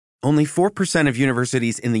Only 4% of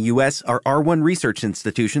universities in the U.S. are R1 research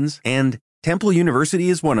institutions, and Temple University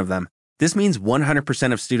is one of them. This means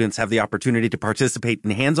 100% of students have the opportunity to participate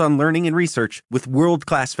in hands-on learning and research with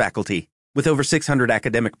world-class faculty. With over 600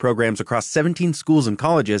 academic programs across 17 schools and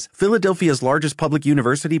colleges, Philadelphia's largest public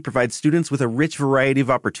university provides students with a rich variety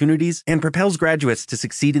of opportunities and propels graduates to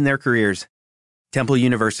succeed in their careers. Temple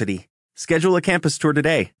University. Schedule a campus tour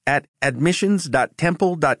today at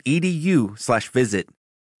admissions.temple.edu/visit.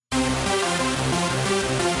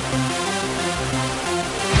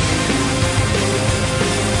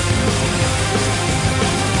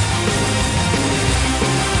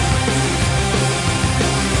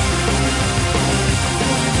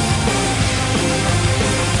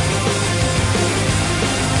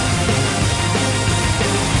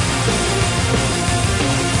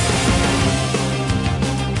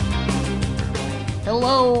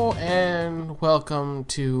 Hello and welcome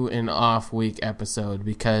to an off-week episode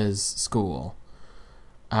because school.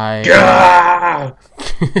 I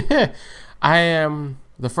am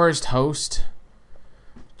the first host,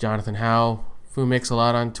 Jonathan Howe, Fu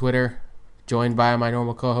Mix-a-Lot on Twitter, joined by my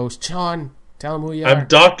normal co-host, Sean. Tell him who you are. I'm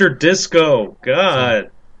Dr. Disco. God.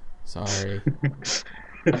 Sorry.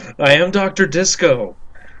 I am Dr. Disco.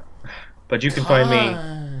 But you can find me...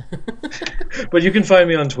 But you can find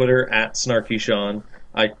me on Twitter at SnarkySean.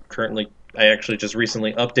 I actually just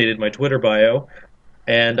recently updated my Twitter bio,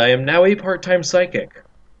 and I am now a part-time psychic.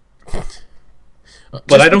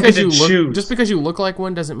 But I don't get to choose. Just because you look like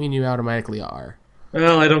one doesn't mean you automatically are.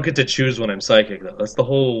 Well, I don't get to choose when I'm psychic, though. That's the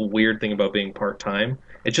whole weird thing about being part-time.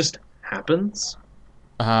 It just happens.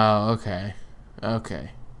 Oh, okay.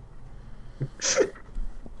 Okay.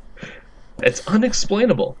 It's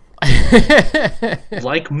unexplainable.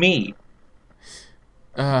 Like me.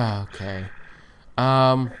 Okay.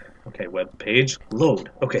 Okay, web page.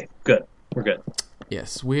 Load. Okay, good. We're good.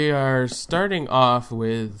 Yes, we are starting off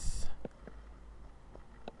with...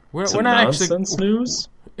 We're not nonsense actually... news?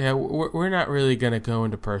 Yeah, we're not really going to go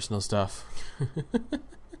into personal stuff.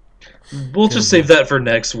 We'll just save that for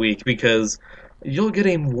next week, because you'll get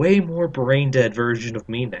a way more brain-dead version of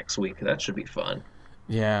me next week. That should be fun.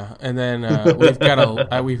 Yeah, and then we've got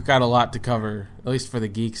a lot to cover, at least for the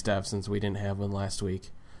geek stuff, since we didn't have one last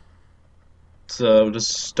week. So to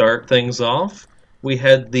start things off, we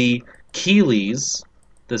had the Keeleys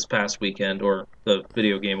this past weekend, or the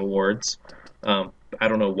Video Game Awards. I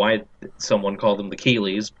don't know why someone called them the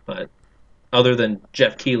Keeleys, but other than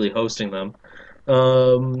Jeff Keighley hosting them,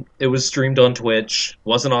 it was streamed on Twitch.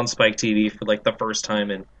 Wasn't on Spike TV for like the first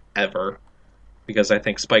time in ever. Because I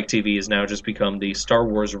think Spike TV has now just become the Star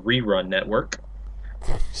Wars rerun network.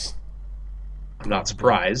 I'm not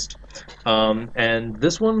surprised. And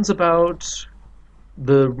this one's about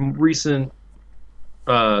the recent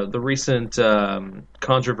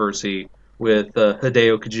controversy with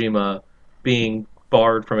Hideo Kojima being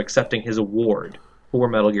barred from accepting his award for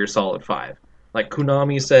Metal Gear Solid 5. Like,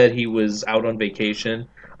 Konami said he was out on vacation.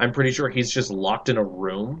 I'm pretty sure he's just locked in a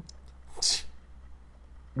room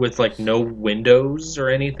with, like, no windows or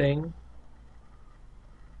anything,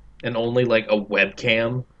 and only, like, a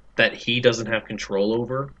webcam that he doesn't have control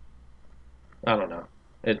over. I don't know.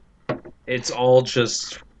 It's all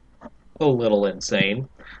just a little insane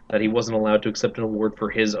that he wasn't allowed to accept an award for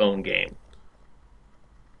his own game.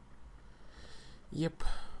 Yep.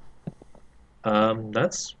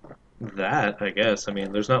 That's that, I guess. I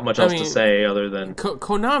mean, there's not much else to say other than...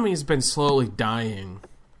 Konami's been slowly dying.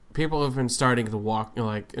 People have been starting to walk,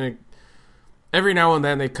 like, every now and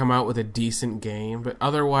then they come out with a decent game, but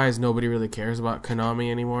otherwise nobody really cares about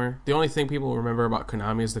Konami anymore. The only thing people remember about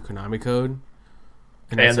Konami is the Konami code.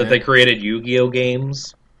 And that they created Yu-Gi-Oh!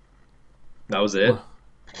 Games. That was it.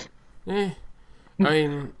 I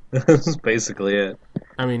mean... That's basically it.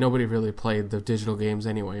 I mean, nobody really played the digital games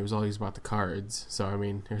anyway. It was always about the cards. So, I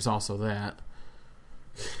mean, there's also that.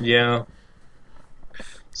 Yeah.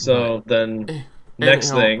 So, then...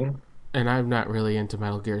 Next thing. And I'm not really into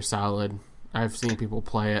Metal Gear Solid. I've seen people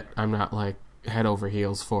play it. I'm not, like, head over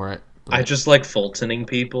heels for it. I just like Fultoning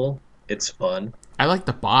people. It's fun. I like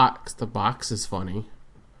the box. The box is funny.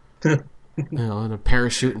 And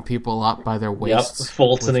parachuting people up by their waists. Yep,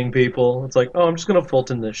 Fultoning people. It's like, oh, I'm just going to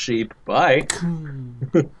Fulton this sheep. Bye.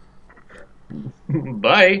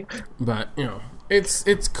 Bye. But, it's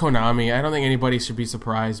Konami. I don't think anybody should be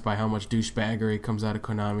surprised by how much douchebaggery comes out of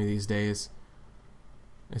Konami these days.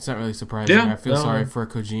 It's not really surprising. I feel sorry for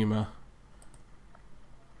Kojima.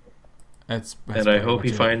 That's and I hope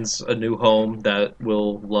he finds a new home that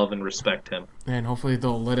will love and respect him. And hopefully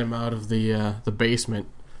they'll let him out of the basement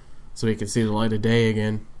so he can see the light of day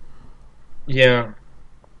again. Yeah.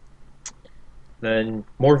 Then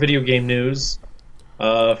more video game news.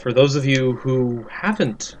 For those of you who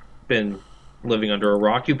haven't been living under a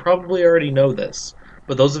rock, you probably already know this.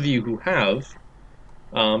 But those of you who have,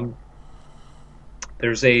 um,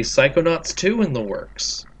 there's a Psychonauts 2 in the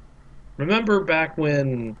works. Remember back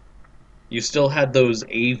when you still had those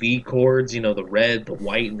AV cords, the red, the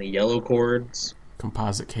white, and the yellow cords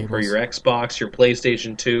Composite cables. for your Xbox, your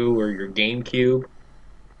PlayStation 2, or your GameCube?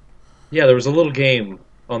 Yeah, there was a little game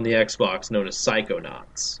on the Xbox known as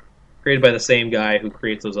Psychonauts, created by the same guy who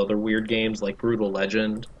creates those other weird games like Brutal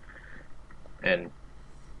Legend. And,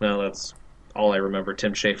 well, that's all I remember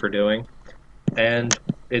Tim Schafer doing. And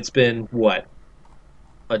it's been, what,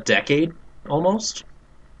 a decade almost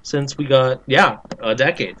since we got, yeah, a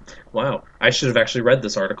decade. Wow, I should have actually read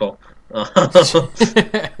this article.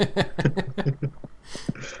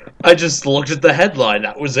 I just looked at the headline.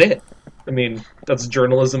 That was it. I mean, that's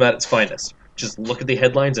journalism at its finest. Just look at the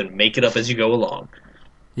headlines and make it up as you go along.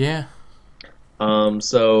 Yeah.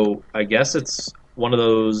 So I guess it's one of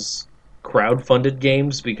those crowd-funded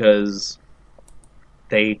games because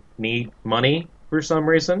they need money for some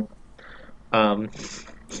reason.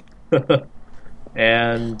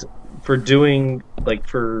 And for doing,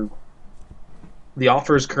 for the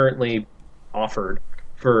offer is currently offered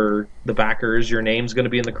for the backers. Your name's going to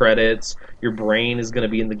be in the credits. Your brain is going to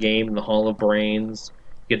be in the game in the Hall of Brains.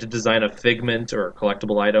 You get to design a figment or a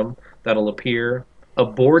collectible item that'll appear. A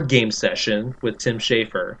board game session with Tim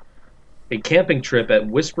Schafer. A camping trip at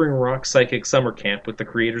Whispering Rock Psychic Summer Camp with the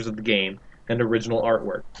creators of the game and original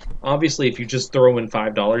artwork. Obviously, if you just throw in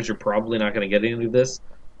 $5, you're probably not going to get any of this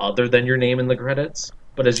other than your name in the credits.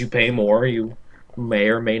 But as you pay more, you may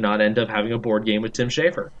or may not end up having a board game with Tim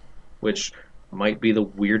Schafer, which might be the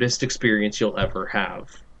weirdest experience you'll ever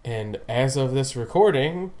have. And as of this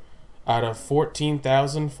recording, out of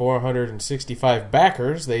 14,465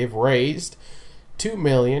 backers, they've raised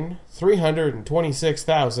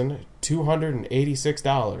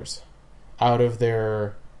 $2,326,286 out of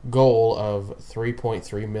their goal of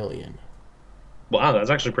 $3.3 million. Wow, that's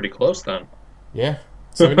actually pretty close then. Yeah.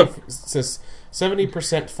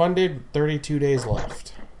 70% funded, 32 days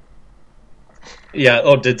left. Yeah,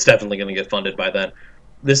 it's definitely going to get funded by then.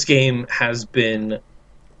 This game has been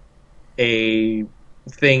a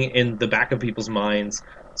thing in the back of people's minds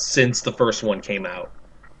since the first one came out.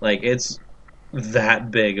 It's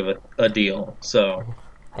that big of a deal. So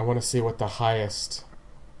I want to see what the highest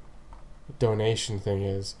donation thing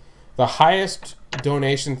is. The highest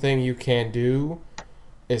donation thing you can do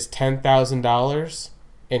is $10,000,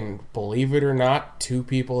 and believe it or not, 2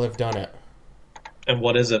 people have done it. And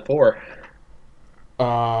what is it for?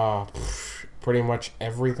 Pretty much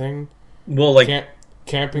everything. Well,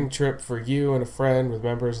 camping trip for you and a friend with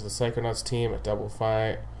members of the Psychonauts team at Double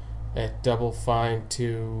Fine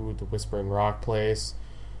to the Whispering Rock place.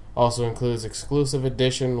 Also includes exclusive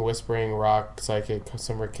edition Whispering Rock Psychic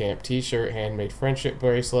Summer Camp T-shirt, handmade friendship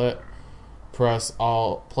bracelet, plus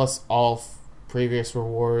all previous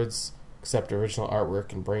rewards except original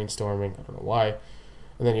artwork and brainstorming. I don't know why.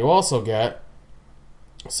 And then you also get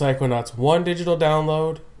Psychonauts 1 digital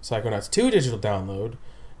download, Psychonauts 2 digital download,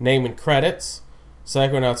 name and credits,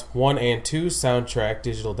 Psychonauts 1 and 2 soundtrack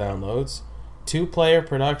digital downloads, 2-player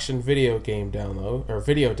production video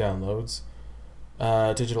downloads,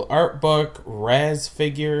 digital art book, Raz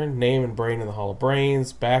figure, name and brain in the Hall of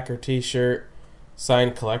Brains, backer t-shirt,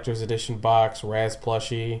 signed collector's edition box, Raz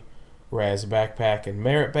plushie, Raz backpack and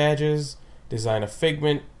merit badges, design a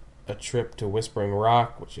figment, a trip to Whispering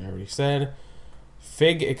Rock, which you already said,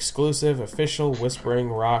 Fig exclusive official Whispering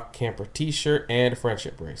Rock camper t-shirt, and a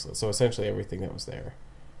friendship bracelet. So essentially everything that was there.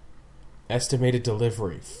 Estimated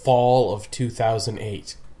delivery, fall of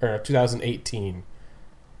 2018.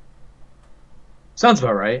 Sounds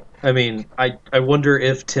about right. I mean, I wonder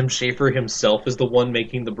if Tim Schafer himself is the one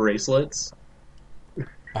making the bracelets.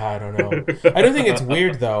 I don't know. I don't think it's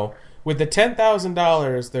weird, though. With the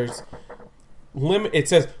 $10,000, there's it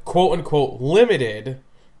says, quote unquote, limited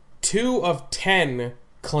 2 of 10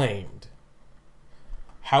 claimed.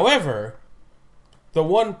 However, the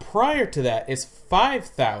one prior to that is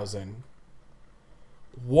 5,000.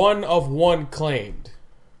 1 of 1 claimed.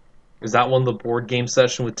 Is that one the board game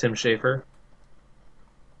session with Tim Schafer?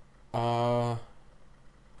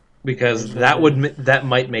 Because that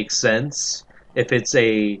might make sense if it's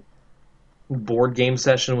a board game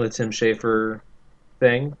session with Tim Schafer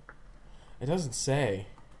thing. It doesn't say.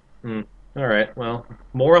 All right. Well,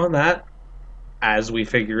 more on that as we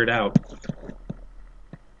figure it out.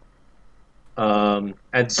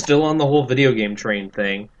 And still on the whole video game train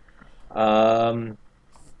thing.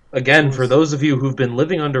 Again, for those of you who've been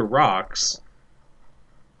living under rocks.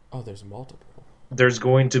 Oh, there's multiple. there's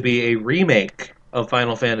going to be a remake of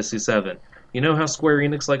Final Fantasy VII. You know how Square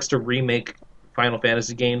Enix likes to remake Final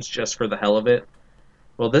Fantasy games just for the hell of it?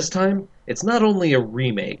 Well, this time, it's not only a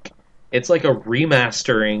remake, it's like a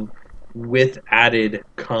remastering with added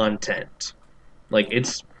content. Like,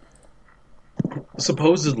 it's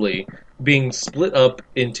supposedly being split up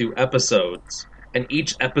into episodes, and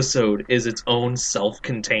each episode is its own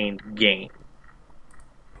self-contained game.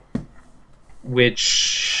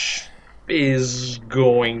 Which is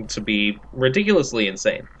going to be ridiculously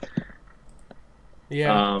insane.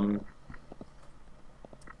 Yeah.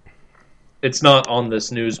 It's not on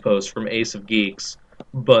this news post from Ace of Geeks,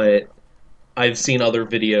 but I've seen other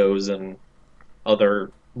videos and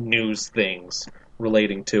other news things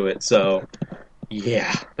relating to it. So,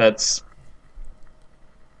 yeah, it's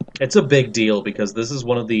a big deal because this is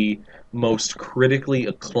one of the most critically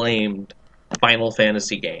acclaimed Final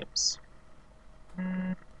Fantasy games.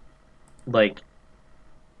 Like,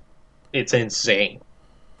 it's insane.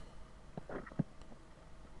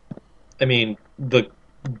 I mean,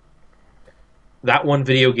 that one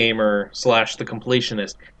video gamer / the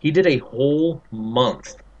completionist, he did a whole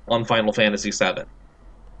month on Final Fantasy VII.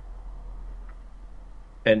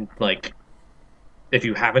 And, like, if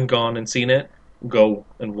you haven't gone and seen it, go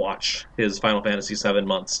and watch his Final Fantasy VII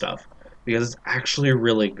month stuff. Because it's actually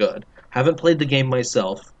really good. Haven't played the game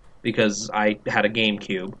myself, because I had a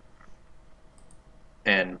GameCube.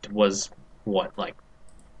 And was,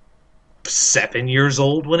 7 years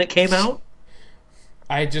old when it came out?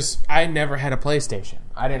 I never had a PlayStation.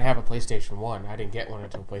 I didn't have a PlayStation 1. I didn't get one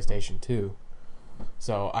until PlayStation 2.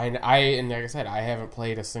 So, and like I said, I haven't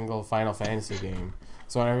played a single Final Fantasy game.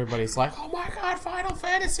 So when everybody's like, oh my god, Final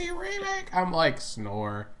Fantasy Remake! I'm like,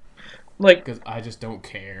 snore. Like, because I just don't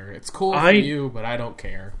care. It's cool for you, but I don't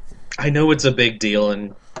care. I know it's a big deal,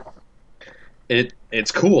 and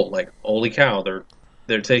it's cool. Like, holy cow,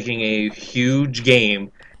 they're taking a huge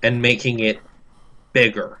game and making it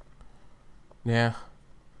bigger. Yeah.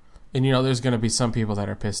 And, there's going to be some people that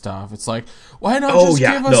are pissed off. It's like, why not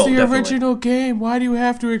give us the definitely. original game? Why do you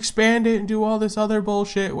have to expand it and do all this other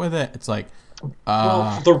bullshit with it? It's like,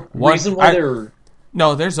 the reason why they're...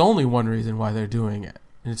 No, there's only one reason why they're doing it.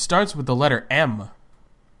 And it starts with the letter M.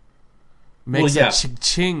 Makes a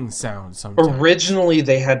ching sound sometimes. Originally,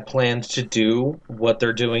 they had planned to do what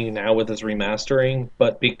they're doing now with this remastering,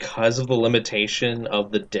 but because of the limitation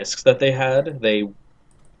of the discs that they had, they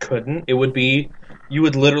couldn't. You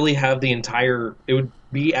would literally have it would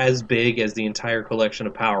be as big as the entire collection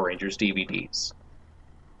of Power Rangers DVDs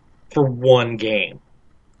for one game.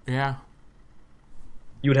 Yeah.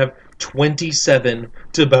 You would have 27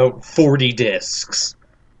 to about 40 discs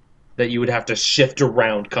that you would have to shift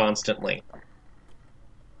around constantly.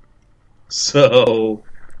 So,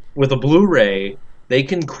 with a Blu-ray, they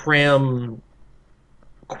can cram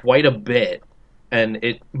quite a bit, and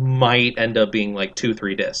it might end up being like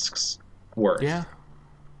 2-3 discs worth. Yeah.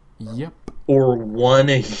 Yep. Or one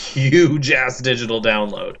huge-ass digital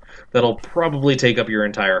download that'll probably take up your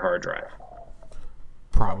entire hard drive.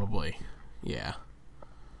 Probably. Yeah.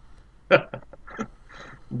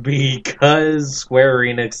 Because Square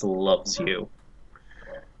Enix loves you.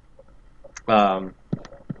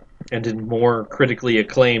 And in more critically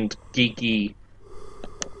acclaimed geeky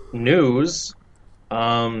news,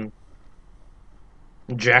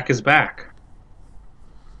 Jack is back.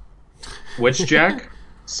 Which Jack?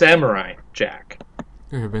 Samurai Jack.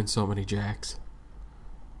 There have been so many Jacks.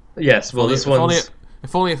 Yes, well, this one's...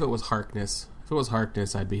 If only if it was Harkness. If it was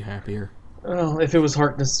Harkness, I'd be happier. Well, if it was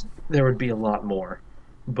Harkness, there would be a lot more.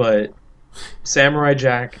 But Samurai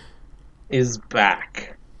Jack is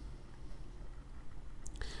back.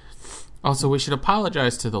 Also, we should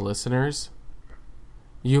apologize to the listeners.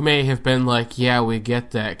 You may have been like, yeah, we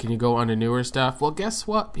get that. Can you go on to newer stuff? Well, guess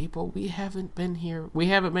what, people? We haven't been here. We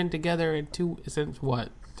haven't been together since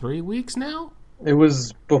 3 weeks now? It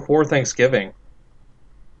was before Thanksgiving,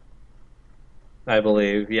 I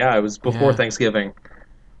believe. Yeah, it was before Thanksgiving.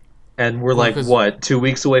 And we're 2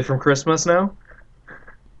 weeks away from Christmas now?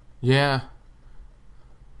 Yeah.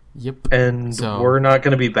 Yep. And we're not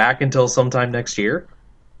going to be back until sometime next year?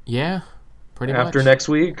 Yeah, pretty much. After next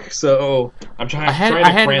week, so I'm trying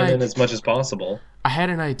to cram in as much as possible. I had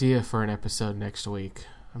an idea for an episode next week.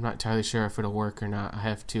 I'm not entirely sure if it'll work or not. I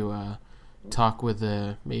have to talk with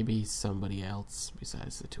maybe somebody else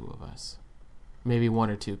besides the two of us. Maybe 1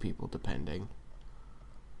 or 2 people, depending.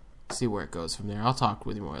 See where it goes from there. I'll talk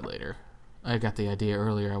with you more later. I got the idea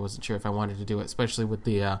earlier. I wasn't sure if I wanted to do it, especially with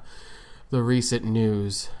the recent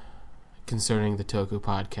news concerning the Toku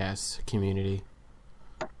podcast community.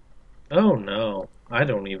 Oh no, I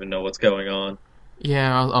don't even know what's going on.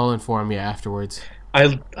 Yeah, I'll inform you afterwards.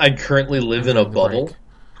 I currently live in a During the break. bubble.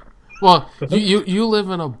 Well, you live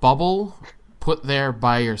in a bubble put there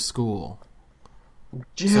by your school,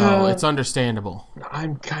 so Yeah, it's understandable.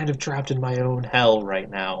 I'm kind of trapped in my own hell right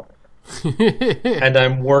now, and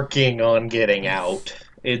I'm working on getting out.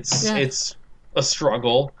 Yeah, It's a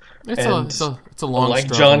struggle, and it's a long like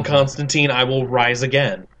struggle. John but Constantine, I will rise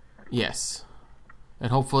again. yes,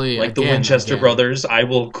 and hopefully Like the again. Winchester brothers, I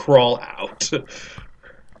will crawl out.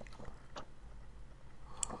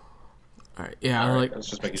 All right, yeah, All right, like I was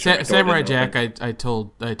just making sure my door Samurai didn't Jack.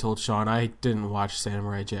 open. I told Sean I didn't watch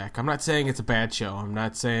Samurai Jack. I'm not saying it's a bad show. I'm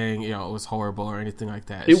not saying it was horrible or anything like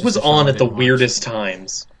that. It's It was just a show on I at the didn't watch. weirdest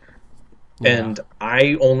times, Yeah. and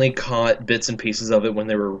I only caught bits and pieces of it when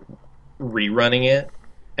they were rerunning it,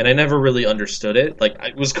 and I never really understood it. Like,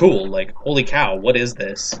 it was cool. Like, holy cow, what is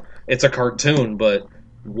this? It's a cartoon, but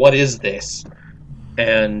what is this?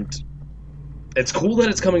 And it's cool that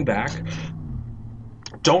it's coming back.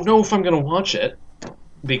 Don't know if I'm going to watch it,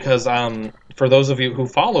 because for those of you who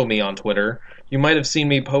follow me on Twitter, you might have seen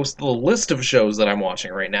me post the list of shows that I'm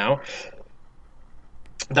watching right now.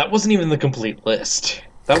 That wasn't even the complete list.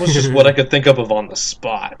 That was just what I could think of on the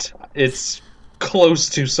spot. It's close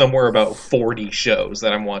to somewhere about 40 shows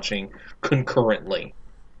that I'm watching concurrently.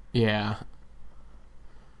 Yeah.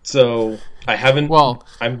 So I haven't. Well,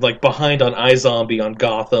 I'm like behind on iZombie, on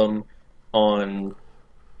Gotham, on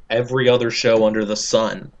every other show under the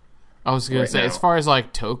sun. I was gonna right say, now. as far as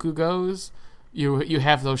like Toku goes, you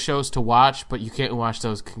have those shows to watch, but you can't watch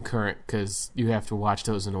those concurrent because you have to watch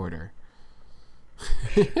those in order.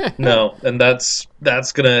 No, and that's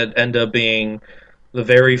gonna end up being the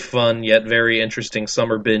very fun yet very interesting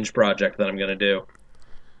summer binge project that I'm gonna do.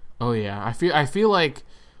 Oh yeah, I feel like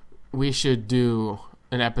we should do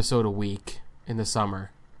an episode a week in the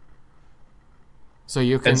summer. So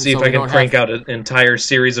you can And see if so I we can don't crank have, out an entire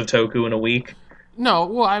series of Toku in a week. No,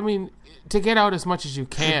 well, I mean, to get out as much as you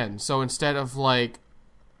can. So instead of like,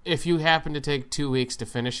 if you happen to take 2 weeks to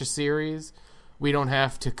finish a series, we don't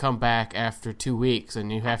have to come back after 2 weeks,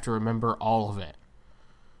 and you have to remember all of it.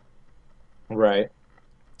 Right.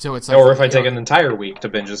 So it's like, Or if I take an entire week to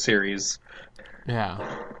binge a series. yeah.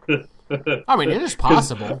 I mean, it is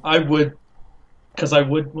possible. I would,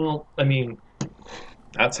 well, I mean,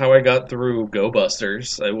 that's how I got through Go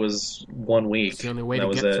Busters. It was 1 week. It's the only way that to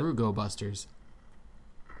was get it. through Go Busters.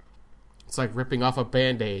 It's like ripping off a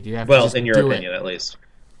Band-Aid. You have to Well, just in your do opinion, it. at least.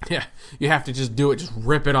 Yeah, you have to just do it. Just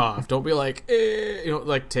rip it off. Don't be like,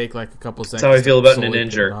 like take like a couple seconds. That's how I feel about to slowly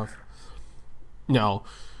Ninja. peel it off. No,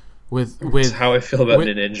 That's with how I feel about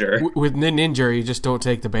Ninja. with Ninja, you just don't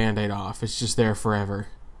take the Band-Aid off. It's just there forever.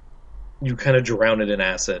 You kind of drown it in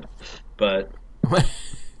acid. But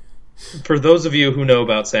for those of you who know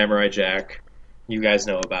about Samurai Jack, you guys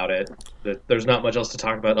know about it. There's not much else to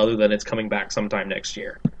talk about other than it's coming back sometime next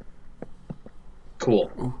year.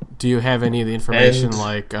 Cool. Do you have any of the information, And-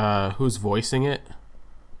 like who's voicing it?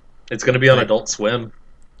 It's going to be on Adult Swim.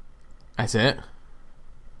 That's it.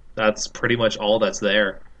 That's pretty much all that's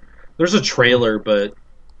there. There's a trailer, but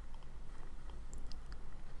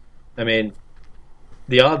I mean,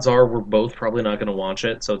 the odds are we're both probably not going to watch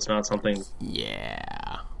it, so it's not something.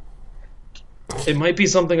 Yeah. It might be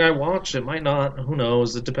something I watch. It might not. Who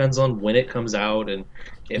knows? It depends on when it comes out and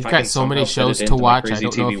if You've I got can so many somehow fit shows it to into my watch. I crazy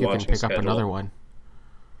don't know TV if you can watching pick up schedule. another one.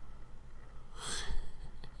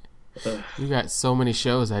 Ugh. You got so many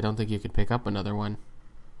shows. I don't think you could pick up another one.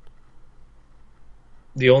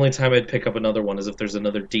 The only time I'd pick up another one is if there's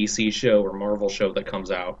another DC show or Marvel show that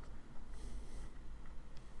comes out,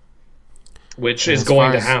 which And is as going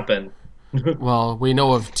far to as- happen Well, we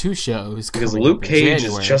know of 2 shows because coming Luke up in Cage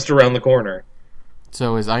January. is just around the corner.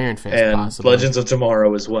 So is Iron Fist And possibly? Legends of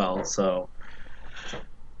Tomorrow as well, so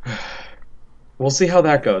we'll see how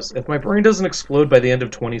that goes. If my brain doesn't explode by the end of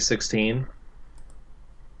 2016,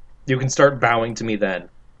 you can start bowing to me then.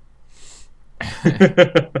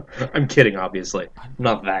 I'm kidding, obviously. I'm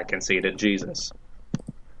not that conceited, Jesus.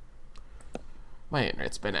 My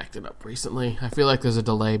internet's been acting up recently. I feel like there's a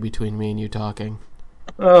delay between me and you talking.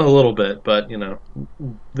 Oh, a little bit, but, you know,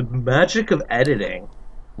 the magic of editing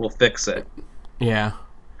will fix it. Yeah.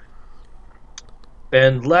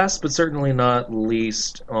 And last but certainly not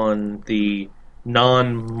least on the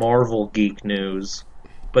non-Marvel geek news,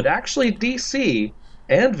 but actually DC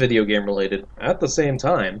and video game related at the same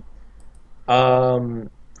time.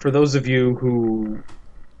 For those of you who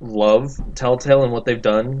love Telltale and what they've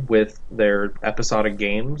done with their episodic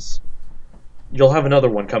games, you'll have another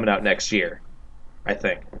one coming out next year, I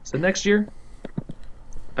think. Is it next year?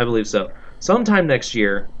 I believe so. Sometime next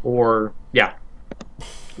year, or, yeah,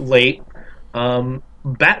 late.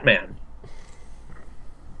 Batman.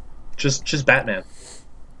 Just Batman.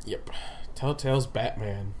 Yep. Telltale's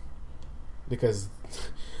Batman. Because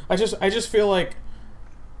I just feel like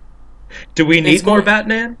Do we need more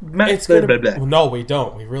Batman? No, we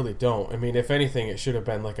don't. We really don't. I mean, if anything, it should have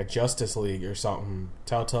been like a Justice League or something.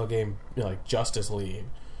 Telltale game, like Justice League,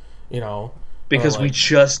 Because we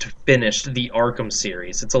just finished the Arkham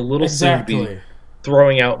series. It's a little soon to be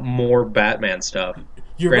throwing out more Batman stuff.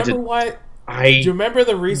 Remember why? Do you remember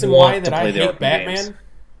the reason why that I hate Batman? Games.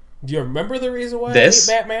 Do you remember the reason why I hate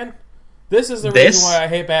Batman? This is the reason why I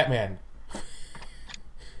hate Batman.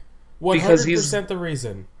 100% the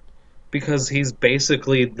reason. Because he's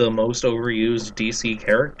basically the most overused DC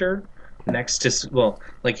character next to...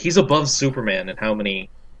 he's above Superman in how many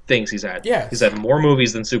things he's had. Yes. He's had more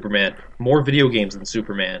movies than Superman, more video games than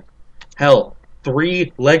Superman. Hell,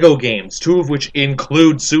 3 Lego games, 2 of which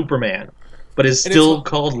include Superman, but is still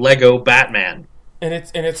called Lego Batman. And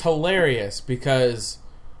it's hilarious because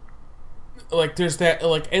there's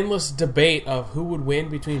that endless debate of who would win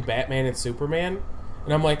between Batman and Superman,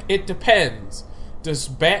 and I'm like, it depends. Does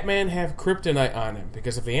Batman have kryptonite on him?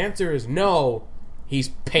 Because if the answer is no, he's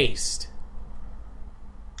paste.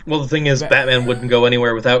 Well, the thing is, Batman wouldn't go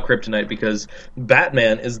anywhere without kryptonite because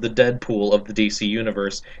Batman is the Deadpool of the DC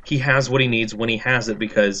universe. He has what he needs when he has it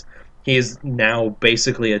because he is now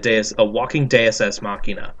basically a walking Deus Ex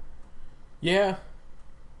Machina. Yeah.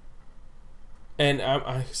 And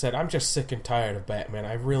I said, I'm just sick and tired of Batman.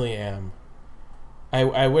 I really am.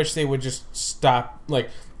 I wish they would just stop.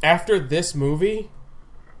 After this movie,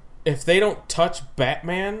 if they don't touch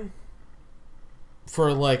Batman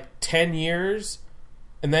for 10 years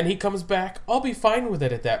and then he comes back, I'll be fine with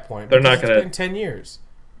it at that point. They're not going to. It's been 10 years.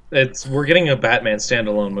 We're getting a Batman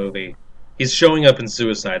standalone movie. He's showing up in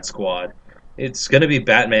Suicide Squad. It's going to be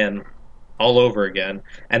Batman all over again,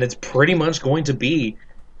 and it's pretty much going to be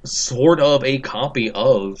sort of a copy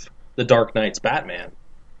of The Dark Knight's Batman.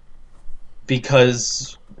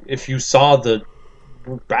 Because if you saw the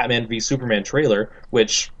Batman v Superman trailer,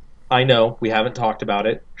 which I know we haven't talked about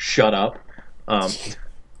it, shut up.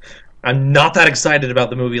 I'm not that excited about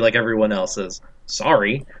the movie like everyone else is.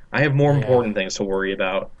 Sorry, I have more important things to worry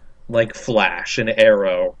about, like Flash and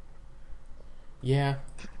Arrow. Yeah.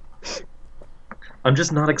 I'm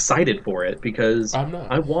just not excited for it because I'm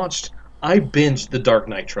not. I binged the Dark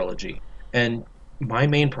Knight trilogy, and my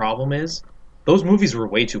main problem is those movies were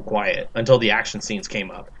way too quiet until the action scenes came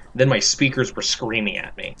up. Then my speakers were screaming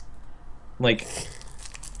at me.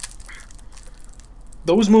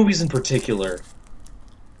 Those movies in particular,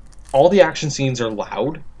 all the action scenes are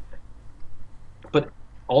loud, but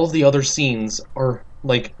all of the other scenes are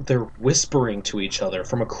they're whispering to each other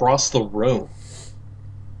from across the room.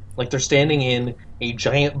 They're standing in a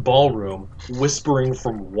giant ballroom, whispering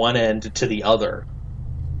from one end to the other.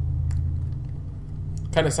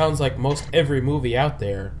 Kind of sounds like most every movie out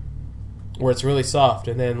there, where it's really soft,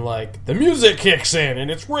 and then the music kicks in,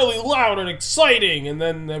 and it's really loud and exciting, and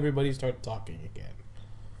then everybody starts talking again.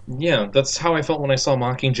 Yeah, that's how I felt when I saw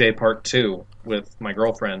Mockingjay Part 2 with my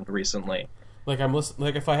girlfriend recently. If I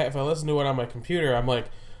listen to it on my computer, I'm like,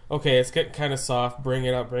 okay, it's getting kind of soft, bring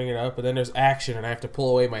it up, but then there's action, and I have to pull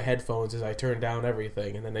away my headphones as I turn down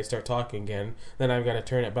everything, and then they start talking again, then I've got to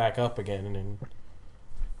turn it back up again, and then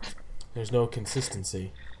there's no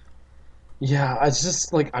consistency. Yeah, it's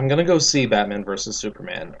just I'm gonna go see Batman vs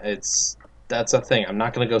Superman. That's a thing. I'm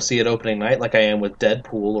not gonna go see it opening night like I am with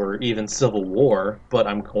Deadpool or even Civil War, but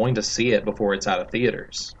I'm going to see it before it's out of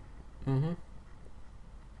theaters. Mm-hmm.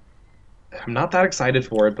 I'm not that excited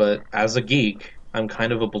for it, but as a geek, I'm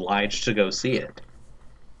kind of obliged to go see it.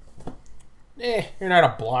 You're not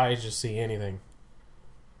obliged to see anything.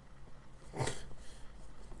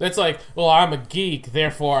 That's I'm a geek,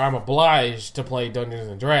 therefore I'm obliged to play Dungeons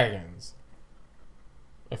and Dragons.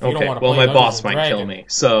 If you don't want to play my Dungeons boss and might Dragons, kill me,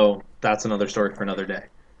 so that's another story for another day.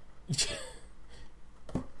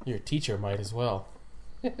 Your teacher might as well.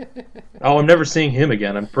 Oh, I'm never seeing him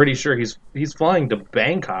again. I'm pretty sure he's flying to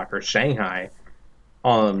Bangkok or Shanghai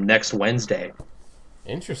next Wednesday.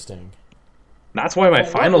 Interesting. That's why my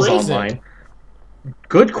final's online.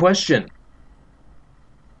 Good question.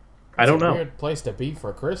 I don't know. It's a weird place to be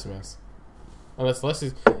for Christmas. Unless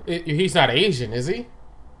he's not Asian, is he?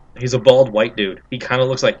 He's a bald white dude. He kind of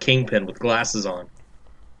looks like Kingpin with glasses on.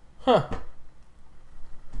 Huh.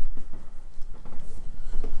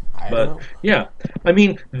 But, yeah. I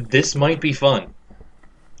mean, this might be fun.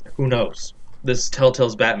 Who knows? This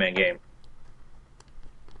Telltale's Batman game.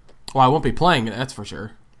 Well, I won't be playing it, that's for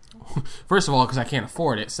sure. First of all, because I can't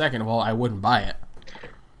afford it. Second of all, I wouldn't buy it.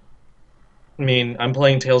 I mean, I'm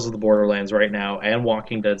playing Tales of the Borderlands right now and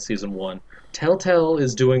Walking Dead Season 1. Telltale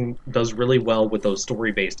does really well with those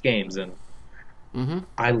story-based games, and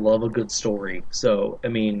I love a good story. So, I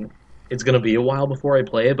mean, it's going to be a while before I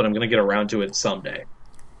play it, but I'm going to get around to it someday.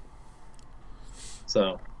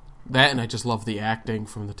 So that, and I just love the acting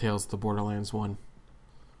from the Tales of the Borderlands one.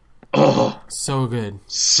 Oh, so good.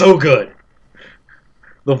 So good.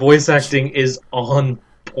 The voice acting is on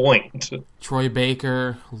point. Troy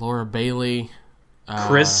Baker, Laura Bailey,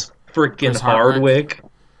 Chris freaking Hardwick,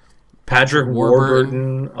 Patrick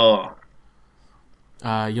Warburton. Oh.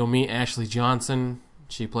 You'll meet Ashley Johnson.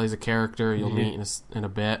 She plays a character you'll meet in a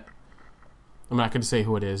bit. I'm not going to say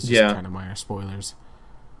who it is. Just kind of minor spoilers.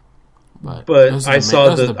 But I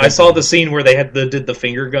saw the scene where they did the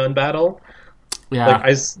finger gun battle.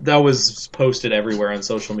 Yeah, that was posted everywhere on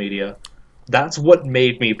social media. That's what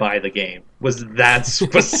made me buy the game, was that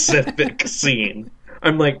specific scene.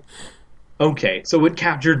 I'm like, okay, so it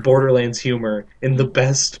captured Borderlands humor in the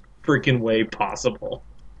best freaking way possible.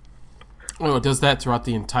 Oh, it does that throughout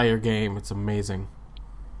the entire game. It's amazing.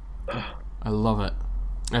 I love it.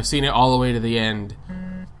 I've seen it all the way to the end,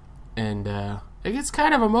 and it gets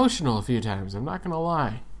kind of emotional a few times. I'm not going to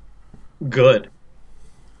lie. Good.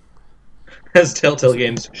 As Telltale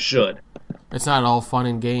games should. It's not all fun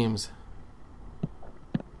and games.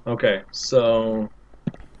 Okay, so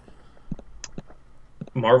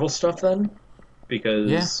Marvel stuff then?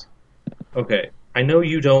 Because okay, I know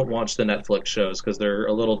you don't watch the Netflix shows because they're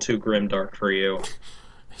a little too grimdark for you.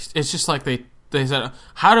 It's just like they said,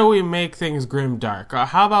 how do we make things grimdark?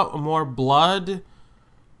 How about more blood?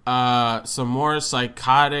 Some more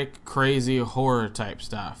psychotic, crazy horror type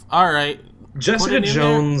stuff. All right, Jessica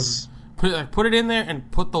Jones. Put it in there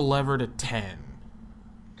and put the lever to 10.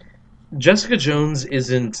 Jessica Jones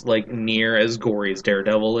isn't like near as gory as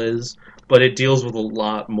Daredevil is, but it deals with a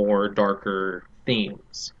lot more darker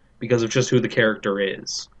themes because of just who the character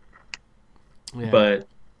is. Yeah. But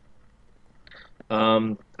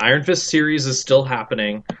Iron Fist series is still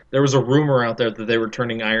happening. There was a rumor out there that they were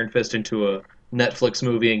turning Iron Fist into a Netflix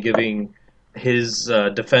movie and giving his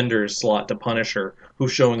Defenders slot to Punisher,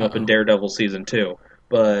 who's showing up in Daredevil season 2.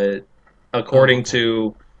 But according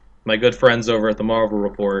to my good friends over at the Marvel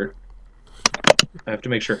Report, I have to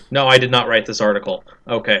make sure. No, I did not write this article.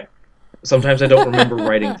 Okay. Sometimes I don't remember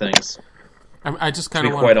writing things. I just kind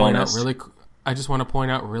of want to point out really. I just want to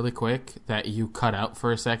point out really quick that you cut out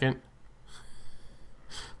for a second.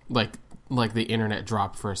 Like the internet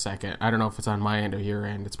dropped for a second. I don't know if it's on my end or your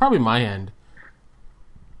end. It's probably my end.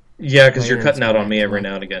 Yeah, because you're cutting out on me every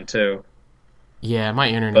now and again too. Yeah, my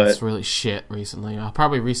internet's really shit recently. I'll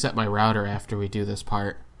probably reset my router after we do this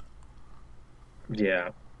part. Yeah.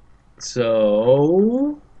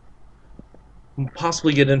 So,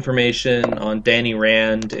 possibly get information on Danny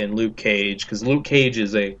Rand and Luke Cage, because Luke Cage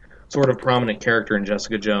is a sort of prominent character in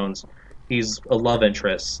Jessica Jones. He's a love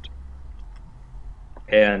interest.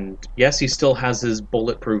 And yes, he still has his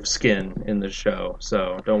bulletproof skin in the show,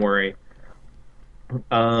 so don't worry.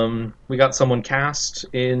 We got someone cast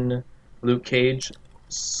in Luke Cage,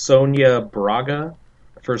 Sonia Braga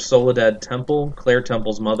for Soledad Temple, Claire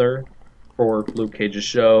Temple's mother, for Luke Cage's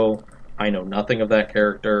show. I know nothing of that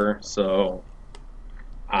character, so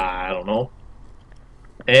I don't know.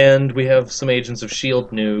 And we have some Agents of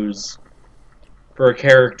S.H.I.E.L.D. news for a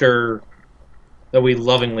character that we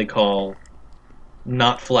lovingly call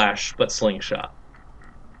not Flash, but Slingshot.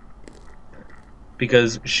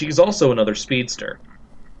 Because she's also another speedster.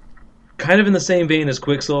 Kind of in the same vein as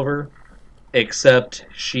Quicksilver, except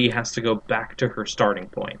she has to go back to her starting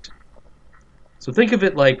point. So think of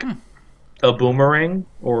it like a boomerang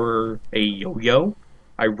or a yo-yo.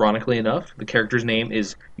 Ironically enough, the character's name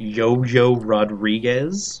is Yo-Yo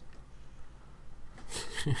Rodriguez.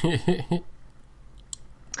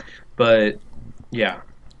 But, yeah.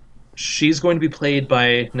 She's going to be played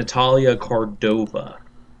by Natalia Cordova.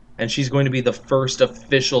 And she's going to be the first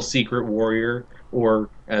official Secret Warrior, or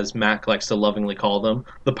as Mac likes to lovingly call them,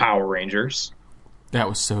 the Power Rangers. That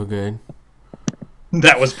was so good.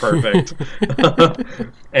 That was perfect.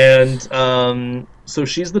 And so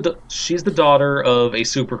she's the daughter of a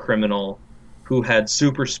super criminal who had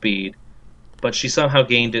super speed, but she somehow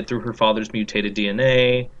gained it through her father's mutated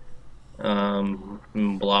DNA.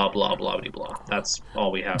 Blah blah blah blah blah. That's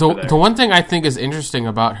all we have. The one thing I think is interesting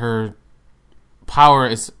about her power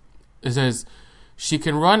is she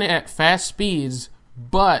can run at fast speeds,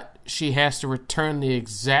 but she has to return the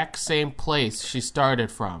exact same place she started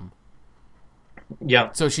from.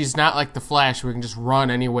 Yeah. So she's not like the Flash where we can just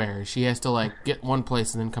run anywhere. She has to like get one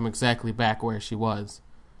place and then come exactly back where she was.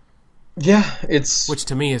 Yeah, which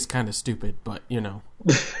to me is kind of stupid, but you know.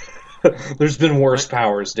 There's been worse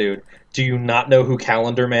powers, dude. Do you not know who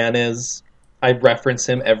Calendar Man is? I reference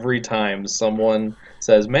him every time someone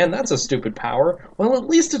says, "Man, that's a stupid power." Well, at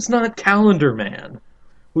least it's not Calendar Man,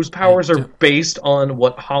 whose powers are based on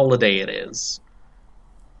what holiday it is.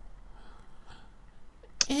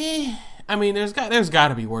 I mean, there's got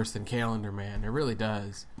to be worse than Calendar Man. It really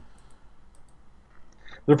does.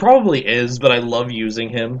 There probably is, but I love using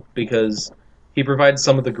him because he provides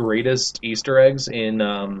some of the greatest Easter eggs in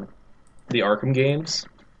the Arkham games.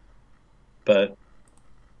 But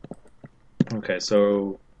okay,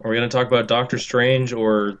 so are we going to talk about Doctor Strange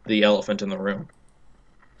or the elephant in the room?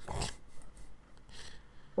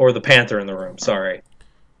 Or the panther in the room, sorry.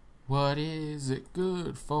 What is it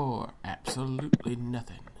good for? Absolutely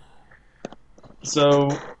nothing. So,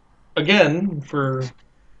 again, for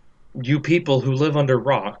you people who live under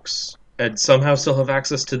rocks and somehow still have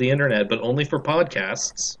access to the internet, but only for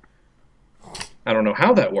podcasts, I don't know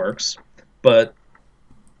how that works, but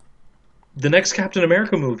the next Captain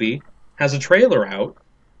America movie has a trailer out,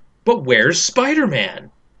 but where's Spider-Man?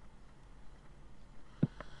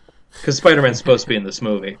 Because Spider-Man's supposed to be in this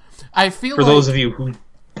movie. I feel for those of you who...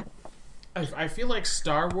 I feel like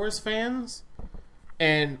Star Wars fans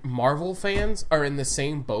and Marvel fans are in the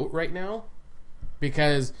same boat right now.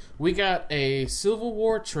 Because we got a Civil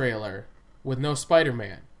War trailer with no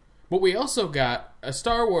Spider-Man. But we also got a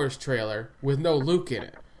Star Wars trailer with no Luke in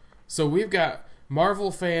it. So we've got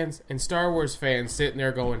Marvel fans and Star Wars fans sitting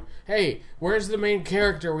there going, hey, where's the main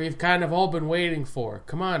character we've kind of all been waiting for?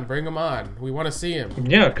 Come on, bring him on. We want to see him.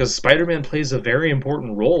 Yeah, because Spider-Man plays a very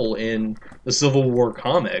important role in the Civil War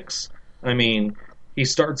comics. I mean, he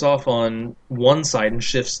starts off on one side and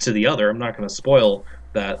shifts to the other. I'm not going to spoil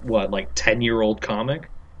that, 10-year-old comic?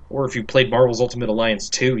 Or if you played Marvel's Ultimate Alliance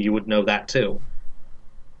 2, you would know that too.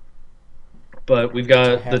 But we've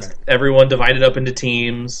got everyone divided up into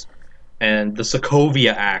teams, and the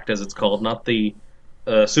Sokovia Act, as it's called, not the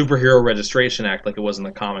Superhero Registration Act like it was in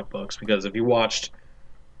the comic books, because if you watched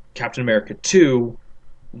Captain America 2,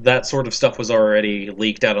 that sort of stuff was already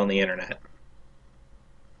leaked out on the internet.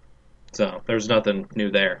 So, there's nothing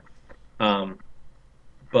new there.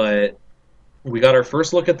 But we got our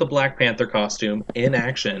first look at the Black Panther costume in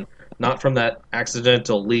action, not from that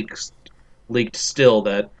accidental leaked still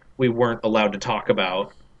that we weren't allowed to talk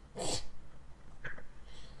about.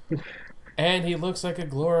 And he looks like a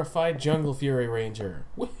glorified Jungle Fury Ranger.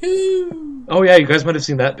 Woohoo! Oh yeah, you guys might have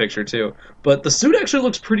seen that picture too. But the suit actually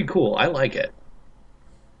looks pretty cool. I like it.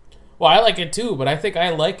 Well, I like it too, but I think I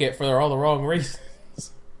like it for all the wrong reasons.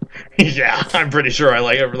 Yeah, I'm pretty sure I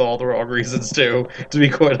like it for all the wrong reasons too, to be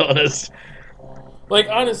quite honest. Like,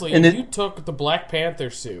 honestly, if you took the Black Panther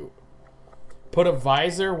suit, put a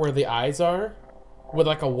visor where the eyes are, with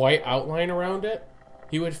like a white outline around it,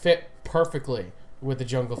 he would fit perfectly with the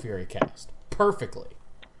Jungle Fury cast. Perfectly.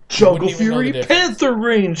 Jungle Fury Panther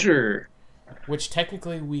Ranger! Which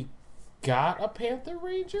technically we got a Panther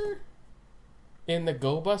Ranger in the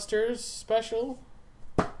Go Busters special.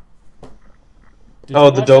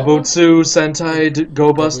 The Dobotsu Sentai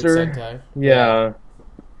Go Buster? Sentai. Yeah.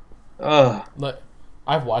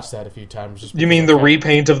 I've watched that a few times. You mean the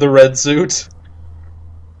repaint of the red suit?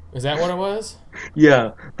 Is that what it was?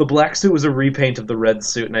 Yeah, the black suit was a repaint of the red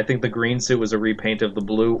suit, and I think the green suit was a repaint of the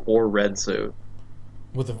blue or red suit.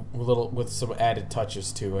 With some added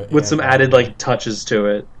touches to it. With some added touches to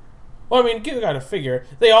it. Well, I mean, you gotta figure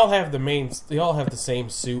they all have the same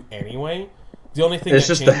suit anyway. The only thing it's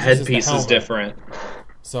just the headpiece is different,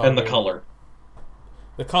 so and the color.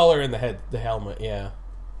 The color and the helmet, yeah.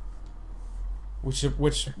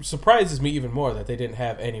 Which surprises me even more that they didn't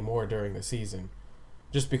have any more during the season.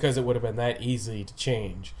 Just because it would have been that easy to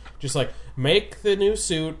change. Just make the new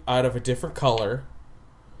suit out of a different color,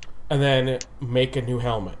 and then make a new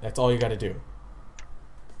helmet. That's all you got to do.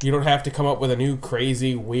 You don't have to come up with a new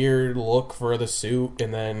crazy, weird look for the suit,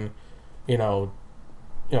 and then,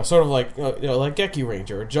 sort of like Geki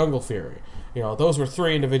Ranger or Jungle Fury. Those were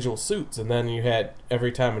 3 individual suits, and then you had,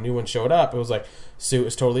 every time a new one showed up, it was like, suit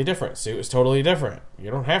is totally different, suit is totally different.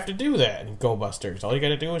 You don't have to do that in Go Busters. All you got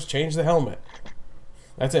to do is change the helmet.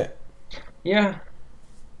 That's it. Yeah.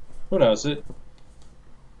 Who knows it?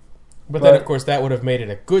 But then, of course, that would have made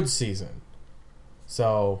it a good season.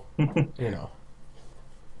 So,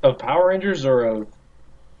 Of Power Rangers or of...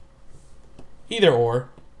 Either or.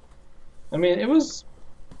 I mean, it was...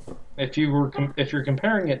 If you're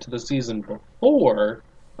comparing it to the season before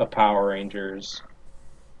of Power Rangers,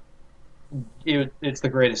 it's the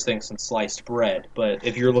greatest thing since sliced bread. But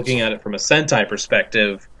if you're looking at it from a Sentai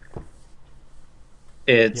perspective...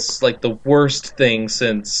 It's like the worst thing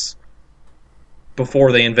since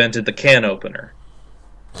before they invented the can opener,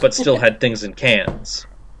 but still had things in cans.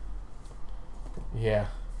 Yeah.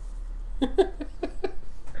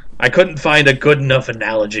 I couldn't find a good enough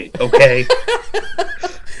analogy, okay?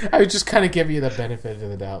 I would just kind of give you the benefit of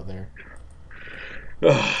the doubt there.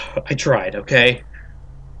 I tried, okay?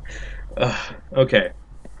 Okay.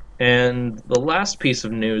 And the last piece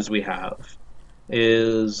of news we have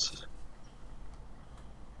is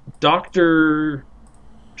Dr.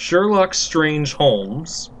 Sherlock Strange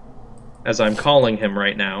Holmes, as I'm calling him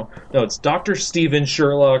right now. No, it's Dr. Stephen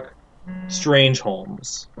Sherlock Strange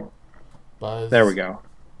Holmes. Buzz. There we go.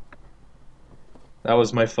 That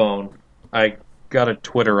was my phone. I got a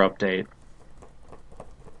Twitter update.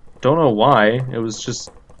 Don't know why. It was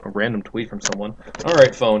just a random tweet from someone.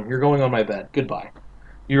 Alright, phone, you're going on my bed. Goodbye.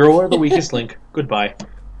 You're the weakest link. Goodbye.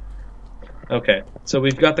 Okay, so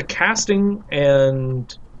we've got the casting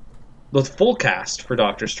and the full cast for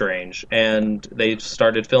Doctor Strange, and they've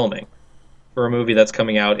started filming for a movie that's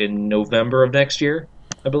coming out in November of next year,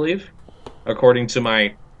 I believe, according to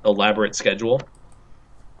my elaborate schedule.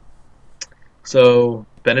 So,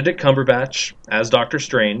 Benedict Cumberbatch as Doctor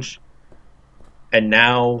Strange, and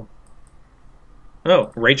now,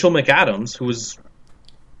 Rachel McAdams, who was,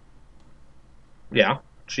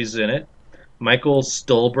 she's in it. Michael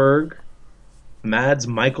Stuhlbarg, Mads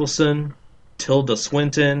Mikkelsen, Tilda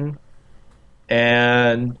Swinton,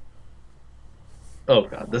 and oh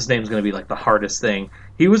god, this name's going to be like the hardest thing.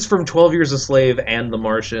 He was from 12 Years a Slave and The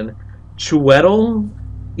Martian. Chiwetel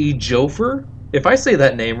Ejiofor? If I say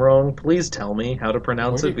that name wrong, please tell me how to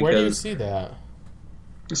pronounce it. Where do you see that?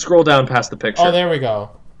 Scroll down past the picture. Oh, there we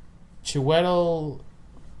go. Chiwetel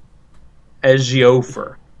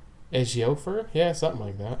Ejiofor. Ejiofor? Yeah, something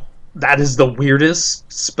like that. That is the weirdest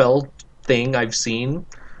spelled thing I've seen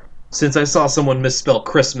since I saw someone misspell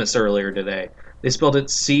Christmas earlier today. They spelled it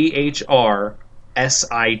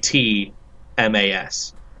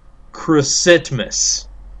Chrsitmas.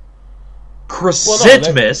 Christmas.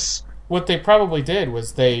 Christmas? What they probably did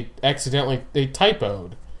was they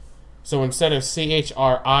typoed. So instead of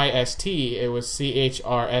CHRIST, it was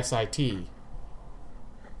CHRSIT.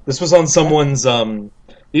 This was on someone's,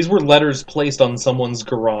 these were letters placed on someone's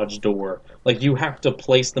garage door. Like, you have to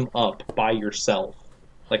place them up by yourself.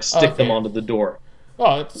 Like, stick them onto the door.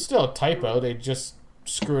 Oh, it's still a typo. They just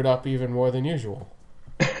screw it up even more than usual.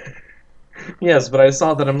 Yes, but I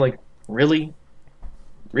saw that. I'm like, really?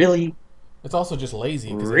 Really? It's also just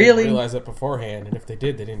lazy because they Really? didn't realize it beforehand, and if they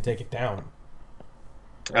did, they didn't take it down.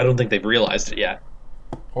 I don't think they've realized it yet.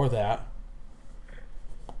 Or that.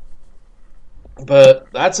 But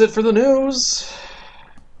that's it for the news.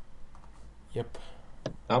 Yep.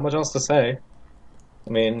 Not much else to say. I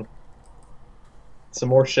mean, some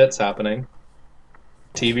more shit's happening.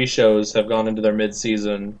 TV shows have gone into their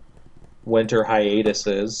mid-season winter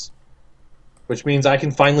hiatuses, which means I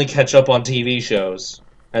can finally catch up on TV shows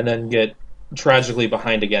and then get tragically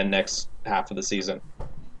behind again next half of the season.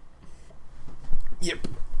 Yep.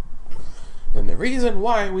 And the reason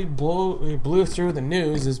why we blew through the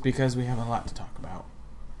news is because we have a lot to talk about.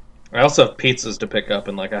 I also have pizzas to pick up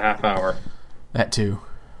in like a half hour. That too.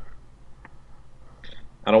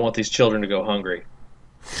 I don't want these children to go hungry.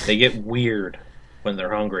 They get weird when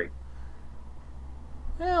they're hungry.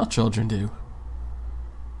 Well, children do.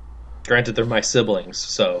 Granted, they're my siblings,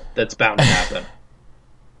 so that's bound to happen.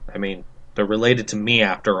 I mean, they're related to me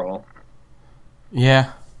after all.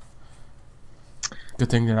 Yeah. Good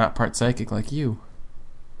thing they're not part psychic like you.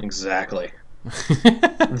 Exactly.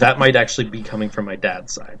 That might actually be coming from my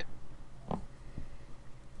dad's side.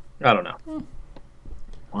 I don't know.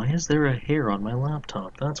 Why is there a hair on my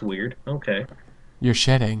laptop? That's weird. Okay. You're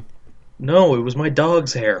shedding. No, it was my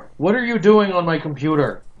dog's hair. What are you doing on my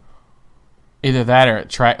computer? Either that or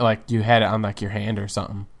like you had it on like your hand or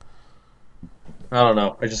something. I don't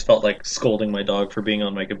know. I just felt like scolding my dog for being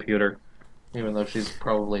on my computer. Even though she's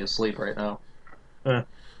probably asleep right now.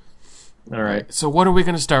 Alright. So what are we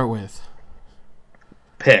going to start with?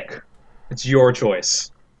 Pick. It's your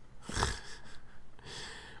choice.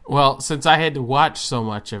 Well, since I had to watch so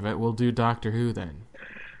much of it, we'll do Doctor Who then.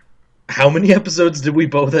 How many episodes did we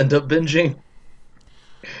both end up binging?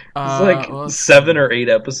 It's like 7 or 8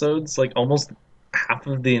 episodes. Like almost half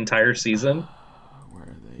of the entire season. Where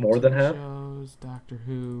are they? More than half? Shows, Doctor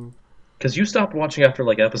Who. Because you stopped watching after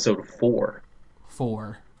like episode 4.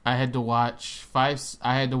 4. I had to watch 5.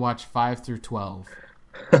 I had to watch 5 through 12.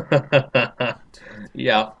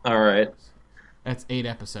 Yeah, alright. That's 8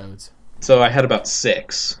 episodes. So I had about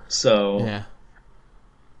 6. So yeah.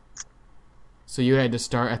 So you had to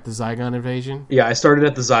start at the Zygon invasion? Yeah, I started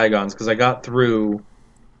at the Zygons because I got through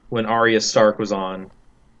when Arya Stark was on.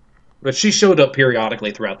 But she showed up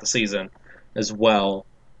periodically throughout the season as well.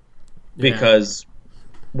 Because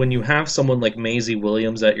when you have someone like Maisie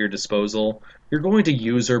Williams at your disposal, you're going to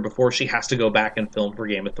use her before she has to go back and film for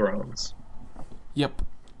Game of Thrones. Yep.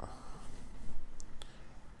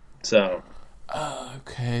 So.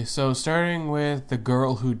 Okay, so starting with the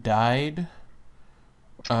girl who died.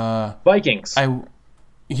 Vikings.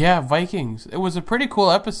 Vikings. It was a pretty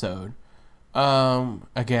cool episode.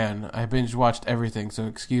 Again, I binge watched everything, so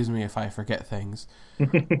excuse me if I forget things.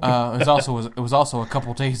 It was also a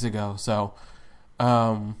couple days ago, so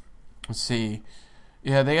let's see.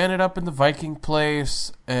 Yeah, they ended up in the Viking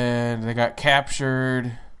place and they got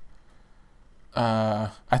captured. I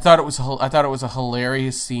thought it was a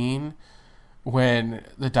hilarious scene when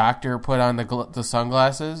the doctor put on the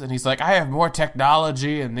sunglasses and he's like, "I have more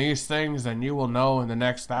technology and these things than you will know in the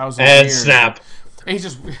next 1,000 years." And snap. And he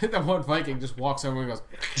just the one Viking just walks over and goes,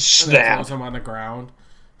 snap. And then throws him on the ground.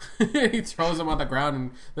 He throws him on the ground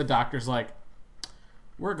and the doctor's like,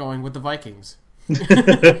 "We're going with the Vikings."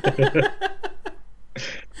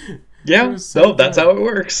 Yeah, so that's how it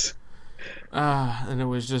works. And it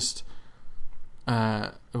was just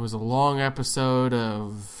it was a long episode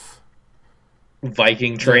of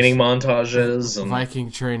Viking training montages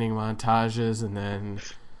and then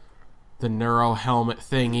the neuro helmet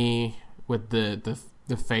thingy with the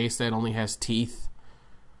face that only has teeth.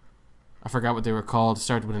 I forgot what they were called. It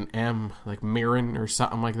started with an M, like Mirren or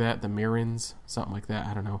something like that. The Mirrens, something like that.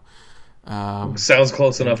 I don't know. Sounds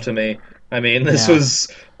close enough to me. I mean,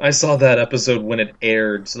 I saw that episode when it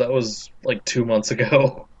aired, so that was like 2 months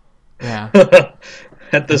ago. Yeah.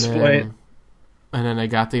 At this point. And then they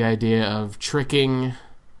got the idea of tricking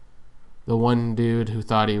the one dude who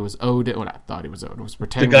thought he was Odin. Well, not thought he was Odin. Was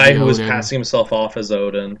pretending the guy to be who was Odin. passing himself off as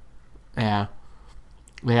Odin. Yeah.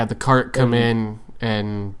 They had the cart come in,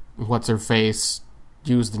 and what's-her-face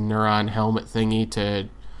used the neuron helmet thingy to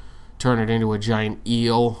turn it into a giant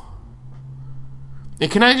eel.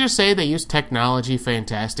 And can I just say they used technology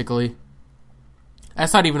fantastically?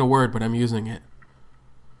 That's not even a word, but I'm using it.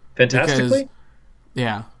 Fantastically?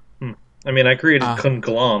 Yeah. I mean, I created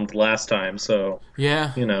Conglommed last time, so...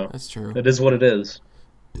 Yeah, you know, that's true. It is what it is.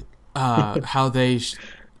 How they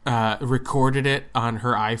recorded it on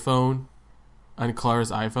her iPhone, on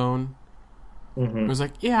Clara's iPhone. Mm-hmm. It was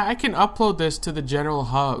like, yeah, I can upload this to the general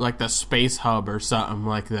hub, like the space hub or something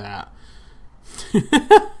like that.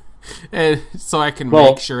 And so I can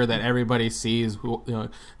make sure that everybody sees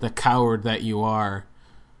the coward that you are.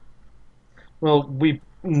 Well, we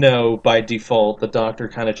know by default the doctor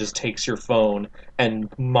kind of just takes your phone and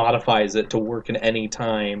modifies it to work in any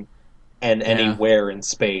time and anywhere in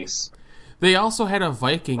space. They also had a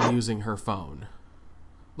Viking using her phone.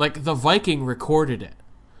 Like, the Viking recorded it.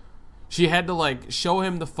 She had to, like, show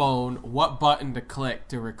him the phone, what button to click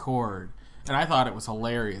to record. And I thought it was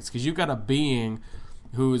hilarious, because you got a being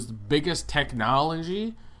whose biggest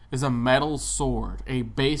technology is a metal sword. A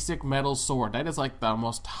basic metal sword. That is, like, the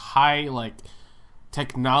most high, like,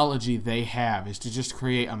 technology they have, is to just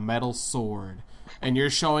create a metal sword. And you're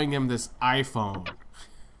showing him this iPhone.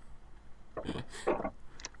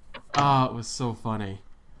 Oh, it was so funny.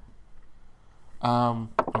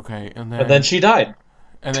 Okay, and then she died.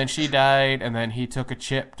 And then she died, and then he took a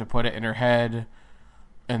chip to put it in her head,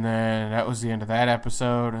 and then that was the end of that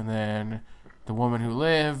episode. And then the woman who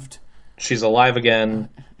lived, she's alive again.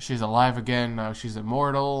 She's alive again. Now she's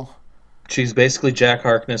immortal. She's basically Jack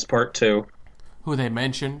Harkness Part 2. Who they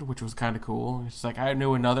mentioned, which was kind of cool. It's like, I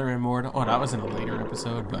knew another immortal. Oh, that was in a later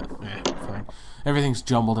episode, but fine. Everything's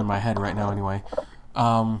jumbled in my head right now anyway.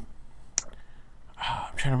 I'm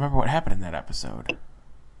trying to remember what happened in that episode.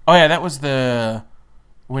 Oh, yeah, that was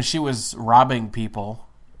when she was robbing people.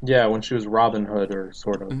 Yeah, when she was Robin Hood, or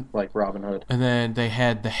sort of like Robin Hood. And then they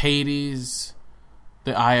had the Hades,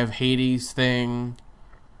 the Eye of Hades thing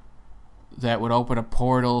that would open a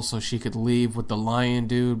portal so she could leave with the lion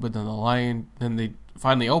dude, but then they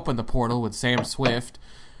finally opened the portal with Sam Swift,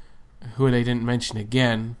 who they didn't mention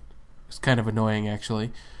again. It's kind of annoying,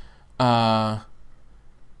 actually.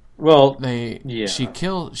 She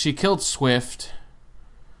killed Swift.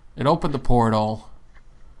 It opened the portal.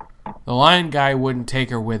 The lion guy wouldn't take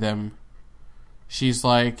her with him. She's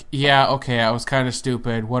like, yeah, okay, I was kind of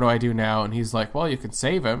stupid. What do I do now? And he's like, well, you can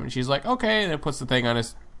save him. And she's like, okay. And then puts the thing on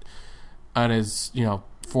his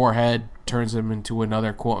forehead, turns him into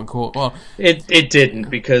another quote unquote. Well, it didn't,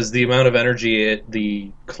 because the amount of energy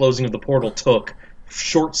the closing of the portal took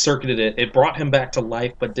short circuited it. It brought him back to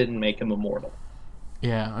life, but didn't make him immortal.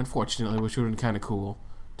 Yeah, unfortunately, which would have been kind of cool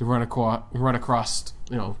to run across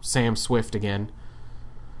Sam Swift again.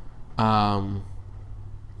 But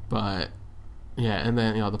yeah, and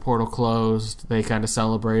then the portal closed. They kind of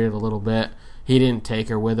celebrated a little bit. He didn't take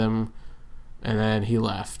her with him. And then he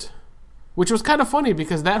left. Which was kind of funny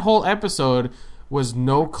because that whole episode was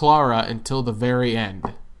no Clara until the very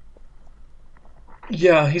end.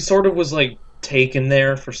 Yeah, he sort of was like taken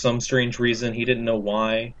there for some strange reason. He didn't know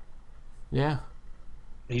why. Yeah.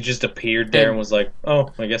 He just appeared there and was like,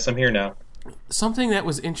 oh, I guess I'm here now. Something that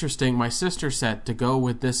was interesting, my sister said, to go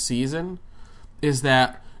with this season, is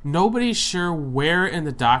that nobody's sure where in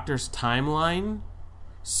the Doctor's timeline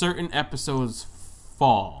certain episodes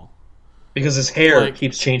fall. Because his hair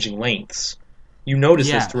keeps changing lengths. You notice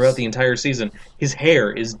this throughout the entire season. His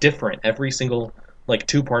hair is different every single,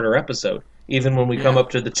 two-parter episode. Even when we come up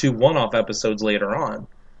to the 2 one-off episodes later on.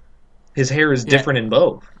 His hair is different in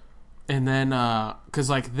both. And then,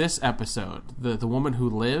 because this episode, the woman who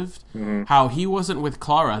lived, how he wasn't with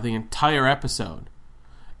Clara the entire episode.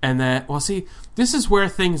 And then, this is where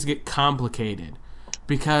things get complicated.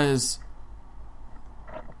 Because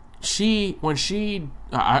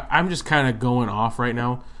I'm just kind of going off right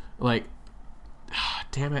now.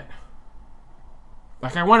 Damn it.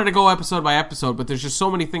 I wanted to go episode by episode, but there's just so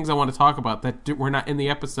many things I want to talk about that were not in the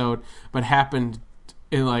episode, but happened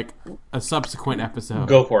in a subsequent episode.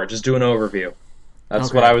 Go for it. Just do an overview.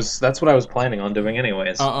 That's what I was planning on doing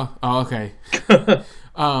anyways. Okay.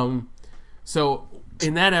 So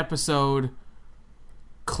in that episode,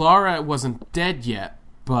 Clara wasn't dead yet,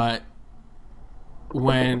 but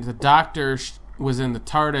when the Doctor was in the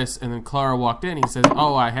TARDIS and then Clara walked in, he says,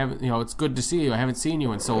 "Oh, I haven't. It's good to see you. I haven't seen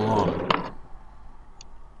you in so long."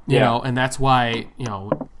 You know, and that's why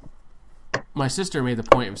my sister made the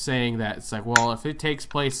point of saying that it's if it takes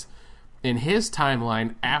place in his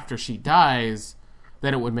timeline after she dies,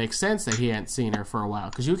 then it would make sense that he hadn't seen her for a while.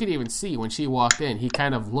 Because you could even see when she walked in, he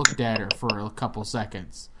kind of looked at her for a couple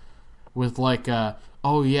seconds with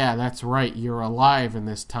oh yeah, that's right, you're alive in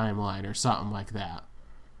this timeline or something like that.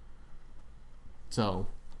 So,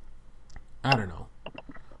 I don't know.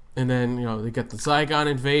 And then, they got the Zygon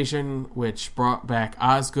invasion, which brought back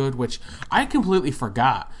Osgood, which I completely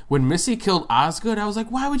forgot. When Missy killed Osgood, I was like,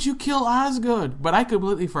 why would you kill Osgood? But I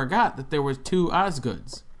completely forgot that there were 2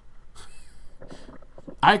 Osgoods.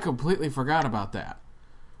 I completely forgot about that.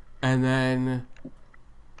 And then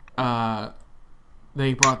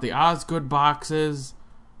they brought the Osgood boxes.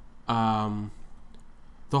 The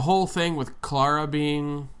whole thing with Clara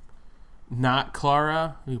being not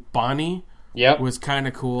Clara, Bonnie... Yep. Was kind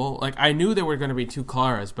of cool. I knew there were going to be 2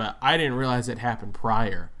 Claras, but I didn't realize it happened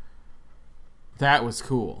prior. That was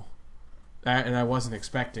cool. And I wasn't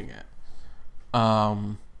expecting it.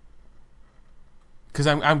 Because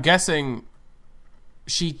I'm guessing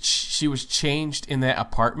she was changed in that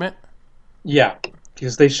apartment. Yeah,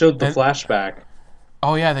 because they showed the flashback.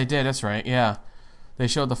 Oh yeah, they did. That's right. Yeah, they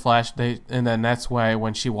showed the flash. And then that's why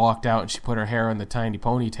when she walked out and she put her hair in the tiny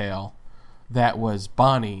ponytail, that was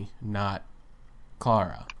Bonnie, not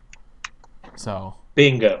Clara. So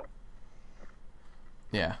bingo.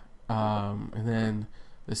 Yeah. And then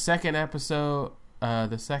the second episode,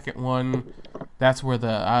 the second one, that's where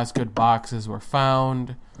the Osgood boxes were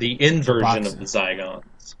found. The inversion of the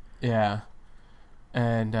Zygons. Yeah.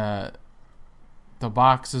 And the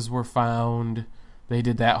boxes were found. They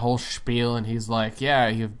did that whole spiel, and he's like, yeah,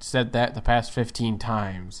 you've said that the past 15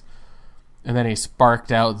 times. And then he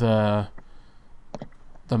sparked out the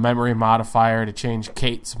memory modifier to change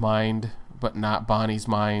Kate's mind, but not Bonnie's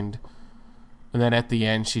mind. And then at the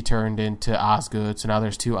end, she turned into Osgood, so now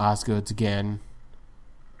there's 2 Osgoods again.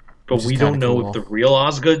 But we don't know if the real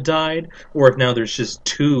Osgood died, or if now there's just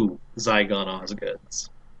 2 Zygon Osgoods.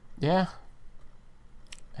 Yeah.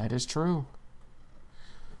 That is true.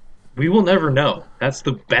 We will never know. That's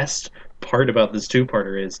the best part about this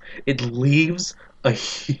 2-parter is it leaves a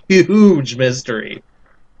huge mystery.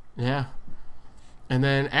 Yeah. And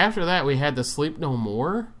then after that, we had the Sleep No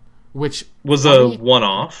More, which was a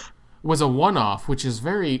one-off. Was a one-off, which is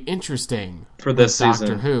very interesting for this season.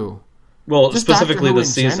 Doctor Who. Well, just specifically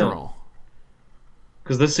this season.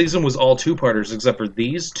 Because this season was all 2-parters except for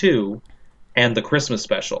these 2 and the Christmas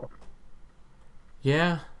special.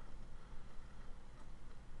 Yeah.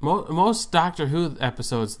 Most Doctor Who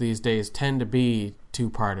episodes these days tend to be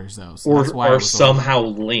 2-parters, though. So or that's why are somehow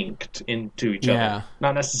linked into each other.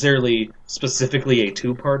 Not necessarily specifically a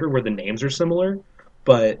 2-parter where the names are similar,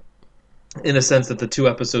 but in a sense that the 2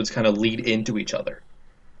 episodes kind of lead into each other.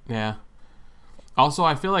 Yeah. Also,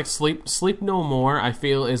 I feel like Sleep No More, I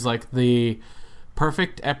feel, is like the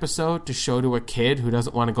perfect episode to show to a kid who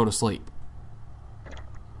doesn't want to go to sleep.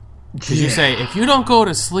 Because you say, if you don't go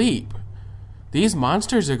to sleep, these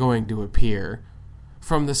monsters are going to appear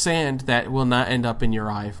from the sand that will not end up in your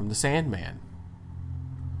eye from the Sandman.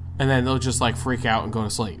 And then they'll just freak out and go to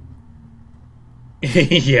sleep.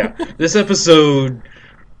 Yeah, this episode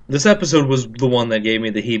was the one that gave me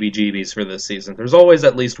the heebie-jeebies for this season. There's always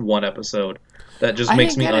at least one episode that just I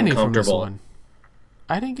makes didn't me get any from this uncomfortable. one.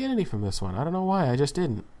 I didn't get any from this one. I don't know why. I just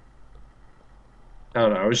didn't. I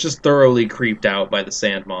don't know. I was just thoroughly creeped out by the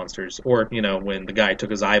sand monsters, or when the guy took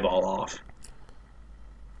his eyeball off.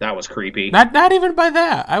 That was creepy. Not even by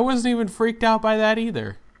that. I wasn't even freaked out by that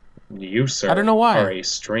either. You, sir, I don't know why. are a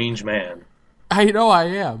strange man. I know I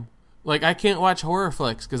am. Like, I can't watch horror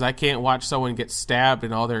flicks because I can't watch someone get stabbed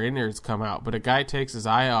and all their innards come out. But a guy takes his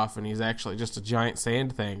eye off and he's actually just a giant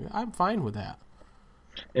sand thing. I'm fine with that.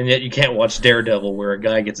 And yet you can't watch Daredevil where a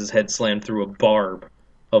guy gets his head slammed through a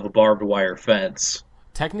barbed wire fence.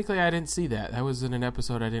 Technically, I didn't see that. That was in an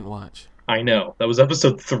episode I didn't watch. I know. That was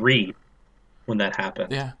episode 3 when that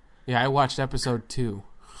happened. Yeah. Yeah, I watched episode 2.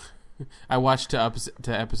 I watched to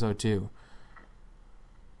episode 2.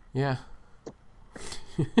 Yeah.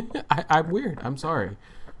 I'm weird. I'm sorry.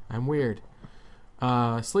 I'm weird.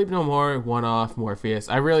 Sleep No More, one-off, Morpheus.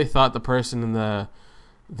 I really thought the person in the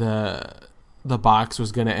box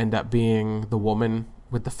was going to end up being the woman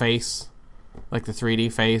with the face, like the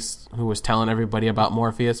 3D face, who was telling everybody about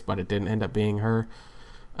Morpheus, but it didn't end up being her.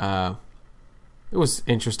 It was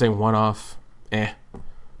interesting, one-off.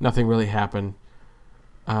 Nothing really happened.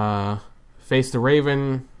 Face the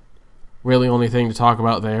Raven. Really only thing to talk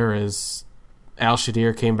about there is Al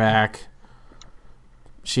Shadir came back.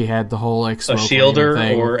 She had the whole like smoke a shielder,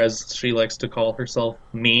 thing. or as she likes to call herself,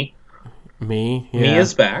 me. Me, yeah. Me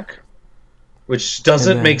is back, which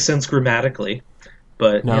doesn't make sense grammatically,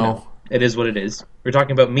 but no. It is what it is. We're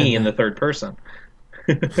talking about me in the third person.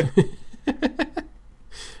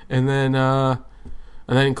 And then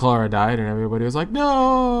Clara died, and everybody was like,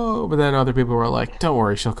 "No!" But then other people were like, "Don't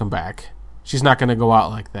worry, she'll come back. She's not going to go out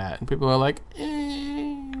like that." And people were like,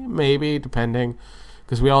 maybe, depending.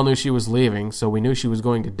 Because we all knew she was leaving, so we knew she was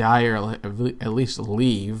going to die or at least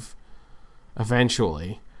leave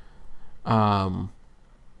eventually. But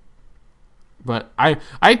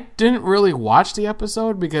I didn't really watch the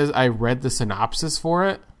episode because I read the synopsis for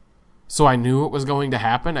it. So I knew it was going to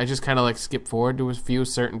happen. I just kind of like skipped forward to a few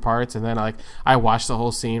certain parts, and then I watched the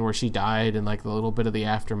whole scene where she died and like the little bit of the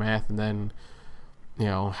aftermath, and then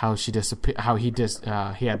how she disappeared, how he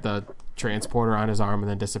had the transporter on his arm and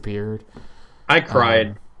then disappeared. I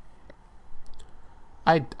cried.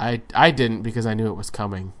 I didn't because I knew it was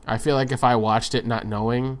coming. I feel like if I watched it not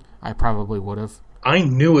knowing, I probably would have. I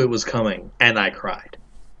knew it was coming, and I cried.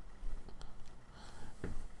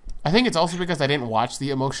 I think it's also because I didn't watch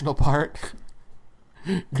the emotional part.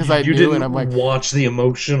 Because I you knew, didn't and I'm like, watch the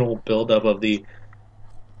emotional buildup of the.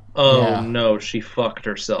 No, she fucked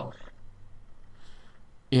herself.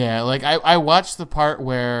 Yeah, like I watched the part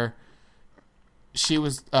where she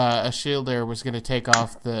was a shielder was going to take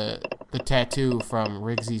off the tattoo from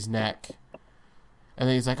Riggsy's neck, and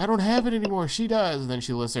then he's like, "I don't have it anymore. She does." And then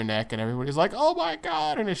she lifts her neck, and everybody's like, "Oh my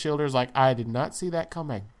god!" And the shielder's like, "I did not see that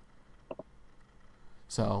coming."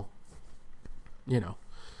 So,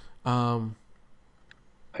 I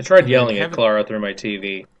tried yelling at Clara through my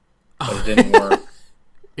TV, but it didn't work.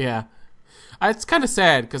 Yeah. It's kind of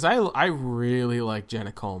sad because I really like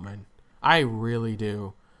Jenna Coleman. I really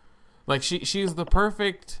do. Like she's the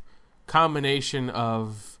perfect combination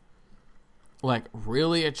of like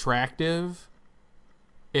really attractive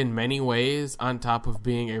in many ways on top of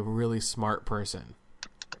being a really smart person.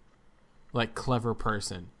 Like clever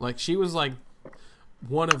person. Like she was like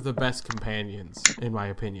one of the best companions in my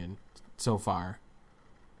opinion so far.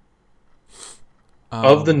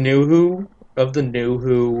 Of the New Who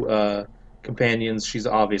companions, she's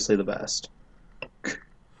obviously the best.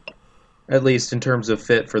 At least in terms of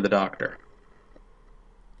fit for the Doctor.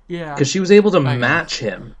 Yeah. Because she was able to match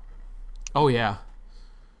him. Oh, yeah.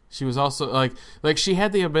 She was also, like she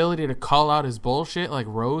had the ability to call out his bullshit like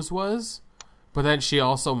Rose was, but then she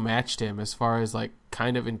also matched him as far as, like,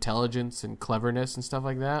 kind of intelligence and cleverness and stuff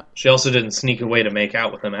like that. She also didn't sneak away to make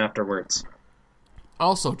out with him afterwards.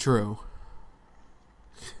 Also true.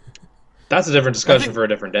 That's a different discussion for a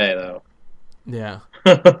different day, though. Yeah.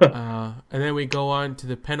 And then we go on to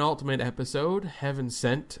the penultimate episode, Heaven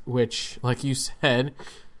Sent, which, like you said,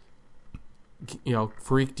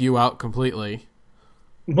 freaked you out completely.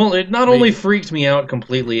 Well, it not only freaked me out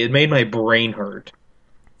completely, it made my brain hurt.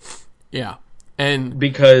 Yeah. And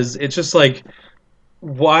because it's just like,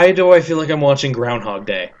 why do I feel like I'm watching Groundhog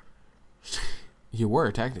Day? You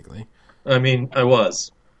were, technically. I mean, I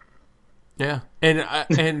was. Yeah.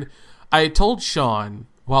 And I told Sean,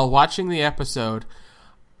 while watching the episode,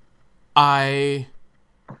 I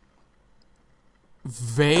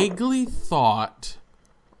vaguely thought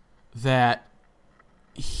that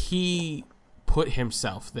he put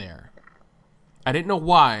himself there. I didn't know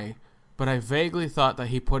why, but I vaguely thought that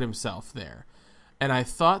he put himself there. And I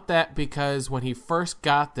thought that because when he first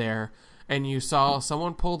got there and you saw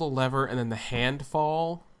someone pull the lever and then the hand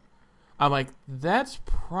fall, I'm like, that's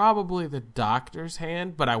probably the doctor's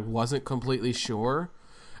hand, but I wasn't completely sure.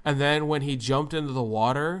 And then when he jumped into the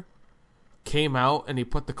water, came out, and he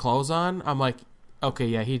put the clothes on, I'm like, okay,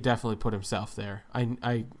 yeah, he definitely put himself there.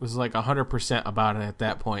 I was like 100% about it at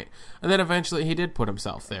that point. And then eventually he did put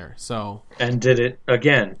himself there. So And did it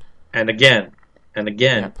again, and again, and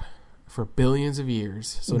again. Yep. For billions of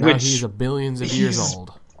years. So now he's billions of years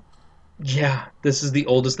old. Yeah, this is the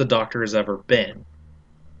oldest the Doctor has ever been.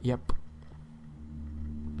 Yep.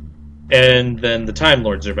 And then the Time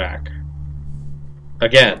Lords are back.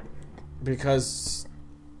 Again. Because,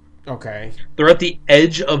 okay. They're at the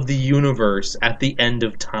edge of the universe at the end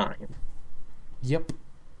of time. Yep.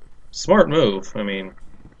 Smart move, I mean,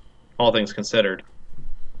 all things considered.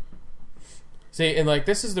 See, and like,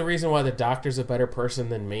 this is the reason why the Doctor's a better person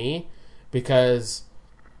than me, because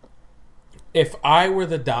if I were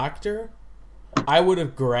the Doctor, I would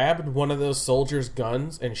have grabbed one of those soldiers'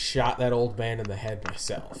 guns and shot that old man in the head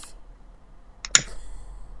myself.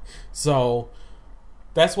 So,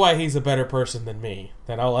 that's why he's a better person than me,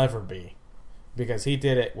 than I'll ever be. Because he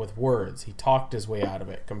did it with words. He talked his way out of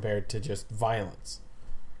it compared to just violence.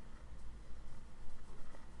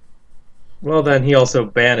 Well, then he also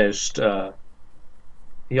banished...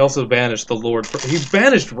 He also banished the Lord... He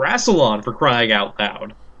banished Rassilon, for crying out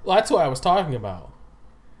loud. Well, that's what I was talking about.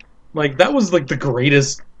 Like, that was, like, the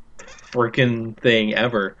greatest freaking thing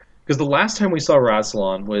ever. Because the last time we saw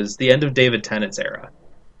Rassilon was the end of David Tennant's era.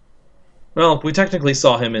 Well, we technically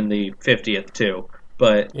saw him in the 50th, too.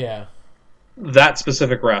 But yeah, that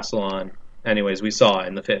specific Rassilon, anyways, we saw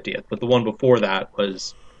in the 50th. But the one before that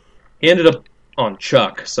was... He ended up on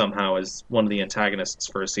Chuck, somehow, as one of the antagonists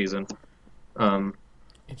for a season.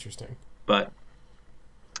 Interesting. But,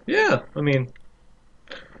 yeah, I mean...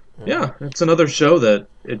 Yeah, it's another show that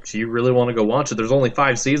if you really want to go watch it, there's only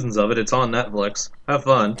 5 seasons of it. It's on Netflix. Have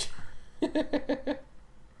fun.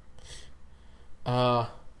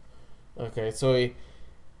 Okay, so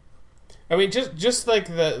I mean, just like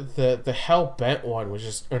the Hell Bent one was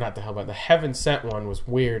just, or not the Hell Bent, the Heaven Sent one was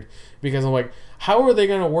weird, because I'm like, how are they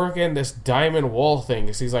going to work in this diamond wall thing?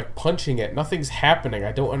 Because he's like punching it, nothing's happening.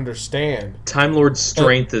 I don't understand. Time Lord's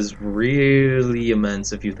strength is really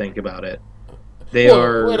immense if you think about it. They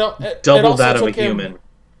are double that of a human.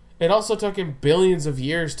 It also took him billions of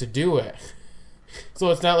years to do it.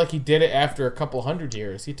 So it's not like he did it after a couple hundred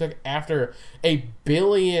years. He took after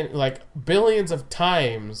billions of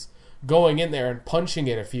times going in there and punching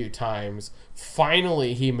it a few times.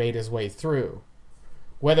 Finally, he made his way through.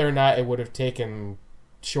 Whether or not it would have taken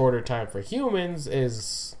shorter time for humans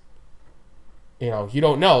is, you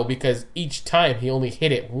don't know, because each time he only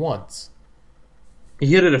hit it once. He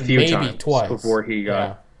hit it a few Maybe times twice before he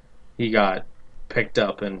got picked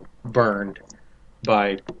up and burned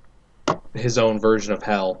by his own version of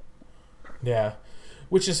hell. Yeah.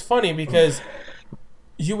 Which is funny because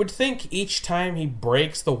you would think each time he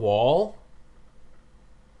breaks the wall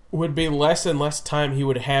would be less and less time he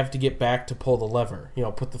would have to get back to pull the lever.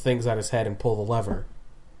 Put the things on his head and pull the lever.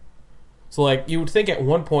 So, like, you would think at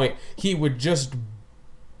one point he would just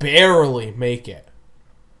barely make it.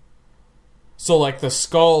 So, like, the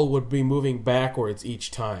skull would be moving backwards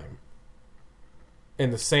each time.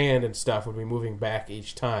 And the sand and stuff would be moving back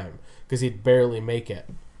each time. Because he'd barely make it.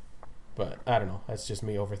 But, I don't know. That's just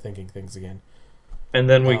me overthinking things again. And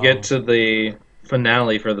then we get to the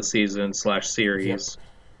finale for the season / series. Yep.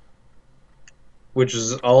 Which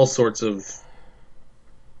is all sorts of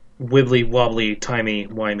wibbly-wobbly,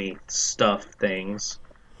 timey-wimey stuff things.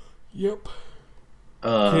 Yep.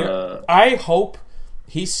 I hope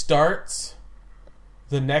he starts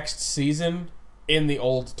the next season in the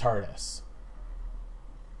old TARDIS.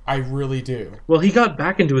 I really do. Well, he got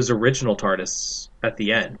back into his original TARDIS at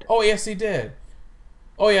the end. Oh, yes, he did.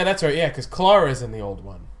 Oh, yeah, that's right. Yeah, because Clara's in the old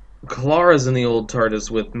one. Clara's in the old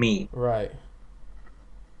TARDIS with me. Right.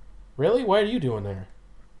 Really? What are you doing there?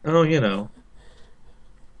 Oh,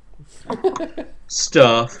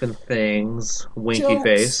 stuff and things. Winky Jokes.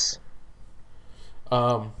 face.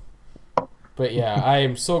 But yeah, I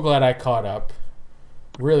am so glad I caught up.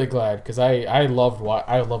 Really glad, because I loved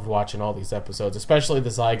watching all these episodes, especially the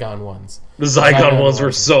Zygon ones. The Zygon ones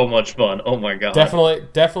were so much fun. Oh my god!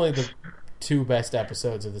 Definitely the 2 best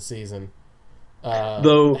episodes of the season.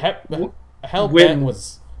 Though Hellbent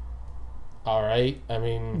was all right. I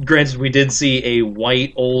mean, granted, we did see a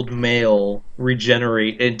white old male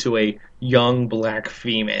regenerate into a young black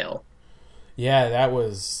female. Yeah, that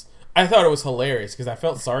was. I thought it was hilarious because I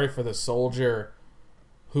felt sorry for the soldier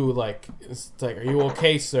who, like, it's like, "Are you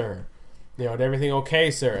okay, sir? You know, is everything okay,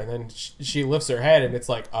 sir?" And then she lifts her head and it's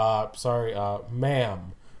like, sorry,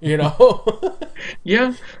 ma'am." You know?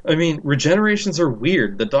 Yeah, I mean, regenerations are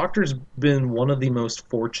weird. The Doctor's been one of the most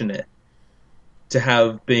fortunate to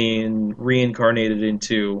have been reincarnated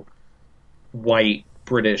into white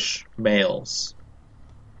British males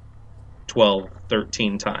 12,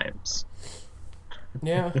 13 times.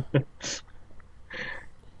 Yeah.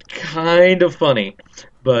 Kind of funny,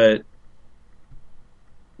 but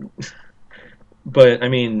I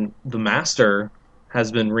mean, the Master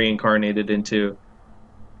has been reincarnated into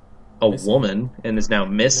a Missy. woman and is now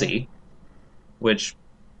Missy, Yeah. which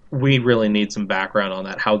we really need some background on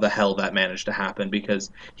that, how the hell that managed to happen, because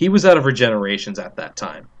he was out of regenerations at that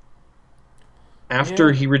time. After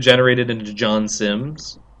Yeah. he regenerated into John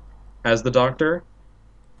Sims as the Doctor,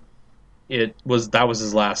 that was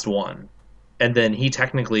his last one. And then he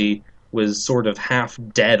technically was sort of half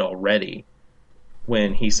dead already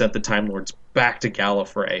when he sent the Time Lords back to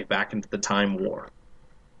Gallifrey, back into the Time War.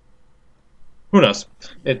 Who knows?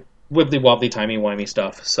 It wibbly wobbly timey wimey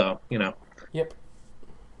stuff. So Yep.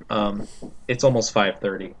 It's almost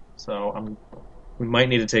 5:30, so we might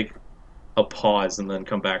need to take a pause and then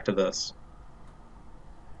come back to this,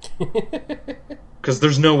 because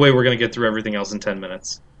there's no way we're gonna get through everything else in 10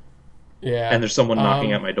 minutes. Yeah. And there's someone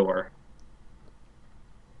knocking at my door.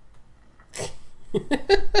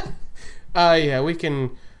 Yeah, we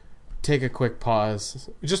can take a quick pause.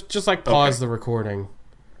 Just like pause the recording.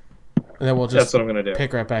 And then we'll just That's what I'm gonna do.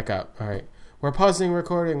 pick right back up. All right. We're pausing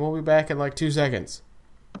recording. We'll be back in like 2 seconds.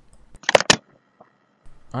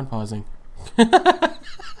 Unpausing.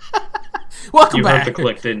 Welcome You back. heard the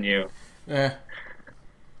click, didn't you? Yeah.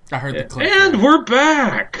 I heard the click. And we're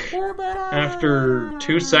back! We're back! After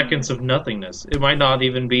 2 seconds of nothingness. It might not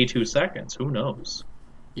even be 2 seconds. Who knows?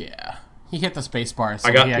 Yeah. He hit the space bar, so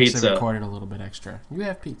I got he pizza. actually recorded a little bit extra. You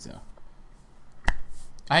have pizza.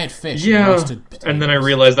 I had fish. Yeah, roasted potatoes. and then I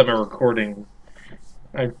realized that my recording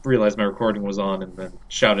was on, and then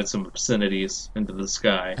shouted some obscenities into the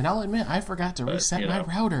sky. And I'll admit, I forgot to reset my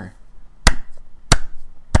router.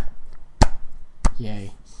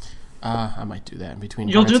 Yay. I might do that in between.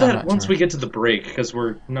 You'll parts, do I'm that not once sure. we get to the break, because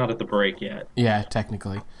we're not at the break yet. Yeah,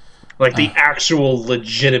 technically. Like the actual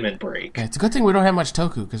legitimate break. Yeah, it's a good thing we don't have much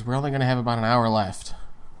Toku, because we're only going to have about an hour left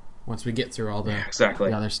once we get through all the, Exactly.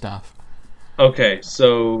 the other stuff. Okay,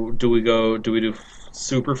 so do we do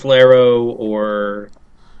Super Flaro or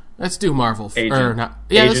Let's do Marvel. Agent-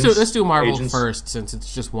 Let's do Marvel Agents- first, since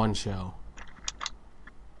it's just one show.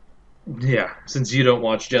 yeah, since you don't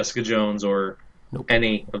watch Jessica Jones or Nope.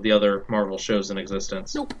 any of the other Marvel shows in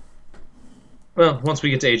existence. Nope. Well, once we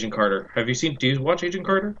get to Agent Carter, do you watch Agent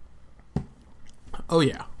Carter? Oh,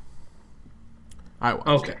 yeah. I watched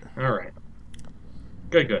Okay, it. all right.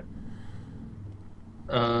 Good.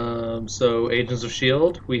 So Agents of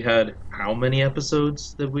S.H.I.E.L.D., we had how many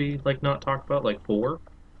episodes did we not talk about? Like 4?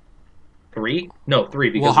 3? No, 3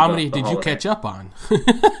 because Well, how of many the did you holiday. catch up on?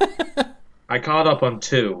 I caught up on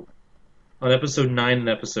 2. On episode 9 and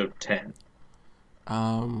episode 10.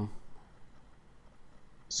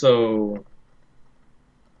 So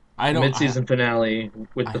I don't. mid-season finale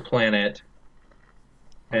with the planet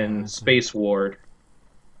and Space Ward.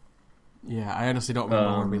 Yeah, I honestly don't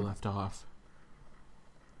remember where we left off.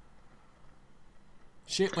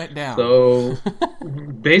 Shit went down. So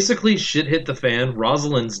basically, shit hit the fan.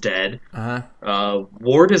 Rosalind's dead.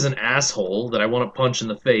 Ward is an asshole that I want to punch in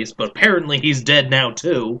the face, but apparently he's dead now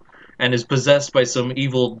too, and is possessed by some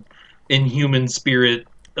evil, inhuman spirit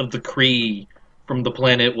of the Kree from the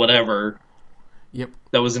planet whatever. Yep.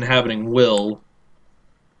 That was inhabiting Will.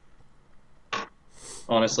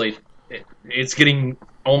 Honestly, it's getting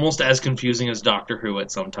almost as confusing as Doctor Who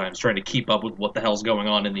at sometimes, trying to keep up with what the hell's going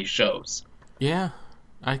on in these shows. Yeah,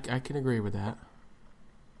 I can agree with that.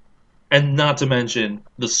 And not to mention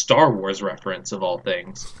the Star Wars reference of all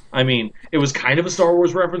things. I mean, it was kind of a Star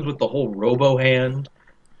Wars reference with the whole Robo Hand.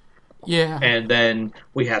 Yeah. And then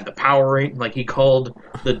we had the Power Rangers. Like, he called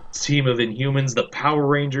the team of Inhumans the Power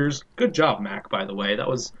Rangers. Good job, Mac, by the way. That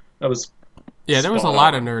was Yeah, there was a spot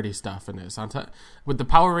lot on. of nerdy stuff in this. With the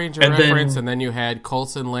Power Ranger And reference, then- and then you had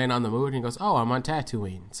Coulson laying on the moon, and he goes, "Oh, I'm on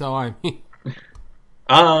Tatooine." So I mean,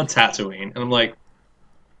 Tatooine. And I'm like,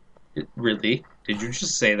 really? Did you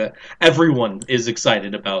just say that? Everyone is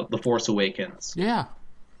excited about The Force Awakens. yeah,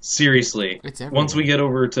 Seriously. It's everywhere. Once we get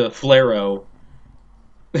over to Flaro,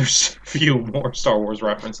 there's a few more Star Wars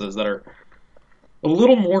references that are a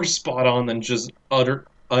little more spot on than just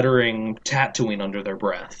uttering Tatooine under their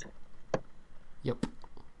breath. yep.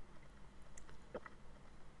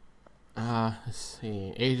 Let's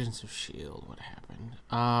see. Agents of S.H.I.E.L.D. What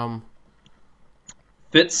happened?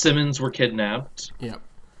 Fitzsimmons were kidnapped. Yep.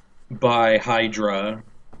 By Hydra.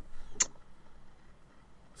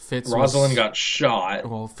 Rosalind got shot.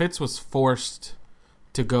 Well, Fitz was forced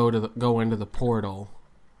to go into the portal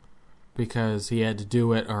because he had to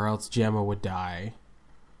do it, or else Gemma would die.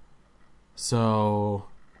 So,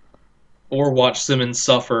 or watch Simmons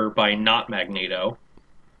suffer by not Magneto.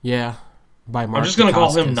 Yeah, by Mark. I'm just gonna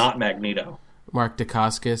call him not Magneto. Mark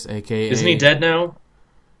Dacascos, aka. Isn't he dead now?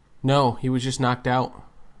 No, he was just knocked out.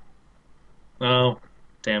 Oh,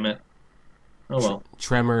 damn it. Oh well.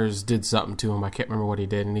 Tremors did something to him. I can't remember what he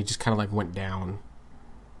did, and he just kind of like went down.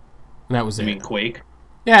 And that was it. You mean Quake?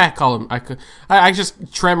 Yeah, I call him. I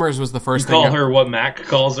just Tremors was the first thing. You call her what Mac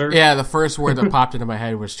calls her? Yeah, the first word that popped into my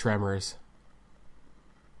head was Tremors.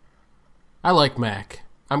 I like Mac.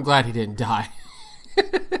 I'm glad he didn't die.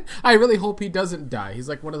 I really hope he doesn't die. He's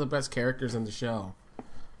like one of the best characters in the show.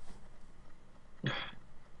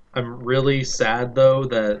 I'm really sad though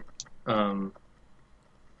that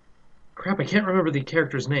crap, I can't remember the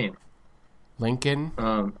character's name. Lincoln?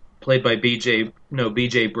 Played by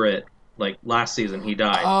BJ Britt. Like last season he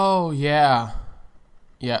died. Oh yeah.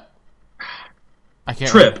 Yeah. I can't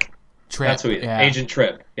Tripp. remember. That's who he is. Yeah. Agent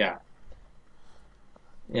Tripp, yeah.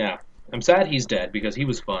 Yeah. I'm sad he's dead because he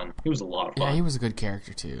was fun. He was a lot of fun. Yeah, he was a good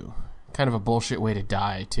character too. Kind of a bullshit way to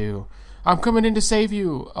die too. I'm coming in to save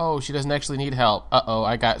you. Oh, she doesn't actually need help. Uh-oh,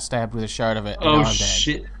 I got stabbed with a shard of it. And now I'm dead.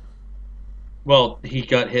 Shit. Well, he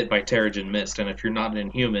got hit by Terrigen Mist, and if you're not an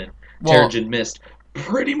Inhuman, Terrigen Mist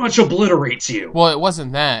pretty much obliterates you. Well, it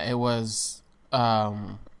wasn't that. It was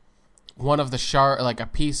one of the shard, like a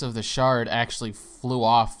piece of the shard actually flew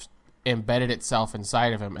off, embedded itself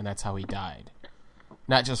inside of him, and that's how he died.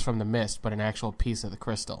 Not just from the mist, but an actual piece of the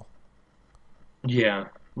crystal. Yeah.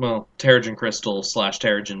 Well, Terrigen Crystal /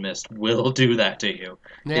 Terrigen Mist will do that to you.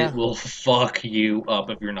 Yeah. It will fuck you up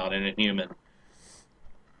if you're not an Inhuman.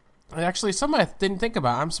 Actually, something I didn't think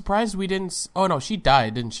about. I'm surprised we didn't... Oh, no, she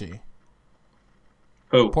died, didn't she?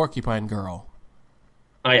 Who? Porcupine Girl.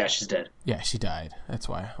 Oh, yeah, she's dead. Yeah, she died. That's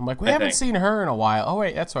why. I'm like, we haven't seen her in a while. Oh,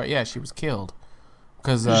 wait, that's right. Yeah, she was killed.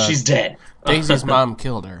 Because she's dead. Daisy's mom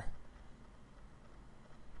killed her.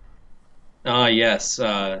 Ah, yes.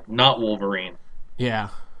 Not Wolverine. Yeah.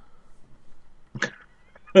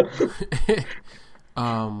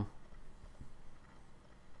 And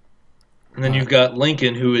then you've got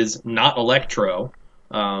Lincoln, who is not Electro,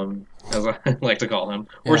 as I like to call him,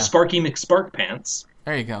 or Sparky McSparkpants.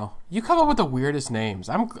 There you go. You come up with the weirdest names.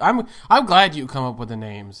 I'm glad you come up with the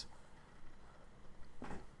names.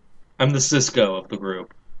 I'm the Cisco of the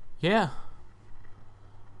group. Yeah.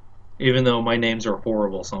 Even though my names are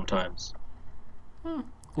horrible sometimes.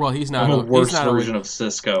 Well, he's not. I'm a worse version of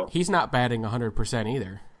Cisco. He's not batting 100%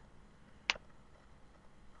 either.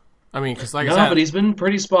 I mean, because like I said, but he's been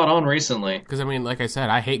pretty spot on recently. Because I mean, like I said,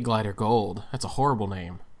 I hate Glider Gold. That's a horrible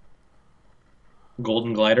name.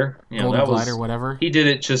 Golden Glider. Yeah, Golden Glider, whatever. He did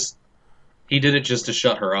it just to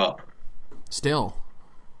shut her up. Still.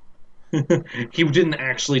 He didn't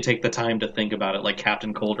actually take the time to think about it like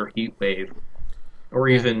Captain Cold or Heatwave, or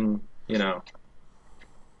even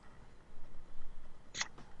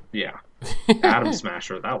Yeah. Atom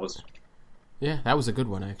Smasher. That was. Yeah, that was a good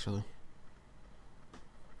one actually.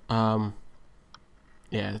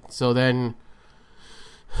 Yeah, so then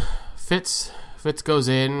Fitz goes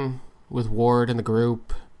in with Ward and the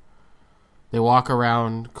group. They walk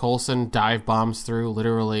around. Coulson dive bombs through,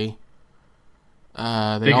 literally.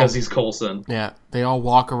 He's Coulson. Yeah, they all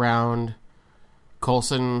walk around.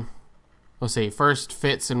 Coulson, let's see, first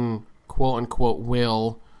Fitz and quote-unquote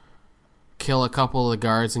Will kill a couple of the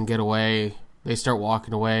guards and get away. They start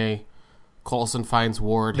walking away. Coulson finds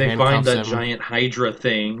Ward. They find that giant Hydra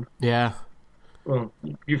thing. Yeah. Well,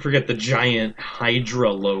 you forget the giant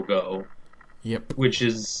Hydra logo. Yep. Which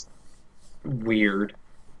is weird.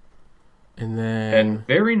 And then... And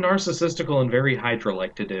very narcissistical and very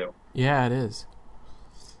Hydra-like to do. Yeah, it is.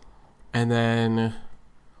 And then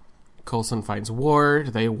Coulson finds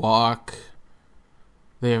Ward. They walk.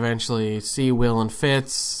 They eventually see Will and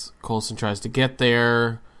Fitz. Coulson tries to get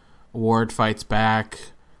there. Ward fights back.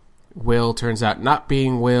 Will turns out not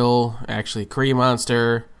being Will, actually Kree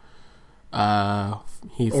Monster.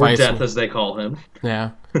 He fights Death, as they call him.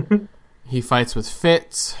 Yeah. He fights with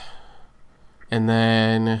Fitz, and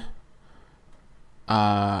then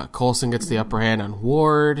Coulson gets the upper hand on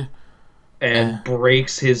Ward. And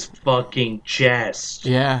breaks his fucking chest.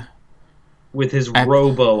 Yeah. With his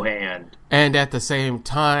robo hand. And at the same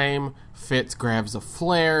time, Fitz grabs a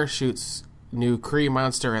flare, shoots new Kree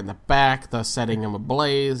Monster in the back, thus setting him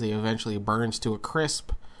ablaze. He eventually burns to a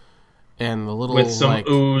crisp. and the little with some like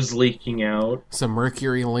ooze leaking out. some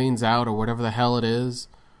mercury leans out or whatever the hell it is.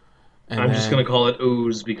 And I'm just gonna call it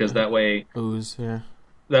ooze because that way ooze. Yeah.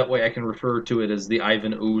 I can refer to it as the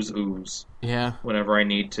Ivan ooze Yeah. whenever I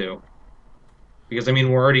need to. Because I mean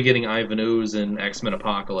we're already getting Ivan ooze in X-Men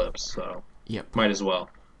Apocalypse, so Yep. might as well.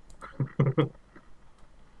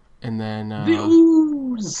 And then The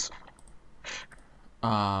ooze.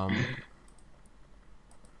 I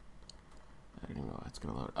don't even know how it's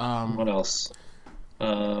gonna load. What else?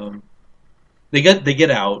 They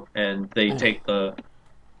get out and they take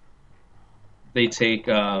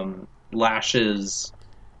Lash's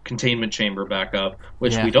containment chamber back up,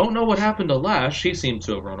 which Yeah. we don't know what happened to Lash. She seems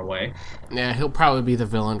to have run away. Yeah, he'll probably be the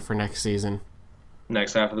villain for next season.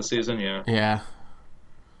 Next half of the season, yeah. Yeah.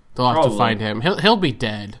 They'll have to find him. He'll be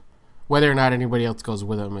dead. Whether or not anybody else goes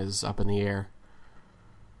with him is up in the air.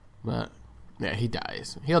 But yeah, he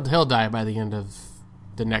dies. He'll die by the end of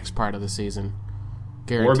the next part of the season.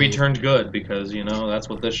 Guaranteed. Or be turned good, because, that's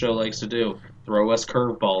what this show likes to do. Throw us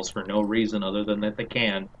curveballs for no reason other than that they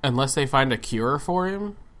can. Unless they find a cure for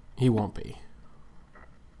him, he won't be.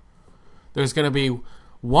 There's going to be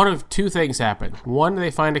one of two things happen. One,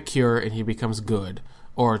 they find a cure and he becomes good.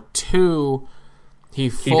 Or two, he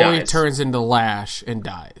fully turns into Lash and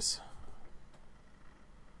dies.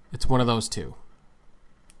 It's one of those two.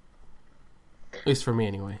 At least for me,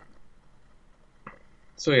 anyway.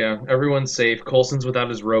 So yeah, everyone's safe. Coulson's without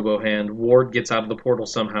his robo-hand. Ward gets out of the portal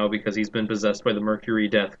somehow because he's been possessed by the Mercury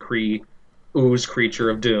Death ooze creature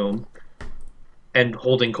of doom, and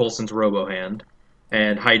holding Coulson's robo-hand.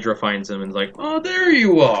 And Hydra finds him and is like, "Oh, there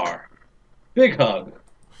you are! Big hug."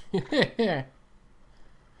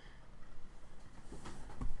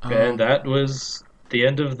 And that was the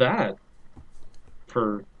end of that.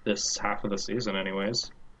 For this half of the season,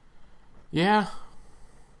 anyways. Yeah.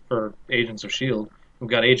 For Agents of S.H.I.E.L.D. We've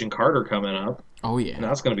got Agent Carter coming up. Oh, yeah. And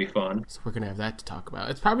that's going to be fun. So we're going to have that to talk about.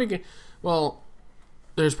 It's probably going to... Well,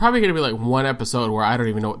 there's probably going to be like one episode where I don't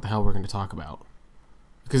even know what the hell we're going to talk about.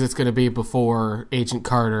 Because it's going to be before Agent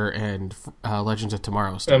Carter and Legends of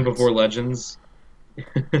Tomorrow starts. And before Legends.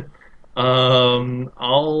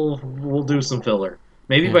 We'll do some filler.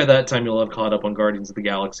 Maybe by that time you'll have caught up on Guardians of the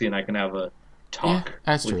Galaxy and I can have a talk. Yeah,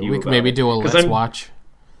 that's with true. you We can maybe do a Let's Watch.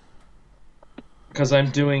 Because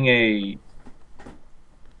I'm doing a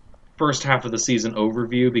first half of the season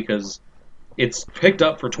overview because it's picked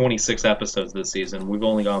up for 26 episodes this season. We've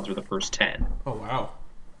only gone through the first 10. Oh, wow.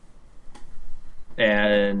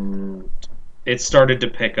 And it started to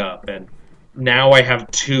pick up, and now I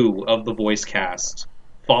have 2 of the voice cast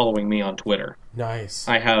following me on Twitter. Nice.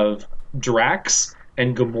 I have Drax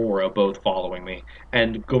and Gamora both following me.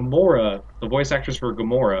 And Gamora, the voice actress for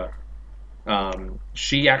Gamora,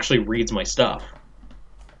 she actually reads my stuff.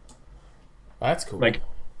 That's cool. Like,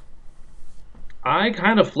 I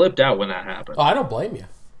kind of flipped out when that happened. Oh, I don't blame you.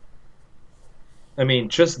 I mean,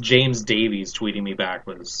 just James Davies tweeting me back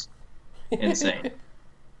was insane.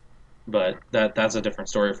 But that's a different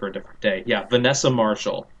story for a different day. Yeah, Vanessa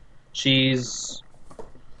Marshall. She's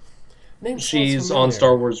on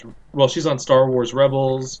Star Wars. Well, she's on Star Wars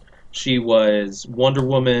Rebels. She was Wonder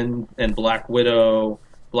Woman and Black Widow,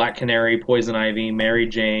 Black Canary, Poison Ivy, Mary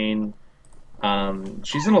Jane.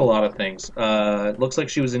 She's in a lot of things. It looks like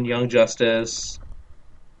she was in Young Justice.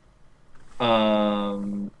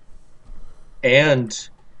 And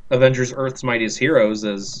Avengers Earth's Mightiest Heroes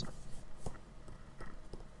as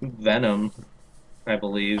Venom, I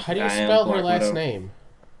believe. How do you spell her last name?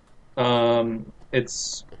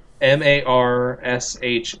 It's Marshall.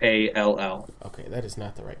 Okay, that is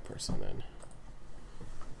not the right person then.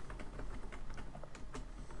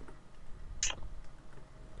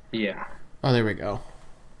 Yeah. Oh, there we go.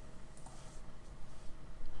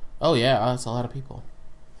 Oh, yeah, that's a lot of people.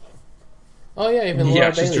 Oh, yeah, even Laura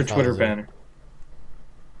it's just Bailey her Twitter follows banner.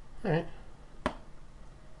 All right.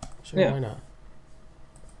 Sure, Yeah. why not?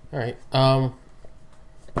 All right.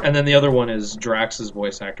 And then the other one is Drax's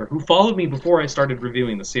voice actor, who followed me before I started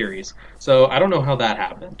reviewing the series. So I don't know how that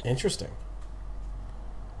happened. Interesting.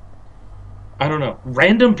 I don't know.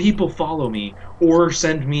 Random people follow me or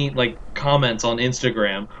send me like comments on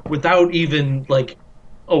Instagram without even like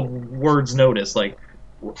a word's notice. Like,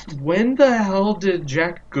 when the hell did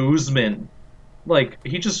Jack Guzman, like,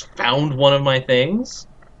 he just found one of my things?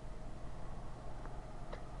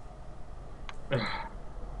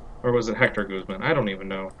 Or was it Hector Guzman? I don't even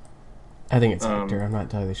know. I think it's Hector. I'm not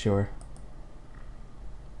entirely sure.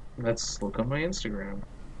 Let's look on my Instagram.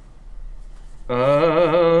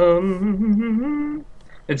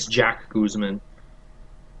 It's Jack Guzman.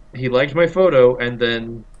 He liked my photo and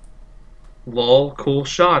then lol, cool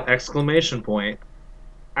shot, exclamation point.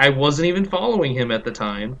 I wasn't even following him at the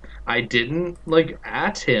time. I didn't like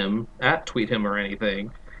tweet him or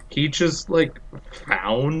anything. He just like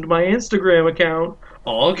found my Instagram account,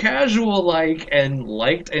 all casual like, and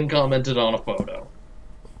liked and commented on a photo.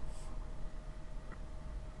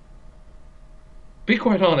 Be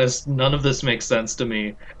quite honest, none of this makes sense to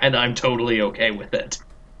me, and I'm totally okay with it.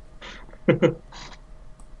 Okay.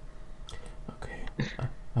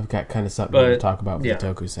 I've got kind of something to talk about for the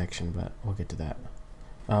Toku section, but we'll get to that.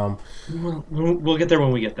 We'll get there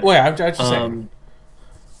when we get there. Well, yeah, I'm just saying.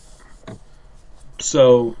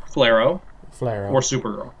 So, Flaro. Or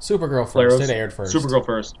Supergirl? Supergirl first. It aired first. Supergirl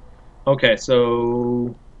first. Okay,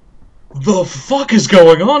 so... The fuck is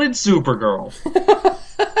going on in Supergirl?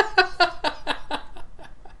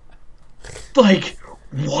 Like,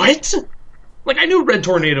 what? Like, I knew Red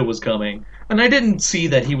Tornado was coming, and I didn't see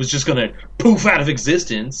that he was just gonna poof out of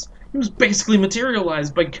existence. He was basically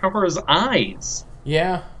materialized by Kara's eyes.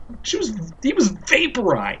 Yeah. He was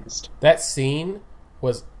vaporized. That scene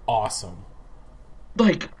was awesome.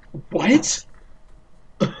 Like, what?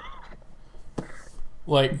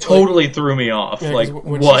 Totally threw me off. Yeah, like,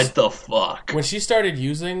 what the fuck? When she started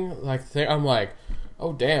using, I'm like,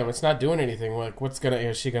 oh damn, it's not doing anything. Like,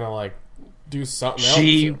 is she gonna, like, do something else?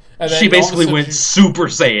 She basically went Super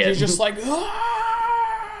Saiyan. She's just like,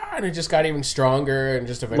 and it just got even stronger and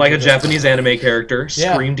just like a Japanese anime character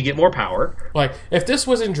screamed to get more power. Like, if this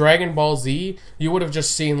was in Dragon Ball Z, you would have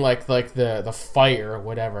just seen like the fire or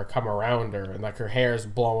whatever come around her, and like her hair's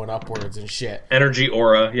blowing upwards and shit. Energy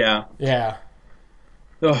aura, yeah. Yeah.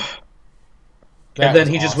 Ugh. And then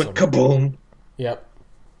he just went kaboom. Yep.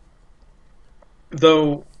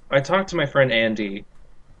 Though I talked to my friend Andy,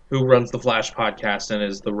 who runs the Flash podcast and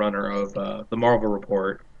is the runner of the Marvel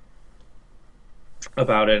Report,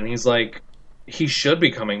 about it, and he's like, he should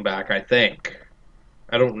be coming back, I think.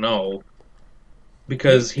 I don't know.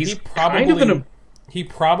 Because he's kind of gonna... He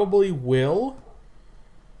probably will,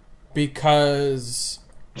 because...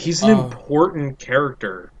 He's an important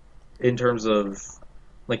character in terms of,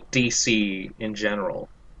 like, DC in general.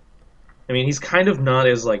 I mean, he's kind of not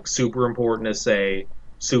as, like, super important as, say,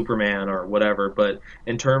 Superman or whatever, but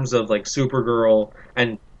in terms of, like, Supergirl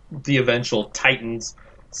and the eventual Titans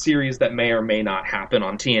series that may or may not happen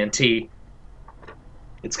on TNT,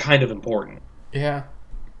 it's kind of important. Yeah.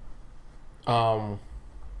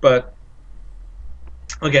 But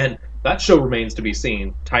again, that show remains to be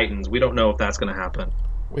seen. Titans, we don't know if that's going to happen.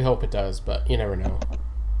 We hope it does, but you never know.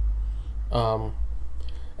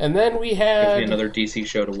 And then we had... Gives me another DC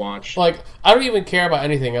show to watch. Like, I don't even care about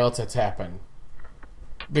anything else that's happened.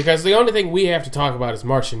 Because the only thing we have to talk about is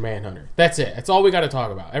Martian Manhunter. That's it. That's all we got to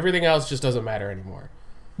talk about. Everything else just doesn't matter anymore.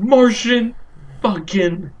 Martian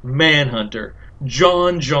fucking Manhunter.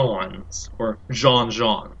 John Johns. Or John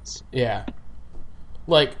Johns. Yeah.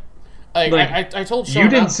 I told Sean... You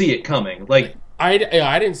didn't see it coming. Like... I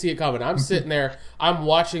didn't see it coming. I'm sitting there, I'm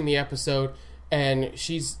watching the episode, and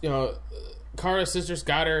she's, Kara's sister's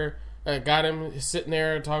got him sitting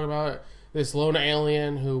there talking about this lone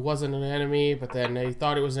alien who wasn't an enemy, but then they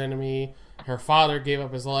thought it was an enemy. Her father gave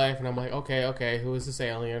up his life, and I'm like, okay, who is this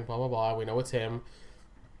alien? Blah, blah, blah. We know it's him.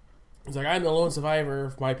 He's like, I'm the lone survivor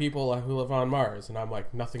of my people who live on Mars. And I'm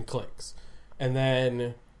like, nothing clicks. And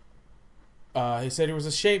then he said he was a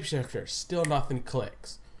shapeshifter. Still nothing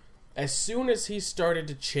clicks. As soon as he started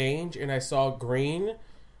to change and I saw green,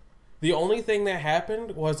 the only thing that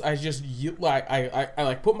happened was I just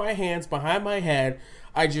I put my hands behind my head.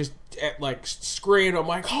 I just screamed. I'm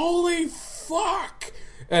like, holy fuck!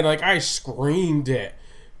 And I screamed it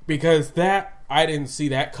because I didn't see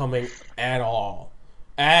that coming at all.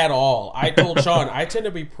 At all. I told Sean I tend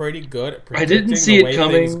to be pretty good at predicting I didn't see the way it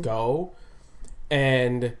coming. Things go,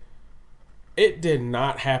 and it did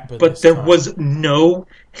not happen. But there was no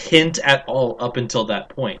hint at all up until that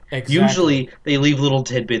point. Exactly. Usually they leave little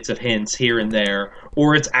tidbits of hints here and there,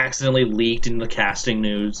 or it's accidentally leaked in the casting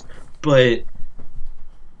news. But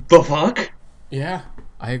the fuck? Yeah,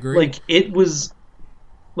 I agree. It was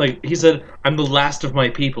he said, "I'm the last of my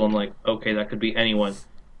people." I'm like, okay, that could be anyone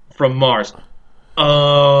from Mars.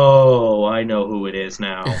 Oh, I know who it is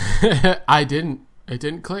now. It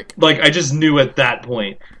didn't click. I just knew at that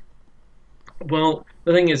point. Well,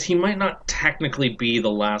 the thing is, he might not technically be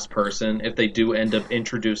the last person if they do end up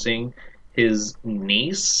introducing his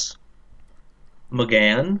niece,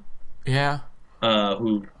 McGann. Yeah.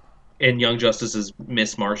 Who in Young Justice is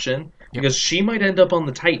Miss Martian. Yep. Because she might end up on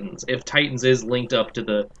the Titans if Titans is linked up to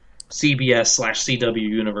the CBS/CW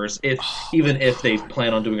universe, even if they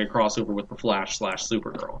plan on doing a crossover with the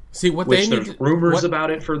Flash/Supergirl. See, there's rumors about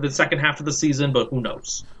it for the second half of the season, but who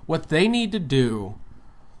knows? What they need to do...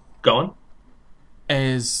 Go on.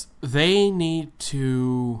 is they need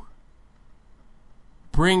to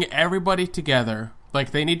bring everybody together.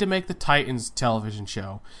 Like, they need to make the Titans television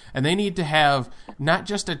show. And they need to have not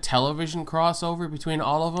just a television crossover between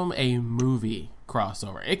all of them, a movie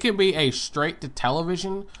crossover. It can be a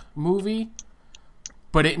straight-to-television movie,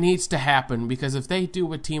 but it needs to happen, because if they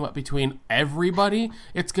do a team-up between everybody,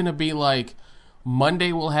 it's going to be like,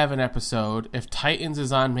 Monday we'll have an episode. If Titans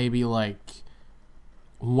is on maybe, like,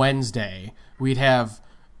 Wednesday, we'd have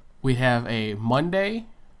a Monday,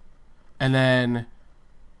 and then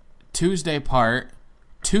Tuesday part,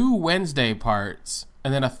 2 Wednesday parts,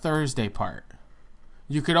 and then a Thursday part.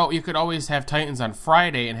 You could always have Titans on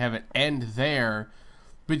Friday and have it end there,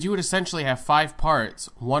 but you would essentially have 5 parts,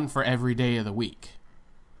 1 for every day of the week.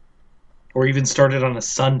 Or even start it on a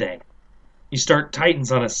Sunday. You start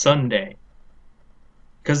Titans on a Sunday.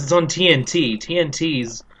 Because it's on TNT.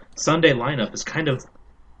 TNT's Sunday lineup is kind of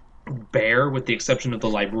bare, with the exception of the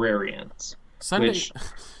Librarians. Sunday, which,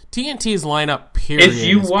 TNT's lineup, period, if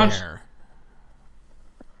you is watch, bare.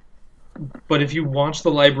 But if you watch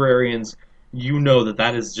the Librarians, you know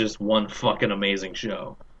that is just one fucking amazing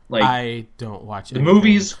show. Like, I don't watch it. The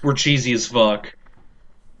movies were cheesy as fuck.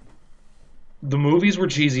 The movies were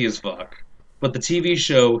cheesy as fuck. But the TV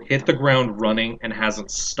show hit the ground running and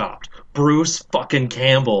hasn't stopped. Bruce fucking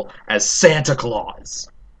Campbell as Santa Claus.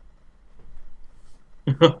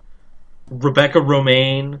 Rebecca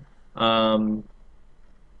Romaine, Noah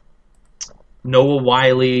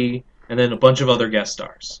Wiley, and then a bunch of other guest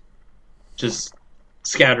stars. Just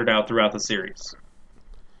scattered out throughout the series.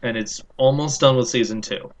 And it's almost done with season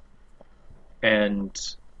 2.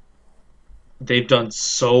 And they've done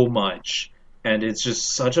so much. And it's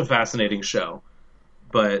just such a fascinating show.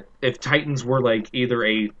 But if Titans were like either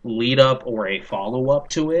a lead-up or a follow-up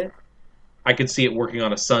to it, I could see it working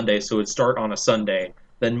on a Sunday, so it'd start on a Sunday,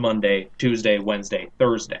 then Monday, Tuesday, Wednesday,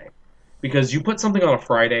 Thursday. Because you put something on a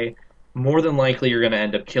Friday, more than likely you're going to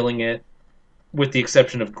end up killing it, with the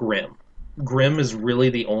exception of Grimm. Grimm is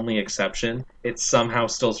really the only exception. It's somehow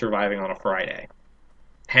still surviving on a Friday.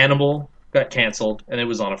 Hannibal got canceled, and it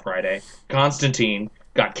was on a Friday. Constantine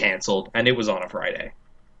got canceled, and it was on a Friday.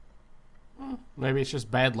 Maybe it's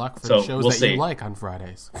just bad luck for the shows that you like on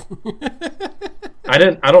Fridays. I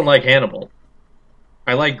don't like Hannibal.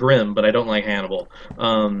 I like Grimm, but I don't like Hannibal.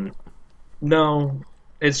 No,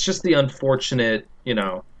 it's just the unfortunate,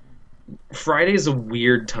 Friday's a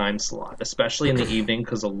weird time slot, especially in the evening,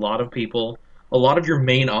 because a lot of your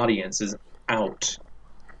main audience is out.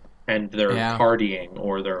 And they're partying,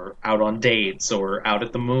 or they're out on dates, or out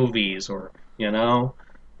at the movies, or,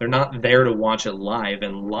 they're not there to watch it live,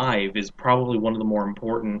 and live is probably one of the more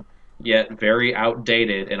important, yet very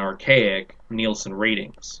outdated and archaic Nielsen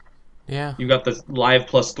ratings. Yeah. You've got the Live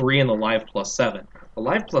plus 3 and the Live plus 7. The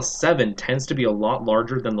Live plus 7 tends to be a lot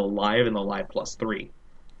larger than the Live and the Live plus 3.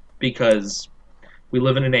 Because we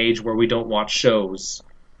live in an age where we don't watch shows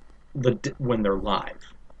when they're live.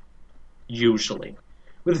 Usually.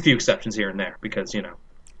 With a few exceptions here and there, because,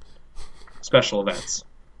 special events.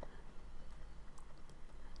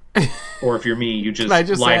 Or if you're me, you just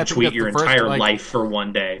live tweet your entire life for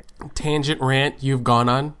one day. Tangent rant you've gone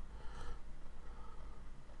on?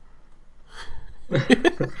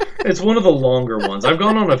 It's one of the longer ones. I've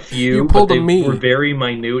gone on a few, but they were very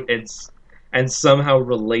minute and somehow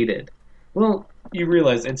related. Well, you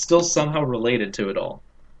realize it's still somehow related to it all,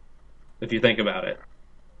 if you think about it.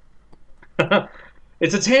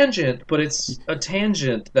 It's a tangent, but it's a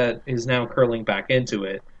tangent that is now curling back into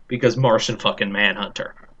it because Martian fucking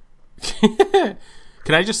Manhunter. Can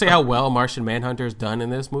I just say how well Martian Manhunter's done in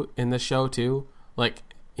this show too? Like,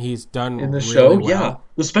 he's done in the really show. Well. Yeah,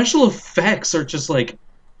 the special effects are just like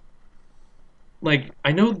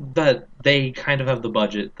I know that they kind of have the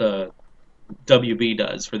budget the WB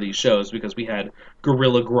does for these shows, because we had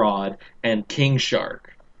Gorilla Grodd and King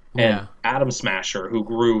Shark and Atom Smasher, who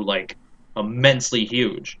grew like immensely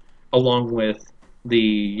huge, along with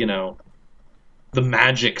the the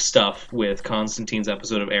magic stuff with Constantine's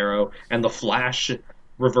episode of Arrow, and the Flash,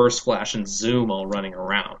 Reverse Flash, and Zoom all running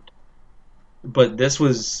around. But this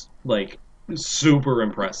was, like, super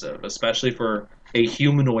impressive, especially for a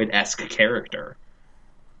humanoid-esque character.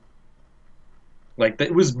 Like,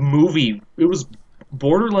 it was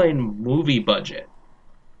borderline movie budget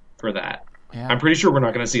for that. Yeah. I'm pretty sure we're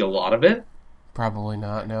not going to see a lot of it. Probably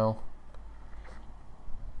not, no.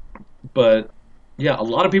 But yeah, a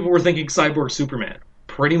lot of people were thinking Cyborg Superman.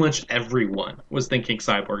 Pretty much everyone was thinking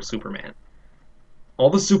Cyborg Superman.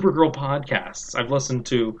 All the Supergirl podcasts, I've listened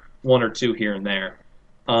to one or two here and there,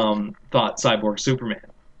 thought Cyborg Superman.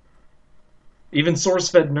 Even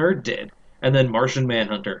SourceFed Nerd did. And then Martian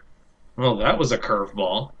Manhunter. Well, that was a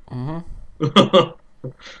curveball.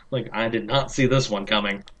 Like, I did not see this one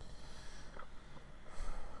coming.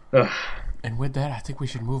 Ugh. And with that, I think we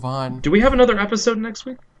should move on. Do we have another episode next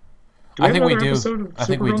week? I think we do. I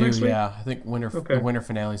think we do, yeah. I think the winter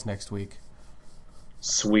finale's next week.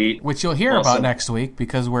 Sweet. Which you'll hear about next week,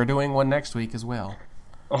 because we're doing one next week as well.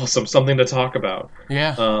 Awesome. Something to talk about.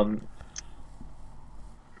 Yeah.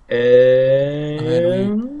 And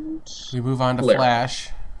then we move on to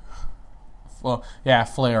Flash. Well, yeah,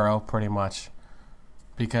 Flaro, pretty much.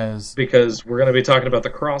 Because we're going to be talking about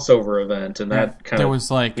the crossover event, and that kind there of...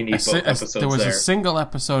 was like there was a single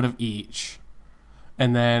episode of each,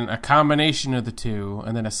 and then a combination of the two,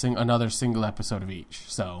 and then another single episode of each.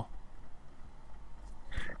 So,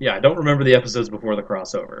 yeah, I don't remember the episodes before the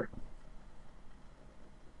crossover.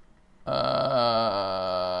 I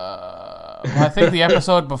think the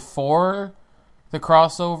episode before the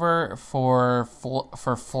crossover for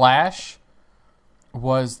Flash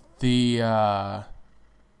was the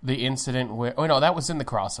incident where... Oh, no, that was in the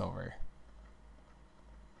crossover.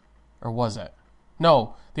 Or was it?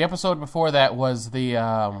 No, the episode before that was the...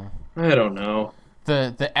 I don't know.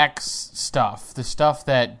 The X stuff. The stuff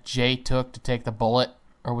that Jay took to take the bullet.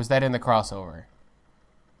 Or was that in the crossover?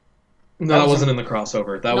 No, that wasn't in the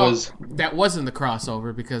crossover. That was in the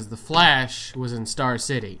crossover because the Flash was in Star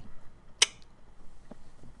City.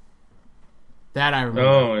 That I remember.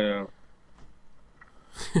 Oh,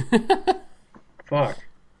 yeah. Fuck.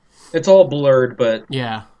 It's all blurred, but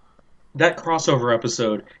yeah, that crossover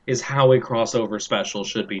episode is how a crossover special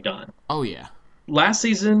should be done. Oh, yeah. Last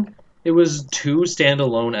season, it was 2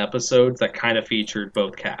 standalone episodes that kind of featured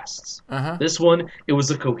both casts. Uh-huh. This one, it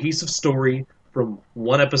was a cohesive story from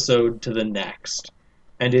one episode to the next.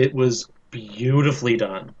 And it was beautifully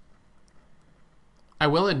done. I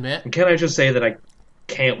will admit... And can I just say that I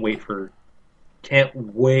can't wait for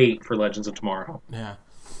Legends of Tomorrow. Yeah.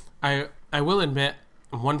 I will admit...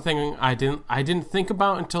 One thing I didn't think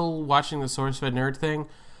about until watching the SourceFed Nerd thing,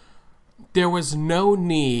 there was no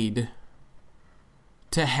need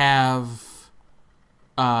to have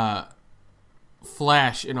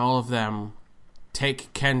Flash and all of them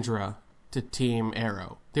take Kendra to Team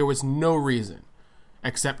Arrow. There was no reason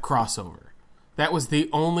except crossover. That was the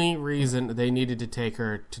only reason they needed to take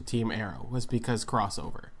her to Team Arrow, was because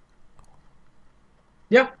crossover.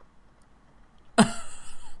 Yeah.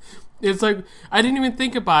 It's like, I didn't even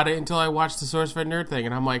think about it until I watched the SourceFed Nerd thing,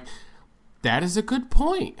 and I'm like, that is a good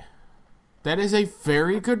point. That is a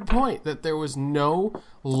very good point, that there was no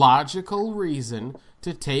logical reason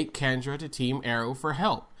to take Kendra to Team Arrow for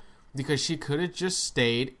help, because she could have just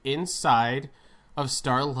stayed inside of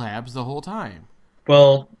Star Labs the whole time.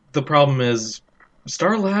 Well, the problem is,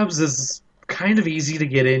 Star Labs is kind of easy to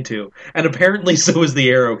get into, and apparently so is the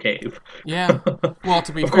Arrow Cave. Yeah. Well,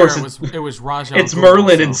 to be fair, course it was Ra's al It's Ghul,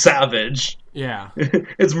 Merlin so. and Savage. Yeah.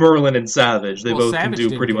 It's Merlin and Savage. They both Savage can do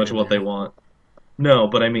didn't pretty get much in what there. they want. No,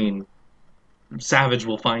 but I mean, Savage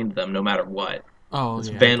will find them no matter what. Oh, It's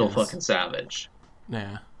yeah. Vandal fucking Savage.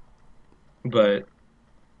 Yeah. But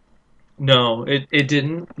no, it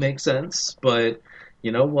didn't make sense, but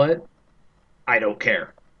you know what? I don't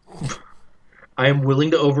care. I am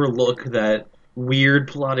willing to overlook that weird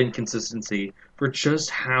plot inconsistency for just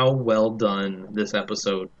how well done this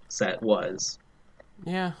episode set was.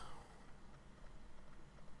 Yeah.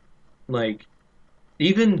 Like,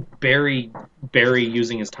 even Barry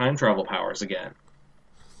using his time travel powers again.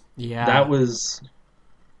 Yeah. That was...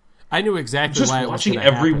 I knew exactly just why it was watching going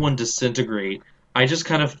to everyone disintegrate, I just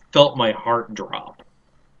kind of felt my heart drop.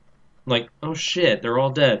 Like, oh shit, they're all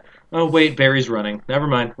dead. Oh wait, Barry's running. Never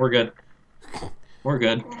mind, we're good. We're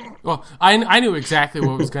good. Well, I knew exactly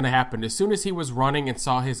what was going to happen. As soon as he was running and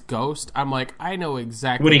saw his ghost, I'm like, I know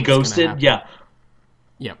exactly When he what's gonna ghosted, happen. yeah.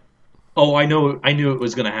 Yep. Oh, I knew it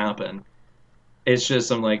was going to happen. It's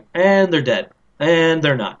just, I'm like, and they're dead. And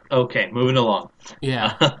they're not. Okay, moving along.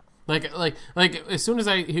 Yeah. Like as soon as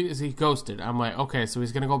he ghosted, I'm like, okay, so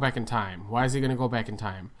he's going to go back in time. Why is he going to go back in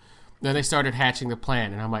time? Then they started hatching the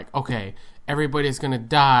plan, and I'm like, okay, everybody's going to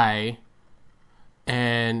die,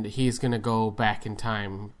 and he's going to go back in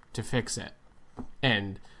time to fix it.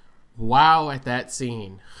 And wow, at that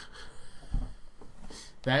scene.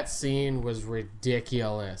 That scene was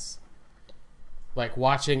ridiculous. Like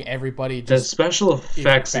watching everybody just... The special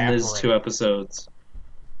effects in these evaporate. 2 episodes.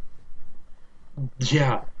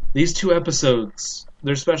 Yeah, these 2 episodes,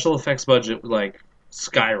 their special effects budget, like,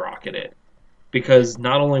 skyrocketed. Because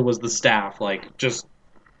not only was the staff, like, just...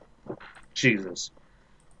 Jesus.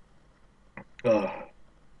 Ugh.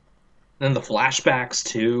 And the flashbacks,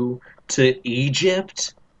 too, to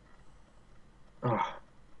Egypt. Ugh.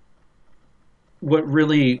 What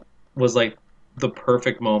really was like the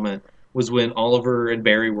perfect moment was when Oliver and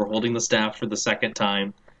Barry were holding the staff for the second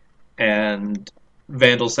time, and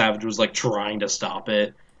Vandal Savage was like trying to stop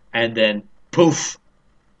it, and then poof,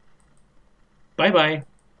 bye bye,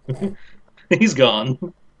 he's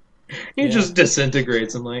gone. He just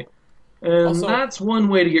disintegrates and like, and Also, that's one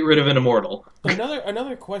way to get rid of an immortal.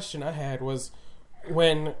 another question I had was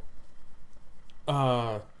when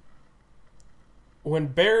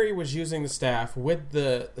Barry was using the staff with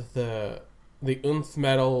the Unth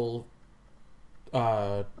metal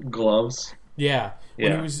Gloves. Yeah.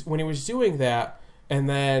 Yeah. When he was doing that, and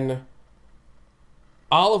then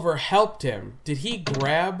Oliver helped him. Did he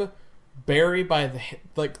grab Barry by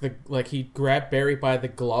he grabbed Barry by the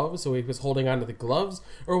gloves, so he was holding onto the gloves,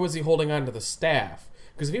 or was he holding onto the staff?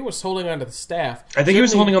 Because if he was holding onto the staff, I think he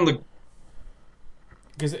was holding on the.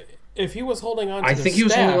 Because if he was holding on, I think he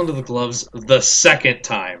was holding onto the gloves the second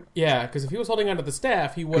time. Yeah, because if he was holding onto the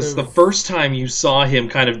staff, he would have. Because the first time you saw him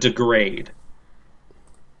kind of degrade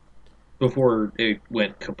before it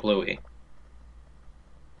went kaplooey.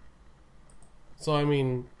 So I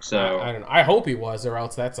mean, I don't know. I hope he was, or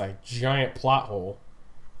else that's a giant plot hole.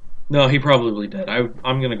 No, he probably did. I'm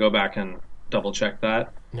gonna go back and double check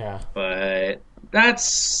that. Yeah, but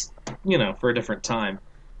that's for a different time.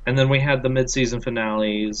 And then we had the mid-season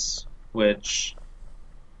finales, which,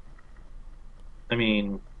 I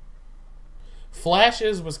mean,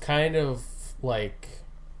 Flash's was kind of like,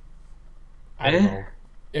 I don't know.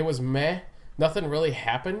 It was meh. Nothing really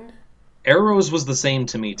happened. Arrow's was the same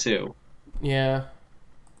to me too. Yeah.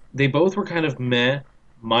 They both were kind of meh,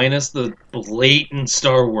 minus the blatant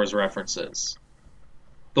Star Wars references.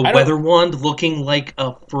 The weather wand looking like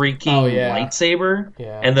a freaking lightsaber.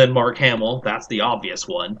 Yeah. And then Mark Hamill, that's the obvious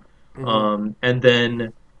one. Mm-hmm. And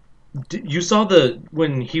then you saw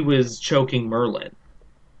when he was choking Merlin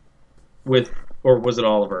or was it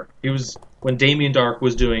Oliver? He was when Damien Dark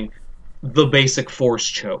was doing the basic Force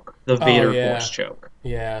choke, the Vader Force choke.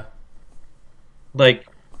 Yeah. Like,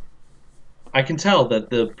 I can tell that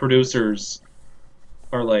the producers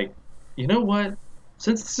are like, you know what?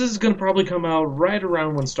 Since this is going to probably come out right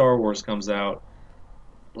around when Star Wars comes out,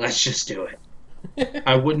 let's just do it.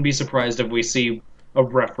 I wouldn't be surprised if we see a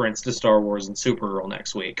reference to Star Wars and Supergirl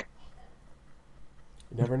next week.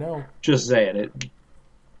 You never know. Just saying it.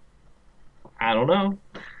 I don't know.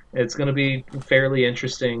 It's going to be fairly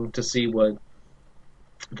interesting to see what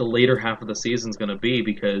the later half of the season is going to be,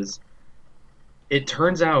 because it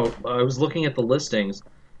turns out, I was looking at the listings,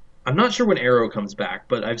 I'm not sure when Arrow comes back,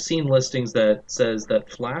 but I've seen listings that says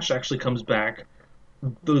that Flash actually comes back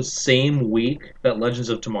the same week that Legends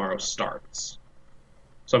of Tomorrow starts.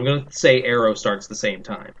 So I'm going to say Arrow starts the same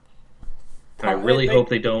time. And I really hope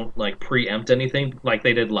they don't preempt anything like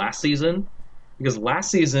they did last season, because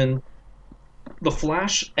last season the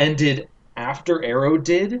Flash ended after Arrow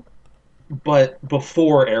did, but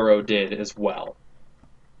before Arrow did as well.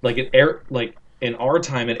 In our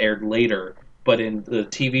time it aired later, but in the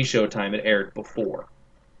TV show time it aired before,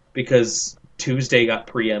 because Tuesday got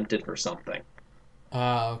preempted for something.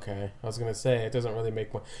 Okay. I was going to say, it doesn't really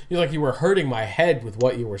make you were hurting my head with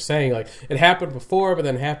what you were saying. Like, it happened before, but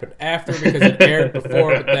then happened after because it aired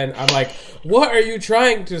before, but then I'm like, what are you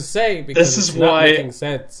trying to say? Because it's not making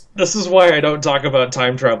sense. This is why I don't talk about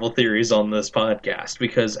time travel theories on this podcast,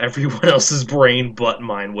 because everyone else's brain but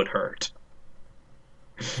mine would hurt.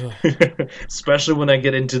 Especially when I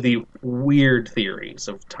get into the weird theories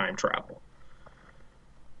of time travel.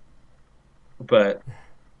 But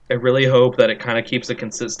I really hope that it kind of keeps a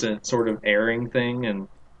consistent sort of airing thing, and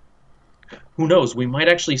who knows, we might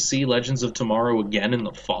actually see Legends of Tomorrow again in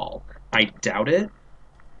the fall. I doubt it.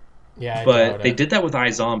 Yeah, but they did that with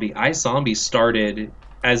iZombie. iZombie started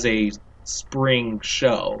as a spring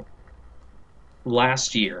show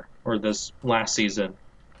last year, or this last season,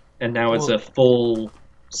 and now it's a full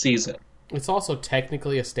season. It's also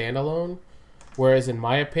technically a standalone, whereas in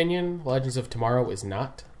my opinion, Legends of Tomorrow is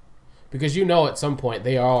not. Because at some point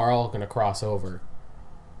they are all going to cross over.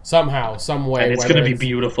 Somehow, some way. And it's going to be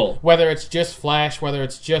beautiful. Whether it's just Flash, whether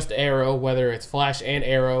it's just Arrow, whether it's Flash and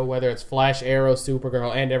Arrow, whether it's Flash, Arrow,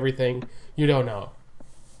 Supergirl, and everything, you don't know.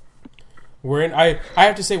 I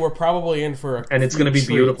have to say, we're probably in for and it's going to be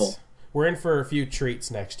beautiful. We're in for a few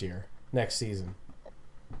treats next season.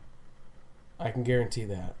 I can guarantee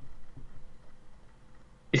that.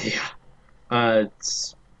 Yeah.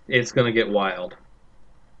 It's going to get wild.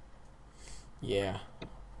 Yeah.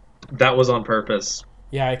 That was on purpose.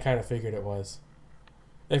 Yeah, I kind of figured it was.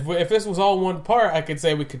 If this was all one part, I could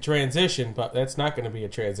say we could transition, but that's not going to be a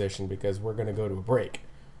transition because we're going to go to a break.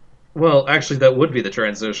 Well, actually, that would be the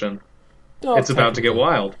transition. It's about to get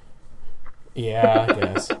wild. Yeah, I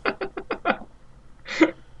guess.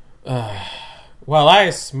 While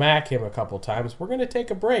I smack him a couple times, we're going to take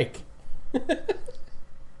a break.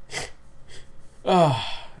 While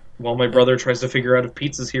my brother tries to figure out if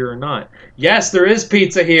pizza's here or not. Yes, there is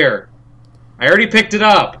pizza here. I already picked it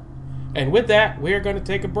up. And with that, we are going to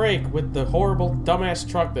take a break with the horrible dumbass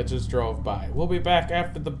truck that just drove by. We'll be back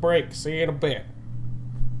after the break. See you in a bit.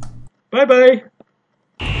 Bye-bye.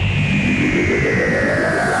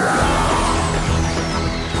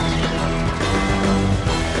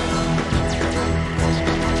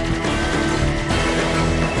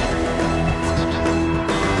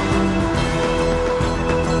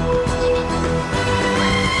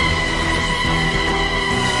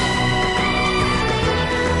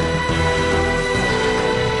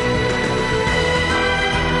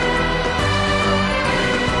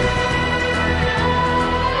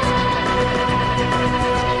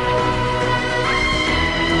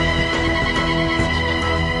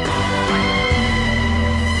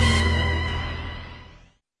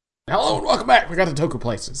 Hello and welcome back. We got the Toku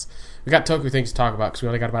places. We got Toku things to talk about because we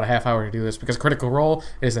only got about a half hour to do this because Critical Role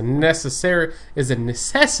is a necessity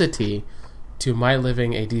to my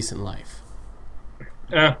living a decent life.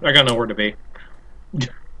 I got nowhere to be.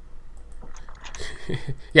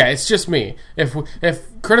 Yeah, it's just me.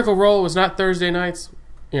 If Critical Role was not Thursday nights,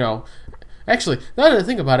 actually, now that I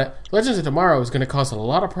think about it, Legends of Tomorrow is going to cause a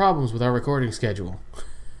lot of problems with our recording schedule.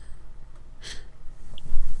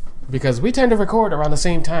 Because we tend to record around the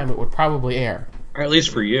same time it would probably air. Or at least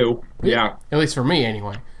for you. Yeah. At least for me,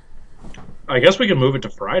 anyway. I guess we can move it to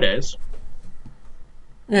Fridays.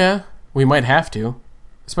 Yeah, we might have to.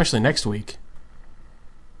 Especially next week.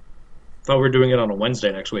 Thought we were doing it on a Wednesday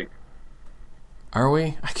next week. Are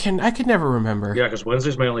we? I can never remember. Yeah, because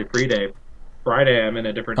Wednesday's my only free day. Friday I'm in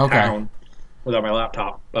a different town without my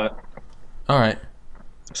laptop. But alright.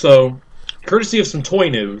 So, courtesy of some toy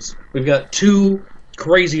news, we've got two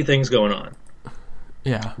crazy things going on.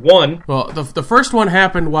 Yeah. One. Well, the first one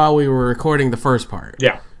happened while we were recording the first part.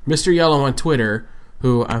 Yeah. Mr. Yellow on Twitter,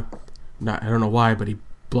 who I don't know why, but he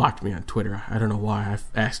blocked me on Twitter. I don't know why. I've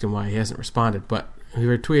asked him why he hasn't responded, but he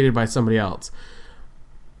retweeted by somebody else.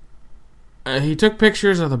 He took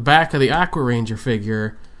pictures of the back of the Aqua Ranger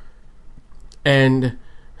figure, and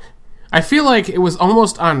I feel like it was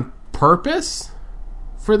almost on purpose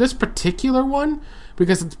for this particular one,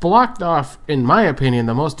 because it's blocked off, in my opinion,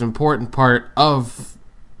 the most important part of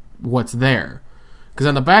what's there. Because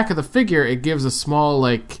on the back of the figure, it gives a small,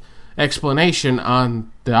 explanation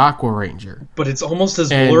on the Aqua Ranger. But it's almost as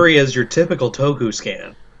blurry as your typical Toku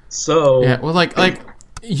scan. So... Yeah, well,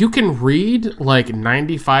 you can read,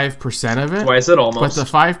 95% of it. That's why I said almost. But the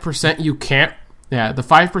 5% you can't... Yeah, the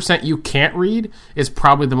 5% you can't read is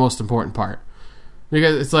probably the most important part.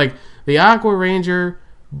 Because it's the Aqua Ranger...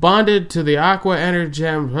 bonded to the Aqua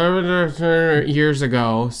Energem years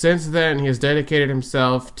ago. Since then, he has dedicated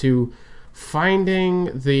himself to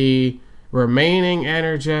finding the remaining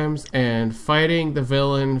Energems and fighting the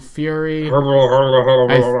villain Fury.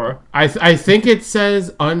 I think it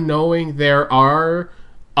says, unknowing, there are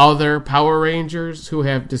other Power Rangers who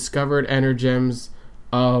have discovered Energems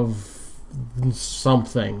of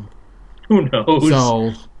something. Who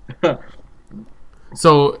knows?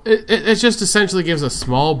 So it just essentially gives a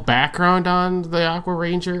small background on the Aqua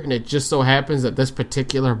Ranger, and it just so happens that this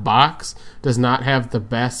particular box does not have the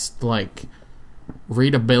best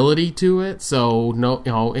readability to it. So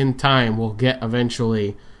in time we'll get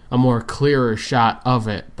eventually a more clearer shot of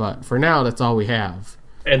it. But for now, that's all we have.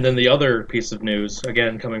 And then the other piece of news,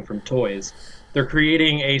 again coming from Toys, they're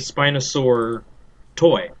creating a Spinosaur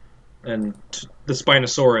toy, and the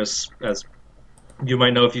Spinosaurus, as you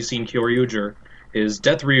might know if you've seen Kyoryuger, is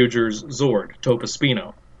Death Ryuger's Zord, Topa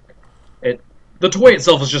Spino. The toy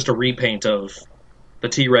itself is just a repaint of the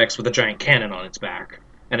T-Rex with a giant cannon on its back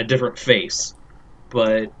and a different face.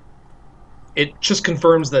 But it just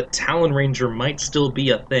confirms that Talon Ranger might still be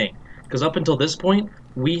a thing. Because up until this point,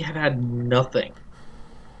 we have had nothing.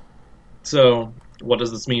 So, what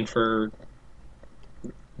does this mean for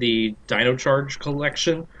the Dino Charge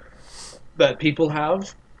collection that people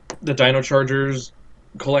have? The Dino Chargers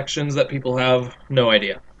collections that people have? No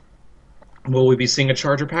idea. Will we be seeing a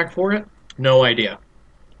charger pack for it? No idea.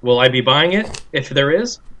 Will I be buying it? If there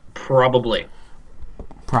is, probably.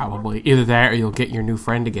 Probably. Either that or you'll get your new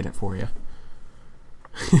friend to get it for you.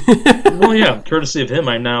 Well, yeah, courtesy of him,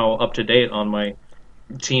 I'm now up to date on my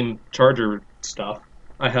Team Charger stuff.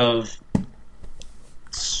 I have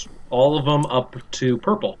all of them up to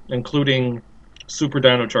purple, including Super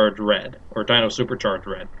Dino Charge Red, or Dino Supercharged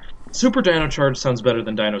Red. Super Dino Charge sounds better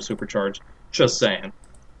than Dino Supercharged. Just saying.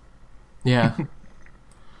 Yeah.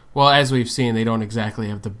 Well, as we've seen, they don't exactly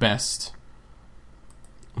have the best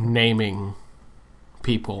naming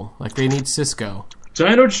people. Like, they need Cisco.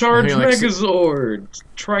 Dino Charge like, Megazord!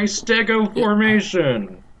 Tristego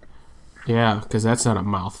Formation! Yeah, because that's not a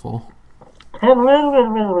mouthful.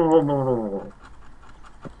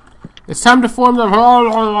 It's time to form the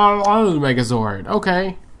Megazord.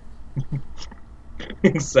 Okay.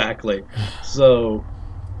 Exactly. So,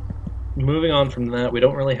 moving on from that, we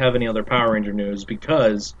don't really have any other Power Ranger news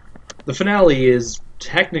because the finale is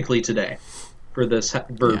technically today for this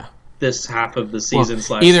this half of the season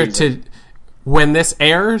 /season. When this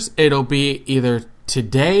airs, it'll be either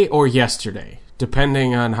today or yesterday,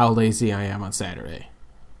 depending on how lazy I am on Saturday.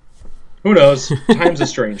 Who knows? Time's a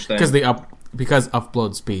strange thing. Because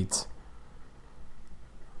upload speeds.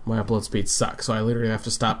 My upload speeds suck, so I literally have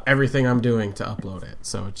to stop everything I'm doing to upload it.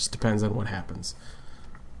 So it just depends on what happens.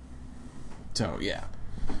 So, yeah.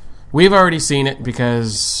 We've already seen it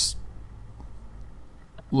because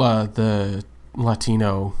the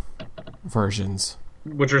Latino versions,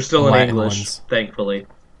 which are still in Latin English, ones. Thankfully.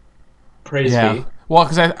 Praise be. Well,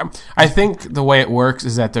 because I think the way it works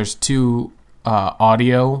is that there's two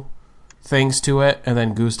audio things to it, and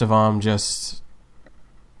then Gustavam just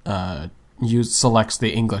selects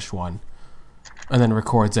the English one, and then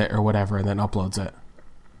records it or whatever, and then uploads it.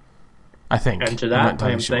 I think. And to that,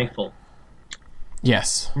 I am thankful.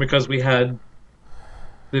 Yes. Because we had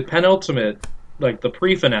the penultimate, like the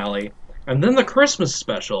pre-finale, and then the Christmas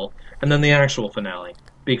special, and then the actual finale.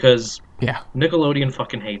 Because Nickelodeon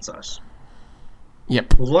fucking hates us.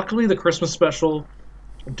 Yep. Luckily, the Christmas special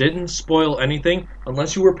didn't spoil anything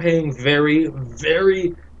unless you were paying very,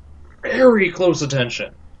 very, very close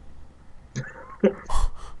attention.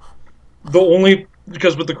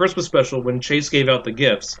 Because with the Christmas special, when Chase gave out the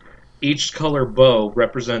gifts, each color bow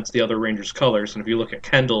represents the other Ranger's colors, and if you look at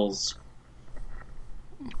Kendall's...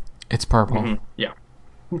 It's purple. Mm-hmm, yeah.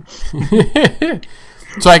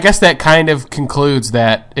 So I guess that kind of concludes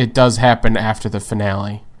that it does happen after the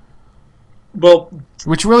finale. Well...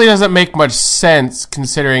 Which really doesn't make much sense,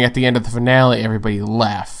 considering at the end of the finale, everybody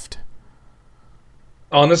left.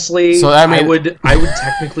 Honestly, so, I would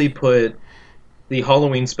technically put the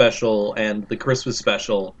Halloween special and the Christmas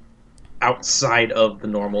special outside of the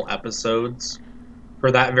normal episodes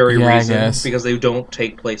for that very reason, because they don't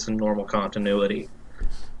take place in normal continuity.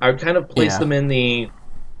 I would kind of place them in the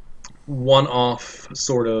one-off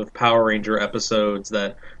sort of Power Ranger episodes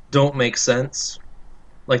that don't make sense,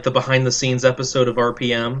 like the behind-the-scenes episode of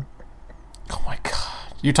RPM. Oh my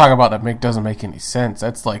god. You talk about that doesn't make any sense.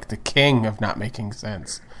 That's like the king of not making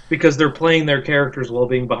sense. Because they're playing their characters while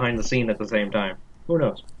being behind the scene at the same time. Who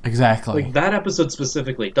knows? Exactly. Like, that episode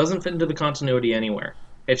specifically doesn't fit into the continuity anywhere.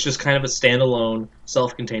 It's just kind of a standalone,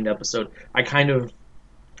 self-contained episode.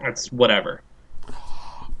 It's whatever.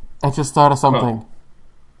 I just thought of something.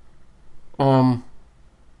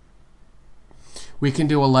 We can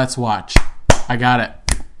do a Let's Watch. I got it.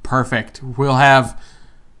 Perfect.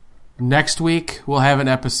 Next week, we'll have an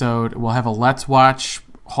episode. We'll have a Let's Watch,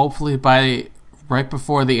 hopefully right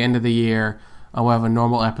before the end of the year. We'll have a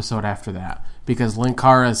normal episode after that. Because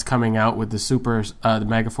Linkara is coming out with the Super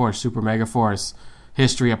Megaforce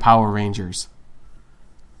History of Power Rangers.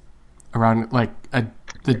 Around,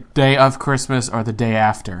 the day of Christmas or the day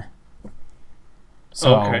after.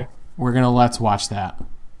 So, we're going to Let's Watch that.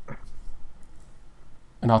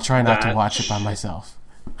 And I'll try not to watch it by myself.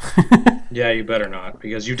 Yeah, you better not,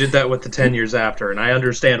 because you did that with the 10 years after, and I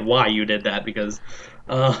understand why you did that, because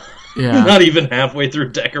not even halfway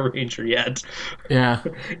through Deca Ranger yet. Yeah,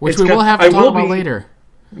 which we will have to talk about later.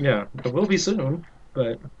 Yeah, it will be soon,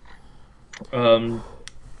 but...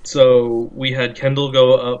 So, we had Kendall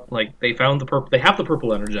go up, they found they have the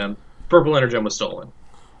Purple Energem. Purple Energem was stolen.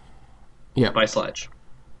 Yeah. By Sledge.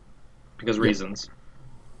 Because reasons.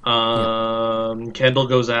 Kendall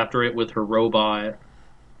goes after it with her robot.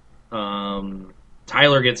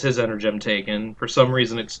 Tyler gets his Energem taken. For some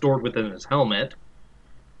reason, it's stored within his helmet.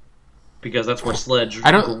 Because that's where Sledge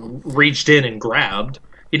reached in and grabbed.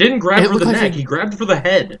 He didn't grab for the neck, he grabbed for the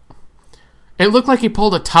head. It looked like he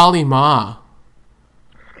pulled a Tali Ma.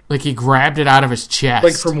 Like he grabbed it out of his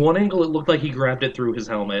chest. From one angle, it looked like he grabbed it through his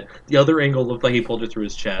helmet. The other angle looked like he pulled it through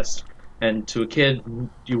his chest. And to a kid,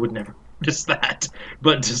 you would never notice that.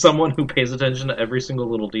 But to someone who pays attention to every single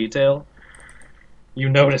little detail, you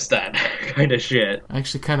notice that kind of shit. I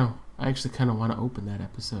actually kind of want to open that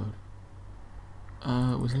episode.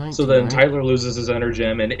 It was 19. So then Tyler loses his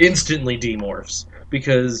Energem and instantly demorphs,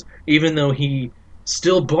 because even though he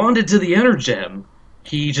still bonded to the Energem,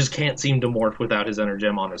 he just can't seem to morph without his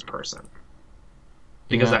Energem on his person.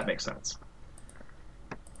 Because that makes sense.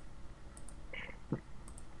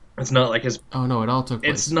 It's not like his... Oh no, it all took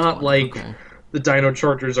place. It's not like the Dino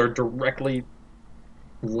Chargers are directly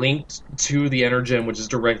linked to the Energem, which is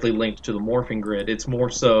directly linked to the Morphing Grid. It's more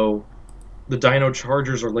so the Dino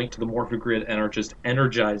Chargers are linked to the Morphing Grid and are just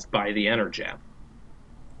energized by the Energem.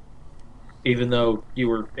 Even though you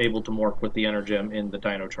were able to morph with the Energem in the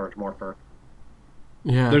Dino Charge Morpher.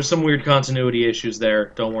 Yeah. There's some weird continuity issues there.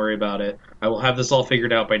 Don't worry about it. I will have this all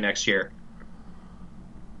figured out by next year.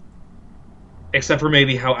 Except for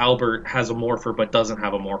maybe how Albert has a morpher but doesn't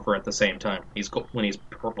have a morpher at the same time. When he's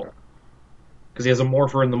purple. Because he has a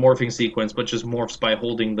morpher in the morphing sequence, but just morphs by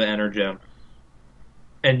holding the Energem.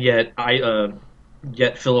 And yet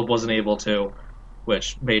Philip wasn't able to,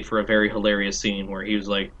 which made for a very hilarious scene where he was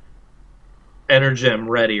like, Energem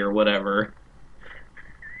ready or whatever.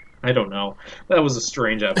 I don't know. That was a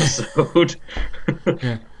strange episode.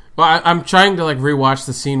 Yeah. Well, I'm trying to rewatch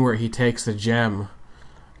the scene where he takes the gem,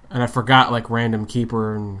 and I forgot random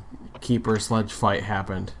keeper sledge fight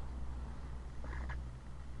happened.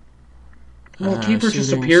 Well, Keeper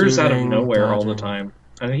just appears out of nowhere all the time.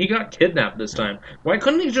 I mean, he got kidnapped this time. Why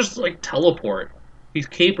couldn't he just teleport? He's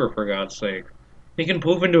Keeper, for God's sake. He can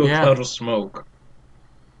poof into a cloud of smoke.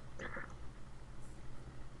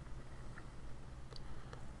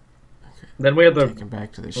 Then we had take him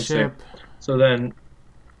back to the ship. So then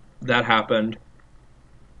that happened.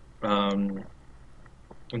 And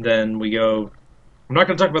then we go. I'm not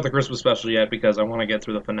going to talk about the Christmas special yet because I want to get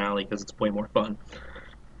through the finale because it's way more fun.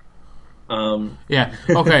 Yeah.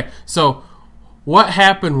 Okay. So what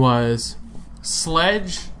happened was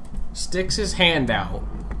Sledge sticks his hand out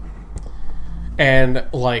and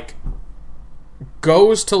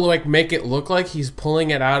goes to make it look like he's pulling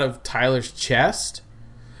it out of Tyler's chest.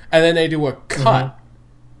 And then they do a cut,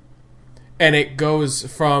 and it goes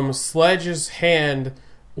from Sledge's hand,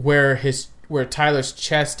 where Tyler's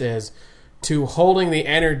chest is, to holding the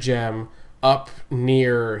Energem up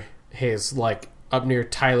near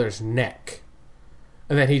Tyler's neck,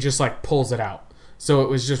 and then he just pulls it out. So it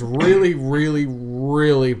was just really, really,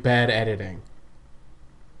 really bad editing.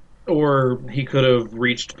 Or he could have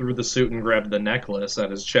reached through the suit and grabbed the necklace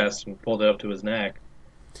at his chest and pulled it up to his neck.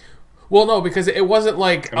 Well, no, because it wasn't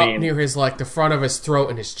up near his the front of his throat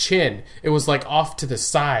and his chin. It was off to the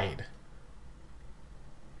side.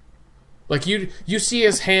 You see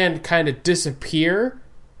his hand kind of disappear,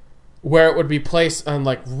 where it would be placed on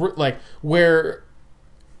where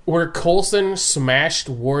Coulson smashed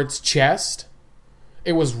Ward's chest.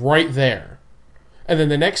 It was right there, and then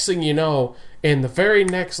the next thing you know, in the very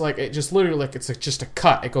next it just literally it's just a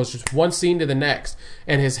cut. It goes just one scene to the next,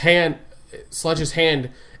 and his hand, Sledge's hand,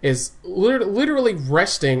 is literally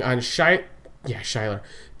resting on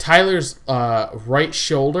Tyler's right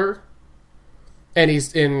shoulder, and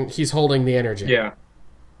he's holding the Energy. Yeah.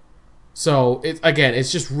 So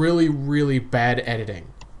it's just really, really bad editing,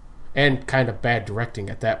 and kind of bad directing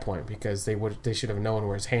at that point because they should have known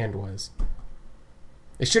where his hand was.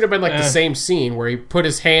 It should have been the same scene where he put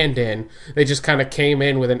his hand in. They just kind of came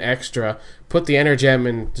in with an extra, put the Energem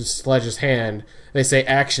in Sledge's hand. They say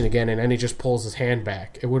action again, and then he just pulls his hand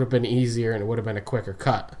back. It would have been easier, and it would have been a quicker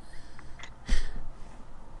cut.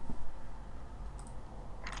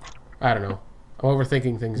 I don't know. I'm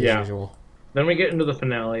overthinking things as usual. Then we get into the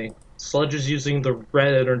finale. Sledge is using the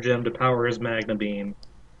red Energem to power his Magna Beam.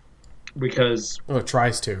 Because... Oh, it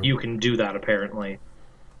tries to. You can do that, apparently.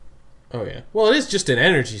 Oh, yeah. Well, it is just an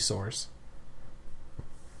energy source.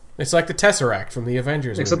 It's like the Tesseract from the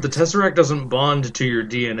Avengers Except movies. The Tesseract doesn't bond to your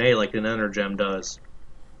DNA like an Energem does.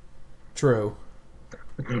 True.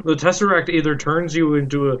 The Tesseract either turns you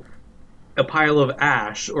into a pile of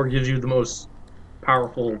ash or gives you the most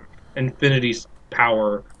powerful infinity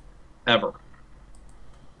power ever.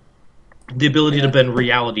 The ability to bend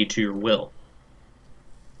reality to your will.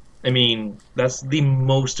 I mean, that's the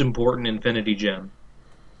most important Infinity Gem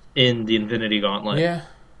in the Infinity Gauntlet. Yeah.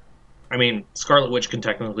 I mean, Scarlet Witch can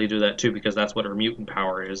technically do that too because that's what her mutant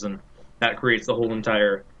power is, and that creates the whole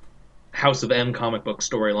entire House of M comic book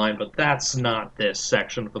storyline, but that's not this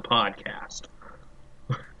section of the podcast.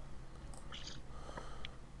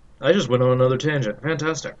 I just went on another tangent.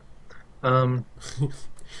 Fantastic.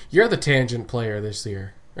 You're the tangent player this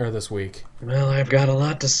year, or this week. Well, I've got a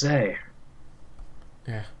lot to say.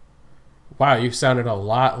 Yeah. Wow, you sounded a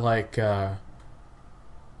lot like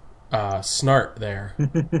Snart there.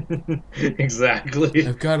 Exactly.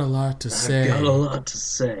 I've got a lot to say. I've got a lot to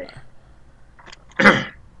say.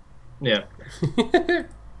 Yeah.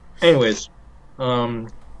 Anyways,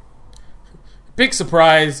 big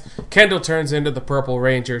surprise. Kendall turns into the Purple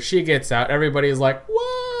Ranger. She gets out. Everybody's like,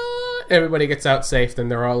 what? Everybody gets out safe. Then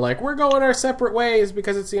they're all like, we're going our separate ways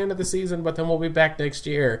because it's the end of the season, but then we'll be back next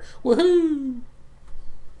year. Woohoo!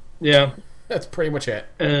 Yeah. That's pretty much it.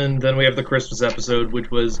 And then we have the Christmas episode,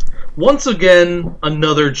 which was, once again,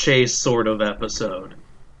 another Chase sort of episode.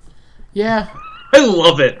 Yeah. I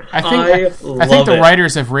love it. I think the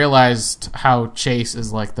writers have realized how Chase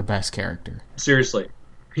is like the best character. Seriously.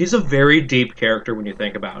 He's a very deep character when you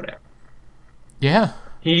think about it. Yeah.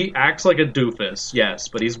 He acts like a doofus, yes,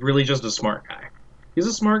 but he's really just a smart guy. He's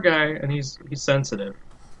a smart guy, and he's sensitive.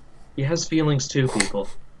 He has feelings too, people.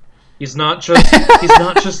 He's not just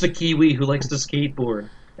a Kiwi who likes to skateboard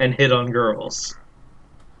and hit on girls.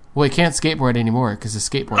 Well, he can't skateboard anymore because the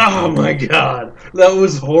skateboard. Oh my god, that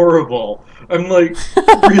was horrible. I'm like,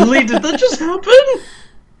 really? Did that just happen?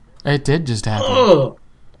 It did just happen. Ugh.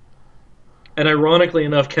 And ironically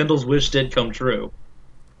enough, Kendall's wish did come true.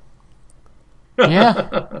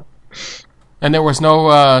 Yeah. And there was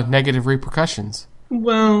no negative repercussions.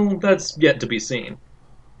 Well, that's yet to be seen.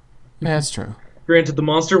 Yeah, that's true. Granted, the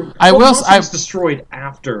monster was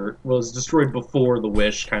destroyed before the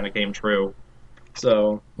wish kind of came true.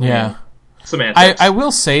 So yeah, semantics. I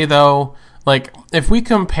will say though, like if we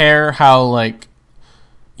compare how like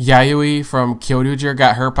Yayoi from Kyoryuger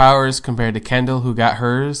got her powers compared to Kendall who got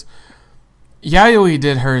hers, Yayoi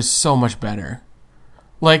did hers so much better.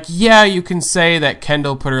 Like, yeah, you can say that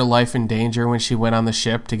Kendall put her life in danger when she went on the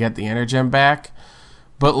ship to get the Energem back,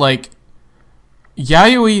 but like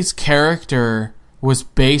Yayoi's character was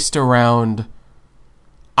based around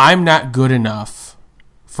I'm not good enough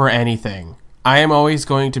for anything. I am always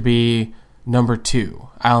going to be number 2.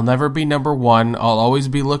 I'll never be number 1. I'll always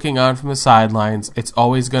be looking on from the sidelines. It's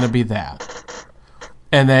always going to be that.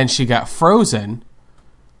 And then she got frozen,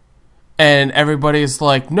 and everybody's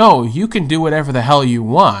like, no, you can do whatever the hell you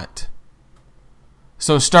want.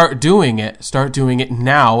 So start doing it. Start doing it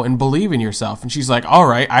now and believe in yourself. And she's like, all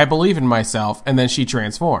right, I believe in myself. And then she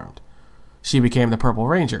transformed. She became the Purple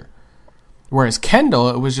Ranger. Whereas Kendall,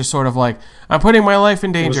 it was just sort of like, I'm putting my life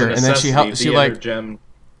in danger. And then she like, gem.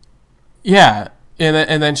 Yeah.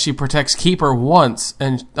 And then she protects Keeper once,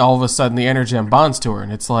 and all of a sudden the Energem bonds to her.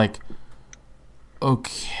 And it's like,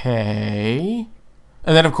 okay.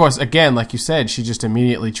 And then, of course, again, like you said, she just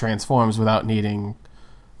immediately transforms without needing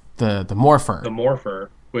the Morpher. The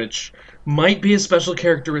Morpher, which might be a special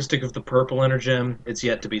characteristic of the Purple Energem. It's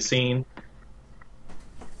yet to be seen.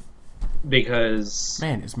 Because...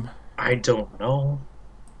 Man, I don't know.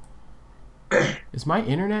 Is my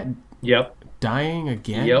internet dying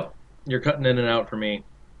again? Yep. You're cutting in and out for me.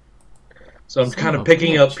 So I'm kind of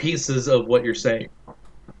picking up pieces of what you're saying.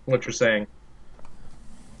 What you're saying.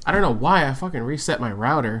 I don't know why I fucking reset my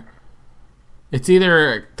router. It's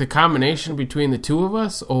either the combination between the two of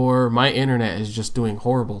us, or my internet is just doing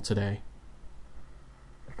horrible today.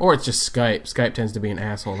 Or it's just Skype. Skype tends to be an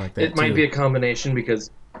asshole like that, It might be a combination because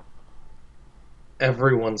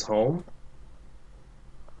everyone's home.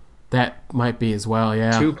 That might be as well,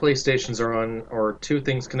 yeah. 2 PlayStations are on, or 2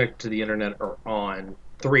 things connected to the internet are on.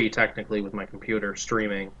 3, technically, with my computer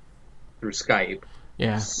streaming through Skype.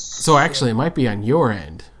 Yeah. So actually, it might be on your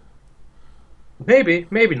end. Maybe,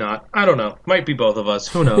 maybe not. I don't know. Might be both of us.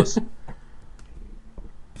 Who knows?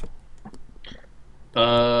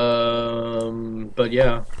 But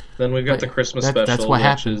yeah. Then we've got the Christmas special, that's what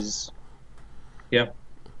happened. is... Yeah.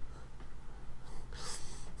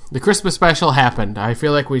 The Christmas special happened. I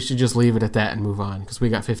feel like we should just leave it at that and move on, because we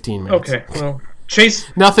got 15 minutes. Okay, well,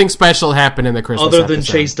 Chase... Nothing special happened in the Christmas Other than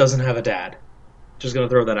episode. Chase doesn't have a dad. Just gonna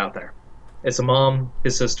throw that out there. It's a mom,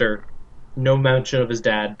 his sister, no mention of his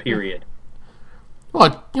dad, period.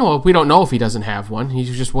 Well, we don't know if he doesn't have one. He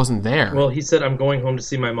just wasn't there. Well, he said, I'm going home to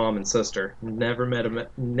see my mom and sister. Never made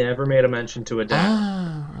a mention to a dad.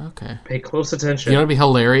 Ah, okay. Pay close attention. You know what would be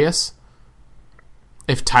hilarious?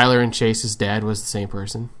 If Tyler and Chase's dad was the same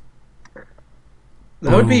person.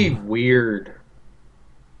 That would be weird.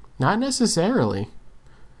 Not necessarily.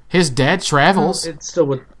 His dad travels. Well, it still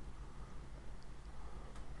would...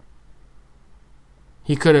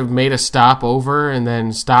 He could have made a stop over and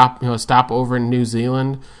then stop over in New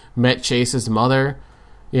Zealand, met Chase's mother,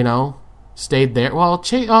 stayed there. Well,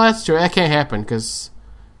 Chase, that's true. That can't happen because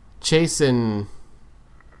Chase and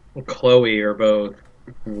Chloe are both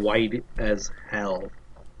white as hell.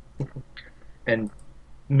 And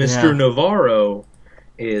Mr. Navarro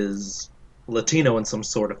is Latino in some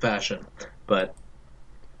sort of fashion. But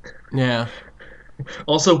yeah.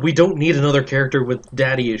 Also, we don't need another character with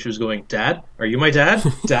daddy issues going, Dad? Are you my dad?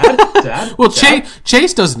 Dad? Dad? Well, Dad?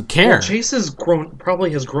 Chase doesn't care. Well, Chase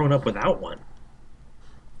probably has grown up without one.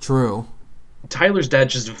 True. Tyler's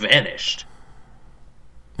dad just vanished.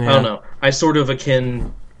 Yeah. I don't know. I sort of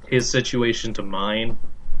akin his situation to mine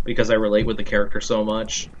because I relate with the character so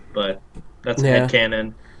much, but that's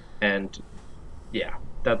headcanon, and yeah,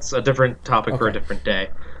 that's a different topic for a Okay. different day.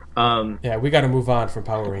 Yeah, we got to move on from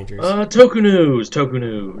Power Rangers. Toku News, Toku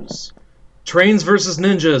News. Trains versus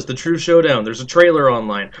Ninjas, the true showdown. There's a trailer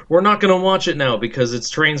online. We're not going to watch it now because it's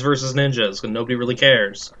Trains versus Ninjas, and nobody really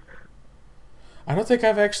cares. I don't think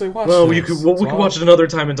I've actually watched Well, this. we could watch it another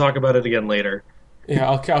time and talk about it again later. Yeah,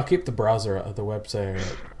 I'll keep the browser of the website.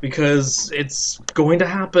 Because it's going to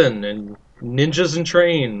happen, and ninjas and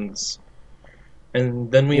trains.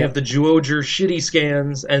 And then we have the Juoger shitty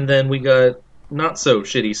scans, and then we got not so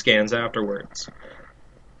shitty scans afterwards.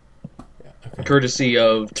 Okay. Courtesy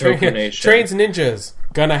of Toku Nation. Trains Ninjas,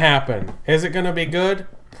 gonna happen. Is it gonna be good?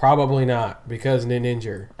 Probably not, because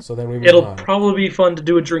ninja. So then we move It'll on. probably be fun to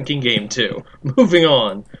do a drinking game, too. Moving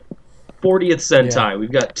on. 40th Sentai. Yeah.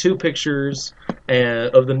 We've got 2 pictures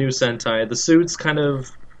of the new Sentai. The suits kind of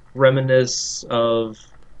reminisce of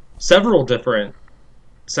several different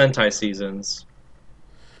Sentai seasons.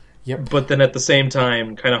 Yep. But then at the same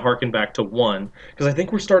time, kind of harken back to 1. Because I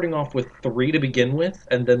think we're starting off with 3 to begin with,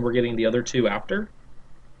 and then we're getting the other 2 after.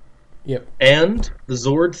 Yep. And the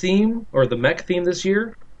Zord theme, or the mech theme this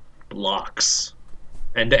year, blocks.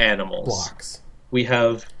 And animals. Blocks. We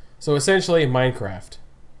have... So essentially Minecraft.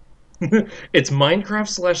 It's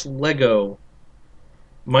Minecraft / Lego.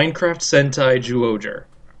 Minecraft Sentai Juoger.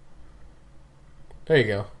 There you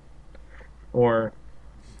go. Or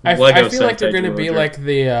I feel like they're going to Juoger. be like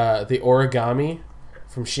the origami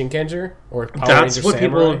from Shinkenger or Power Ranger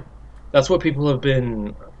Samurai. That's what people have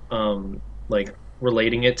been like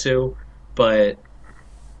relating it to, but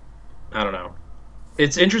I don't know.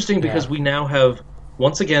 It's interesting because we now have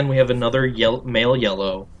once again we have another male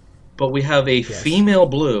yellow, but we have a female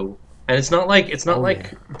blue, and it's not like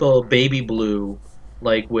the baby blue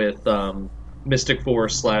like with Mystic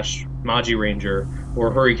Force / Magi Ranger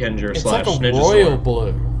or Hurricaneger / like a Ninja royal Sword.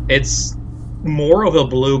 blue. It's more of a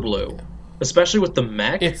blue, especially with the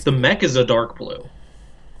mech. The mech is a dark blue.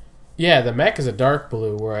 Yeah, the mech is a dark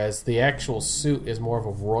blue, whereas the actual suit is more of a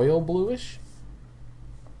royal bluish.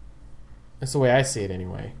 That's the way I see it,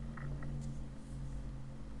 anyway.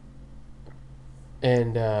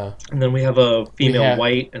 And then we have a female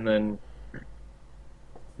white, and then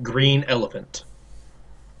green elephant.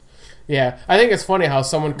 Yeah, I think it's funny how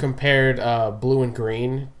someone compared blue and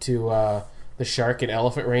green to the shark and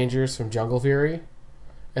elephant rangers from Jungle Fury.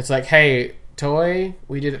 It's like, hey, Toei,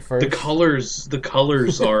 we did it first. The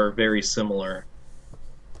colors are very similar.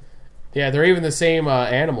 Yeah, they're even the same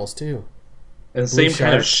animals too, and the same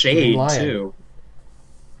kind of shade too.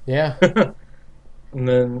 Yeah. And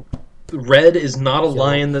then Red is not a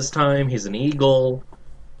lion this time; he's an eagle.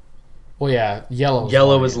 Well, yeah,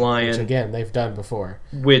 Yellow is lion, which again they've done before,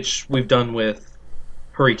 which we've done with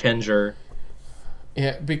Hurricaneger.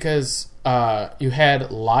 Yeah, because you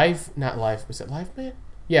had was it Live Man?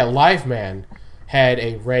 Yeah, Live Man had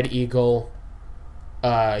a red eagle,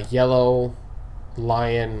 yellow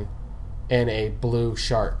lion, and a blue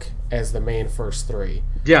shark as the main first 3.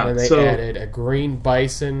 Yeah, and they added a green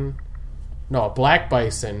bison, a black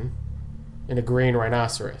bison, and a green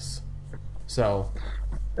rhinoceros. So.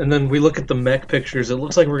 And then we look at the mech pictures. It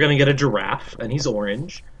looks like we're going to get a giraffe, and he's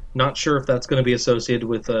orange. Not sure if that's going to be associated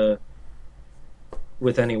with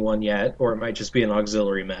anyone yet, or it might just be an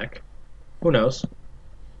auxiliary mech. Who knows?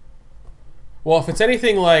 Well, if it's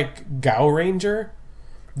anything like Gao Ranger,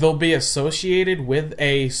 they'll be associated with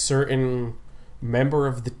a certain member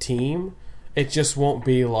of the team. It just won't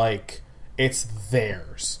be like it's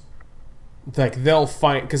theirs. Like they'll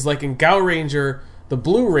find, because like in Gao Ranger, the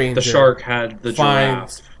Blue Ranger, the shark had the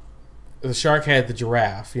giraffe. The shark had the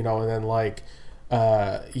giraffe, and then like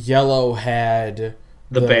Yellow had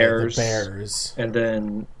the bears. The bears, and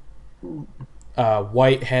then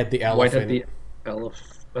White had the elephant. White had the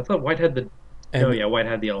elephant. I thought White had the. White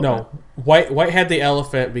had the elephant. No, White had the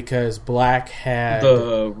elephant because Black had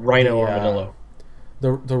the rhino armadillo.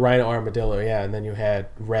 The rhino armadillo, yeah, and then you had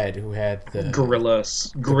Red, who had the gorilla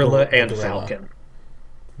and falcon.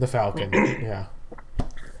 The falcon, yeah.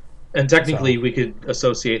 And technically, we could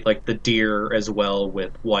associate like the deer as well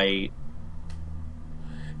with White.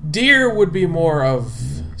 Deer would be more of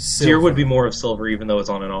silver. Deer would be more of silver, even though it's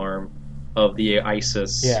on an arm of the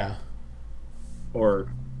Isis. Yeah.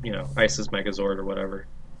 Or Isis Megazord or whatever.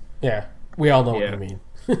 Yeah, we all know what you mean.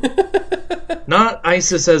 Not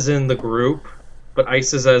Isis as in the group, but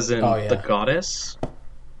Isis as in the goddess.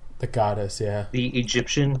 The goddess, yeah. The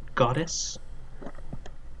Egyptian goddess.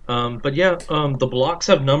 But yeah, the blocks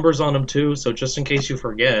have numbers on them too, so just in case you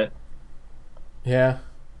forget. Yeah.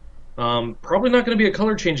 Probably not going to be a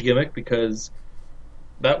color change gimmick because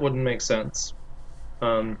that wouldn't make sense.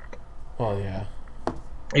 Well, yeah.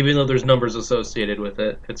 Even though there's numbers associated with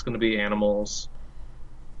it, it's going to be animals.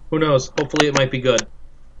 Who knows? Hopefully it might be good.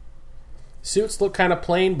 Suits look kind of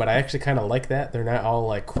plain, but I actually kind of like that. They're not all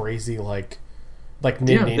like crazy, like Yeah,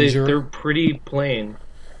 Ninja. they're pretty plain.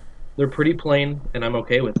 They're pretty plain, and I'm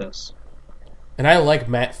okay with this. And I like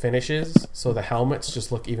matte finishes, so the helmets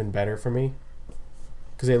just look even better for me.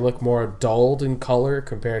 Because they look more dulled in color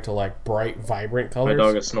compared to like bright, vibrant colors. My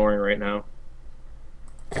dog is snoring right now.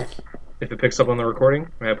 If it picks up on the recording,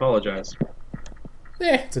 I apologize.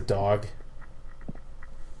 It's a dog.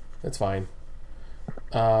 That's fine.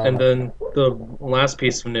 And then the last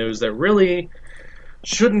piece of news that really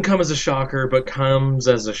shouldn't come as a shocker, but comes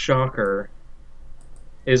as a shocker,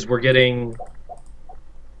 is we're getting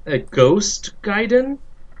a Ghost Gaiden?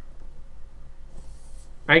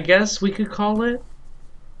 I guess we could call it.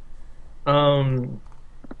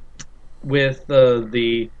 With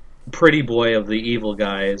the pretty boy of the evil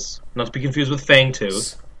guys. Not to be confused with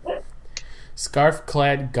Fangtooth.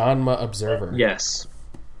 Scarf-clad Ganma Observer. Yes.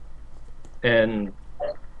 And,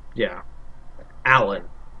 yeah. Alan.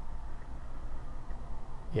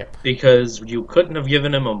 Yep. Because you couldn't have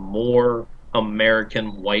given him a more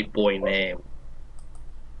American white boy name.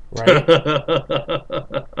 Right?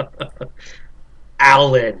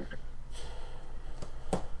 Alan.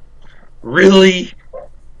 Really?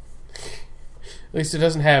 At least it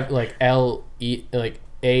doesn't have like L-E, like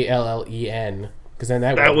A-L-L-E-N, because then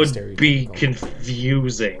that would be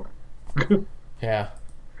confusing. Yeah.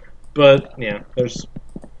 But yeah,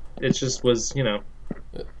 it just was,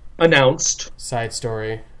 announced. Side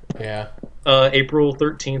story. Yeah. April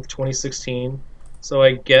 13th, 2016. So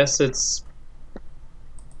I guess it's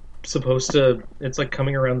like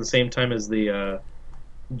coming around the same time as the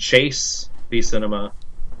Chase v Cinema.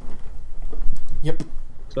 Yep.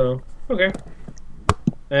 So, okay.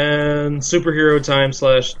 And superhero time /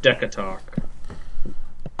 Deca Talk.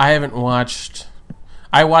 I haven't watched...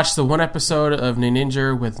 I watched the one episode of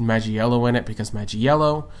Ninja with Maggiello in it because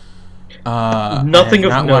Maggiello. Nothing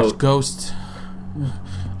of note. Watched Ghost.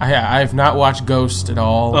 I have not watched Ghost at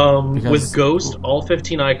all. With Ghost, all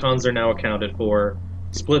 15 icons are now accounted for,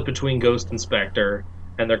 split between Ghost and Spectre,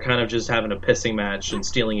 and they're kind of just having a pissing match and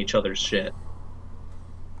stealing each other's shit.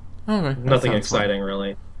 Okay, nothing exciting,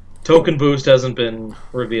 really. Token Boost hasn't been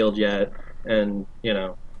revealed yet, and,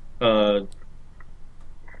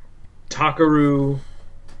 Takaru...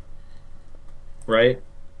 Right?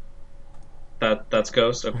 That's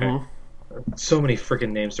Ghost? Okay. Mm-hmm. So many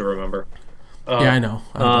freaking names to remember. Yeah, I know.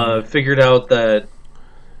 Figured out that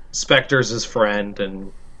Spectre's his friend,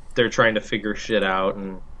 and they're trying to figure shit out,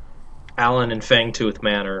 and Alan and Fangtooth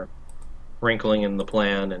Man are wrinkling in the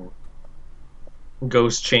plan, and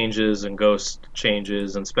Ghost changes, and Ghost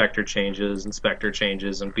changes, and Spectre changes, and Spectre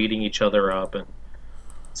changes, and beating each other up, and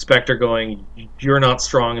Spectre going, "You're not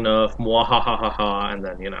strong enough," mwahahaha, and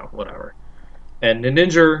then, whatever. And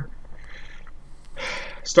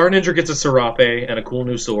Star Ninja gets a Serape and a cool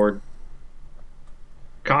new sword.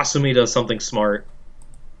 Kasumi does something smart.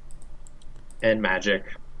 And magic.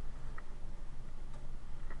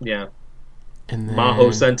 Yeah. And then... Maho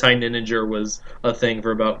Sentai Ninja was a thing for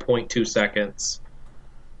about 0.2 seconds.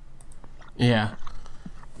 Yeah.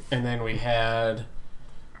 And then we had...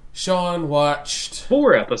 Sean watched...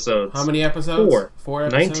 4 episodes. How many episodes? 4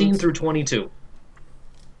 episodes? 19 through 22.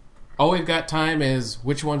 All we've got time is,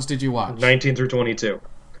 which ones did you watch? 19 through 22.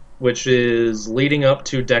 Which is leading up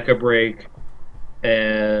to Deca Break.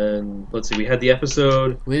 And, let's see, we had the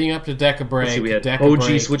episode... Leading up to Deca Break. Let's see, we had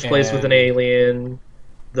Oji switch place with an alien.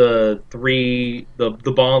 The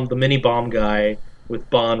mini bomb guy with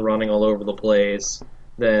Bond running all over the place.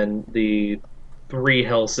 Then the 3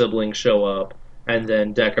 Hell siblings show up. And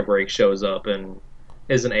then Deca Break shows up and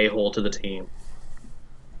is an a-hole to the team.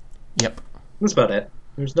 Yep. That's about it.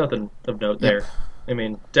 There's nothing of note there. I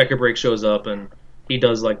mean, Deca Break shows up and he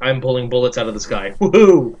does I'm pulling bullets out of the sky.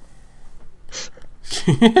 Woohoo!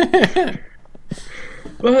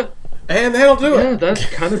 But and that'll do it. Yeah, that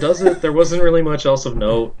kind of does it. There wasn't really much else of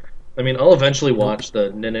note. I mean, I'll eventually watch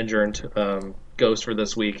the Ninja and Ghost for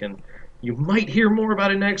this week, and you might hear more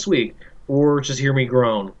about it next week, or just hear me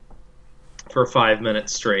groan for 5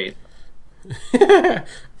 minutes straight. Yeah.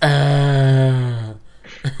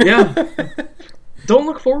 Don't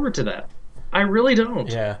look forward to that. I really don't.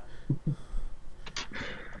 Yeah.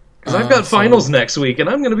 Because I've got finals next week, and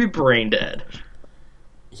I'm going to be brain dead.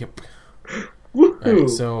 Yep. Woohoo! All right,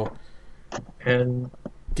 so... And...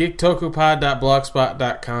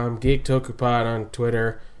 GeekTokuPod.blogspot.com, GeekTokupod on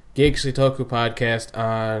Twitter, Geekly Podcast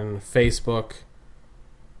on Facebook.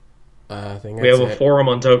 I think we have a forum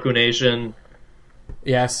on Toku Nation.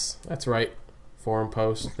 Yes, that's right. Forum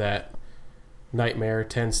post that Nightmare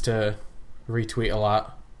tends to retweet a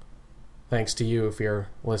lot. Thanks to you if you're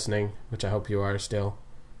listening, which I hope you are still.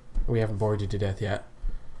 We haven't bored you to death yet.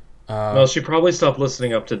 Well, she probably stopped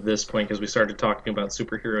listening up to this point because we started talking about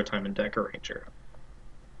Superhero Time and Deca Ranger.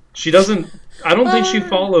 She doesn't... I don't think she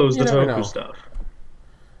follows the Toku stuff.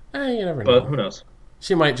 You never know. But who knows?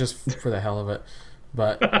 She might just for the hell of it.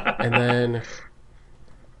 But and then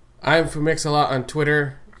I'm for Mix-a-Lot on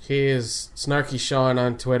Twitter. He is Snarky Sean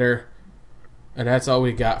on Twitter. And that's all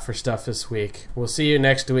we got for stuff this week. We'll see you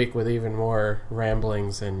next week with even more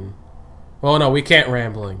ramblings and... Well, no, we can't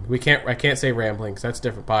rambling. I can't say ramblings. That's a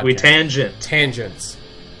different podcast. We tangent. Tangents.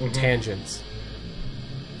 Mm-hmm. Tangents.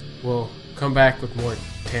 We'll come back with more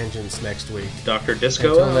tangents next week. Dr.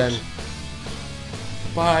 Disco. Until then,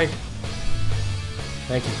 bye.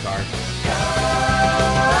 Thank you, Car.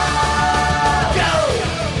 Go!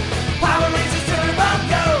 Power Rangers Turbo,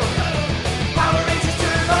 go! Power Rangers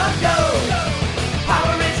Turbo, go!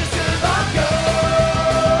 Power Rangers Turbo, go!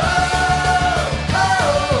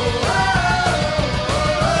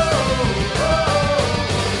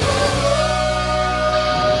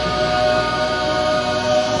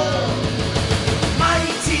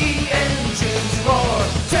 Mighty engines roar,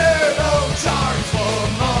 turbocharged for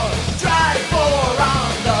more. Drive for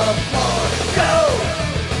on the floor. Go!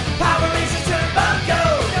 Power Rangers Turbo, go!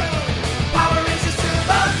 Power Rangers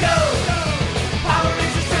Turbo, go! Power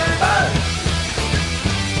Rangers Turbo.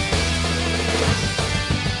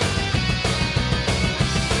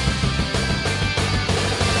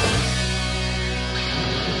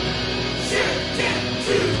 Shift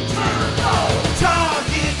into turbo.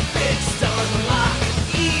 Target fixed, unlock.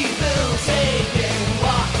 Evil taking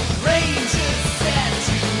walk. Rangers set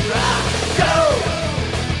to rock. Go!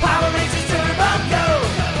 Power Rangers Turbo, go!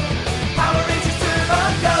 Power Rangers Turbo,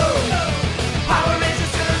 go! Power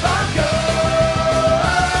Rangers Turbo, go!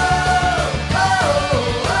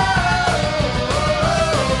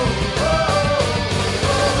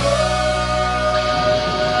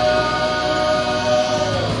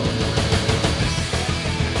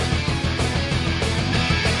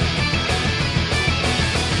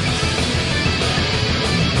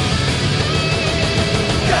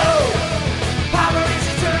 Go! Power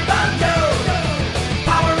Rangers Turbo, go!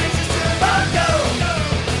 Power Rangers Turbo, go!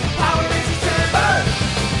 Power Rangers Turbo.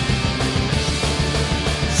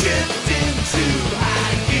 Shift into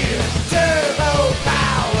high gear. Turbo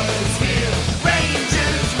powers here.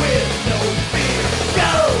 Rangers with no fear.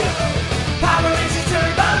 Go! Power Rangers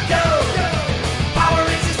Turbo, go! Power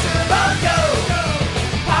Rangers Turbo, go!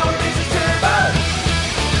 Power Rangers Turbo.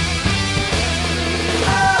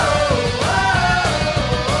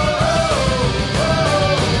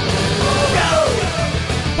 Go!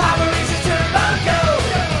 Power Rangers Turbo, go!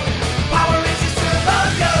 Power Rangers Turbo,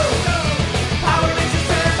 go! Power Rangers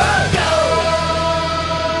Turbo, go!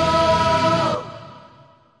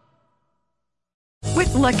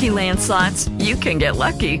 With Lucky Land Slots, you can get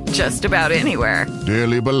lucky just about anywhere.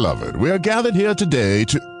 Dearly beloved, we are gathered here today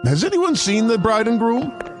to... Has anyone seen the bride and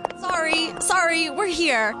groom? Sorry, we're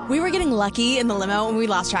here. We were getting lucky in the limo and we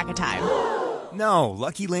lost track of time. No,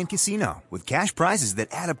 Lucky Land Casino, with cash prizes that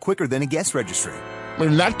add up quicker than a guest registry.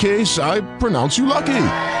 In that case, I pronounce you lucky.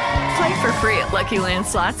 Play for free at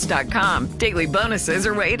LuckyLandSlots.com. Daily bonuses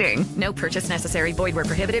are waiting. No purchase necessary. Void where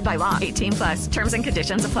prohibited by law. 18+. Terms and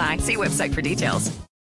conditions apply. See website for details.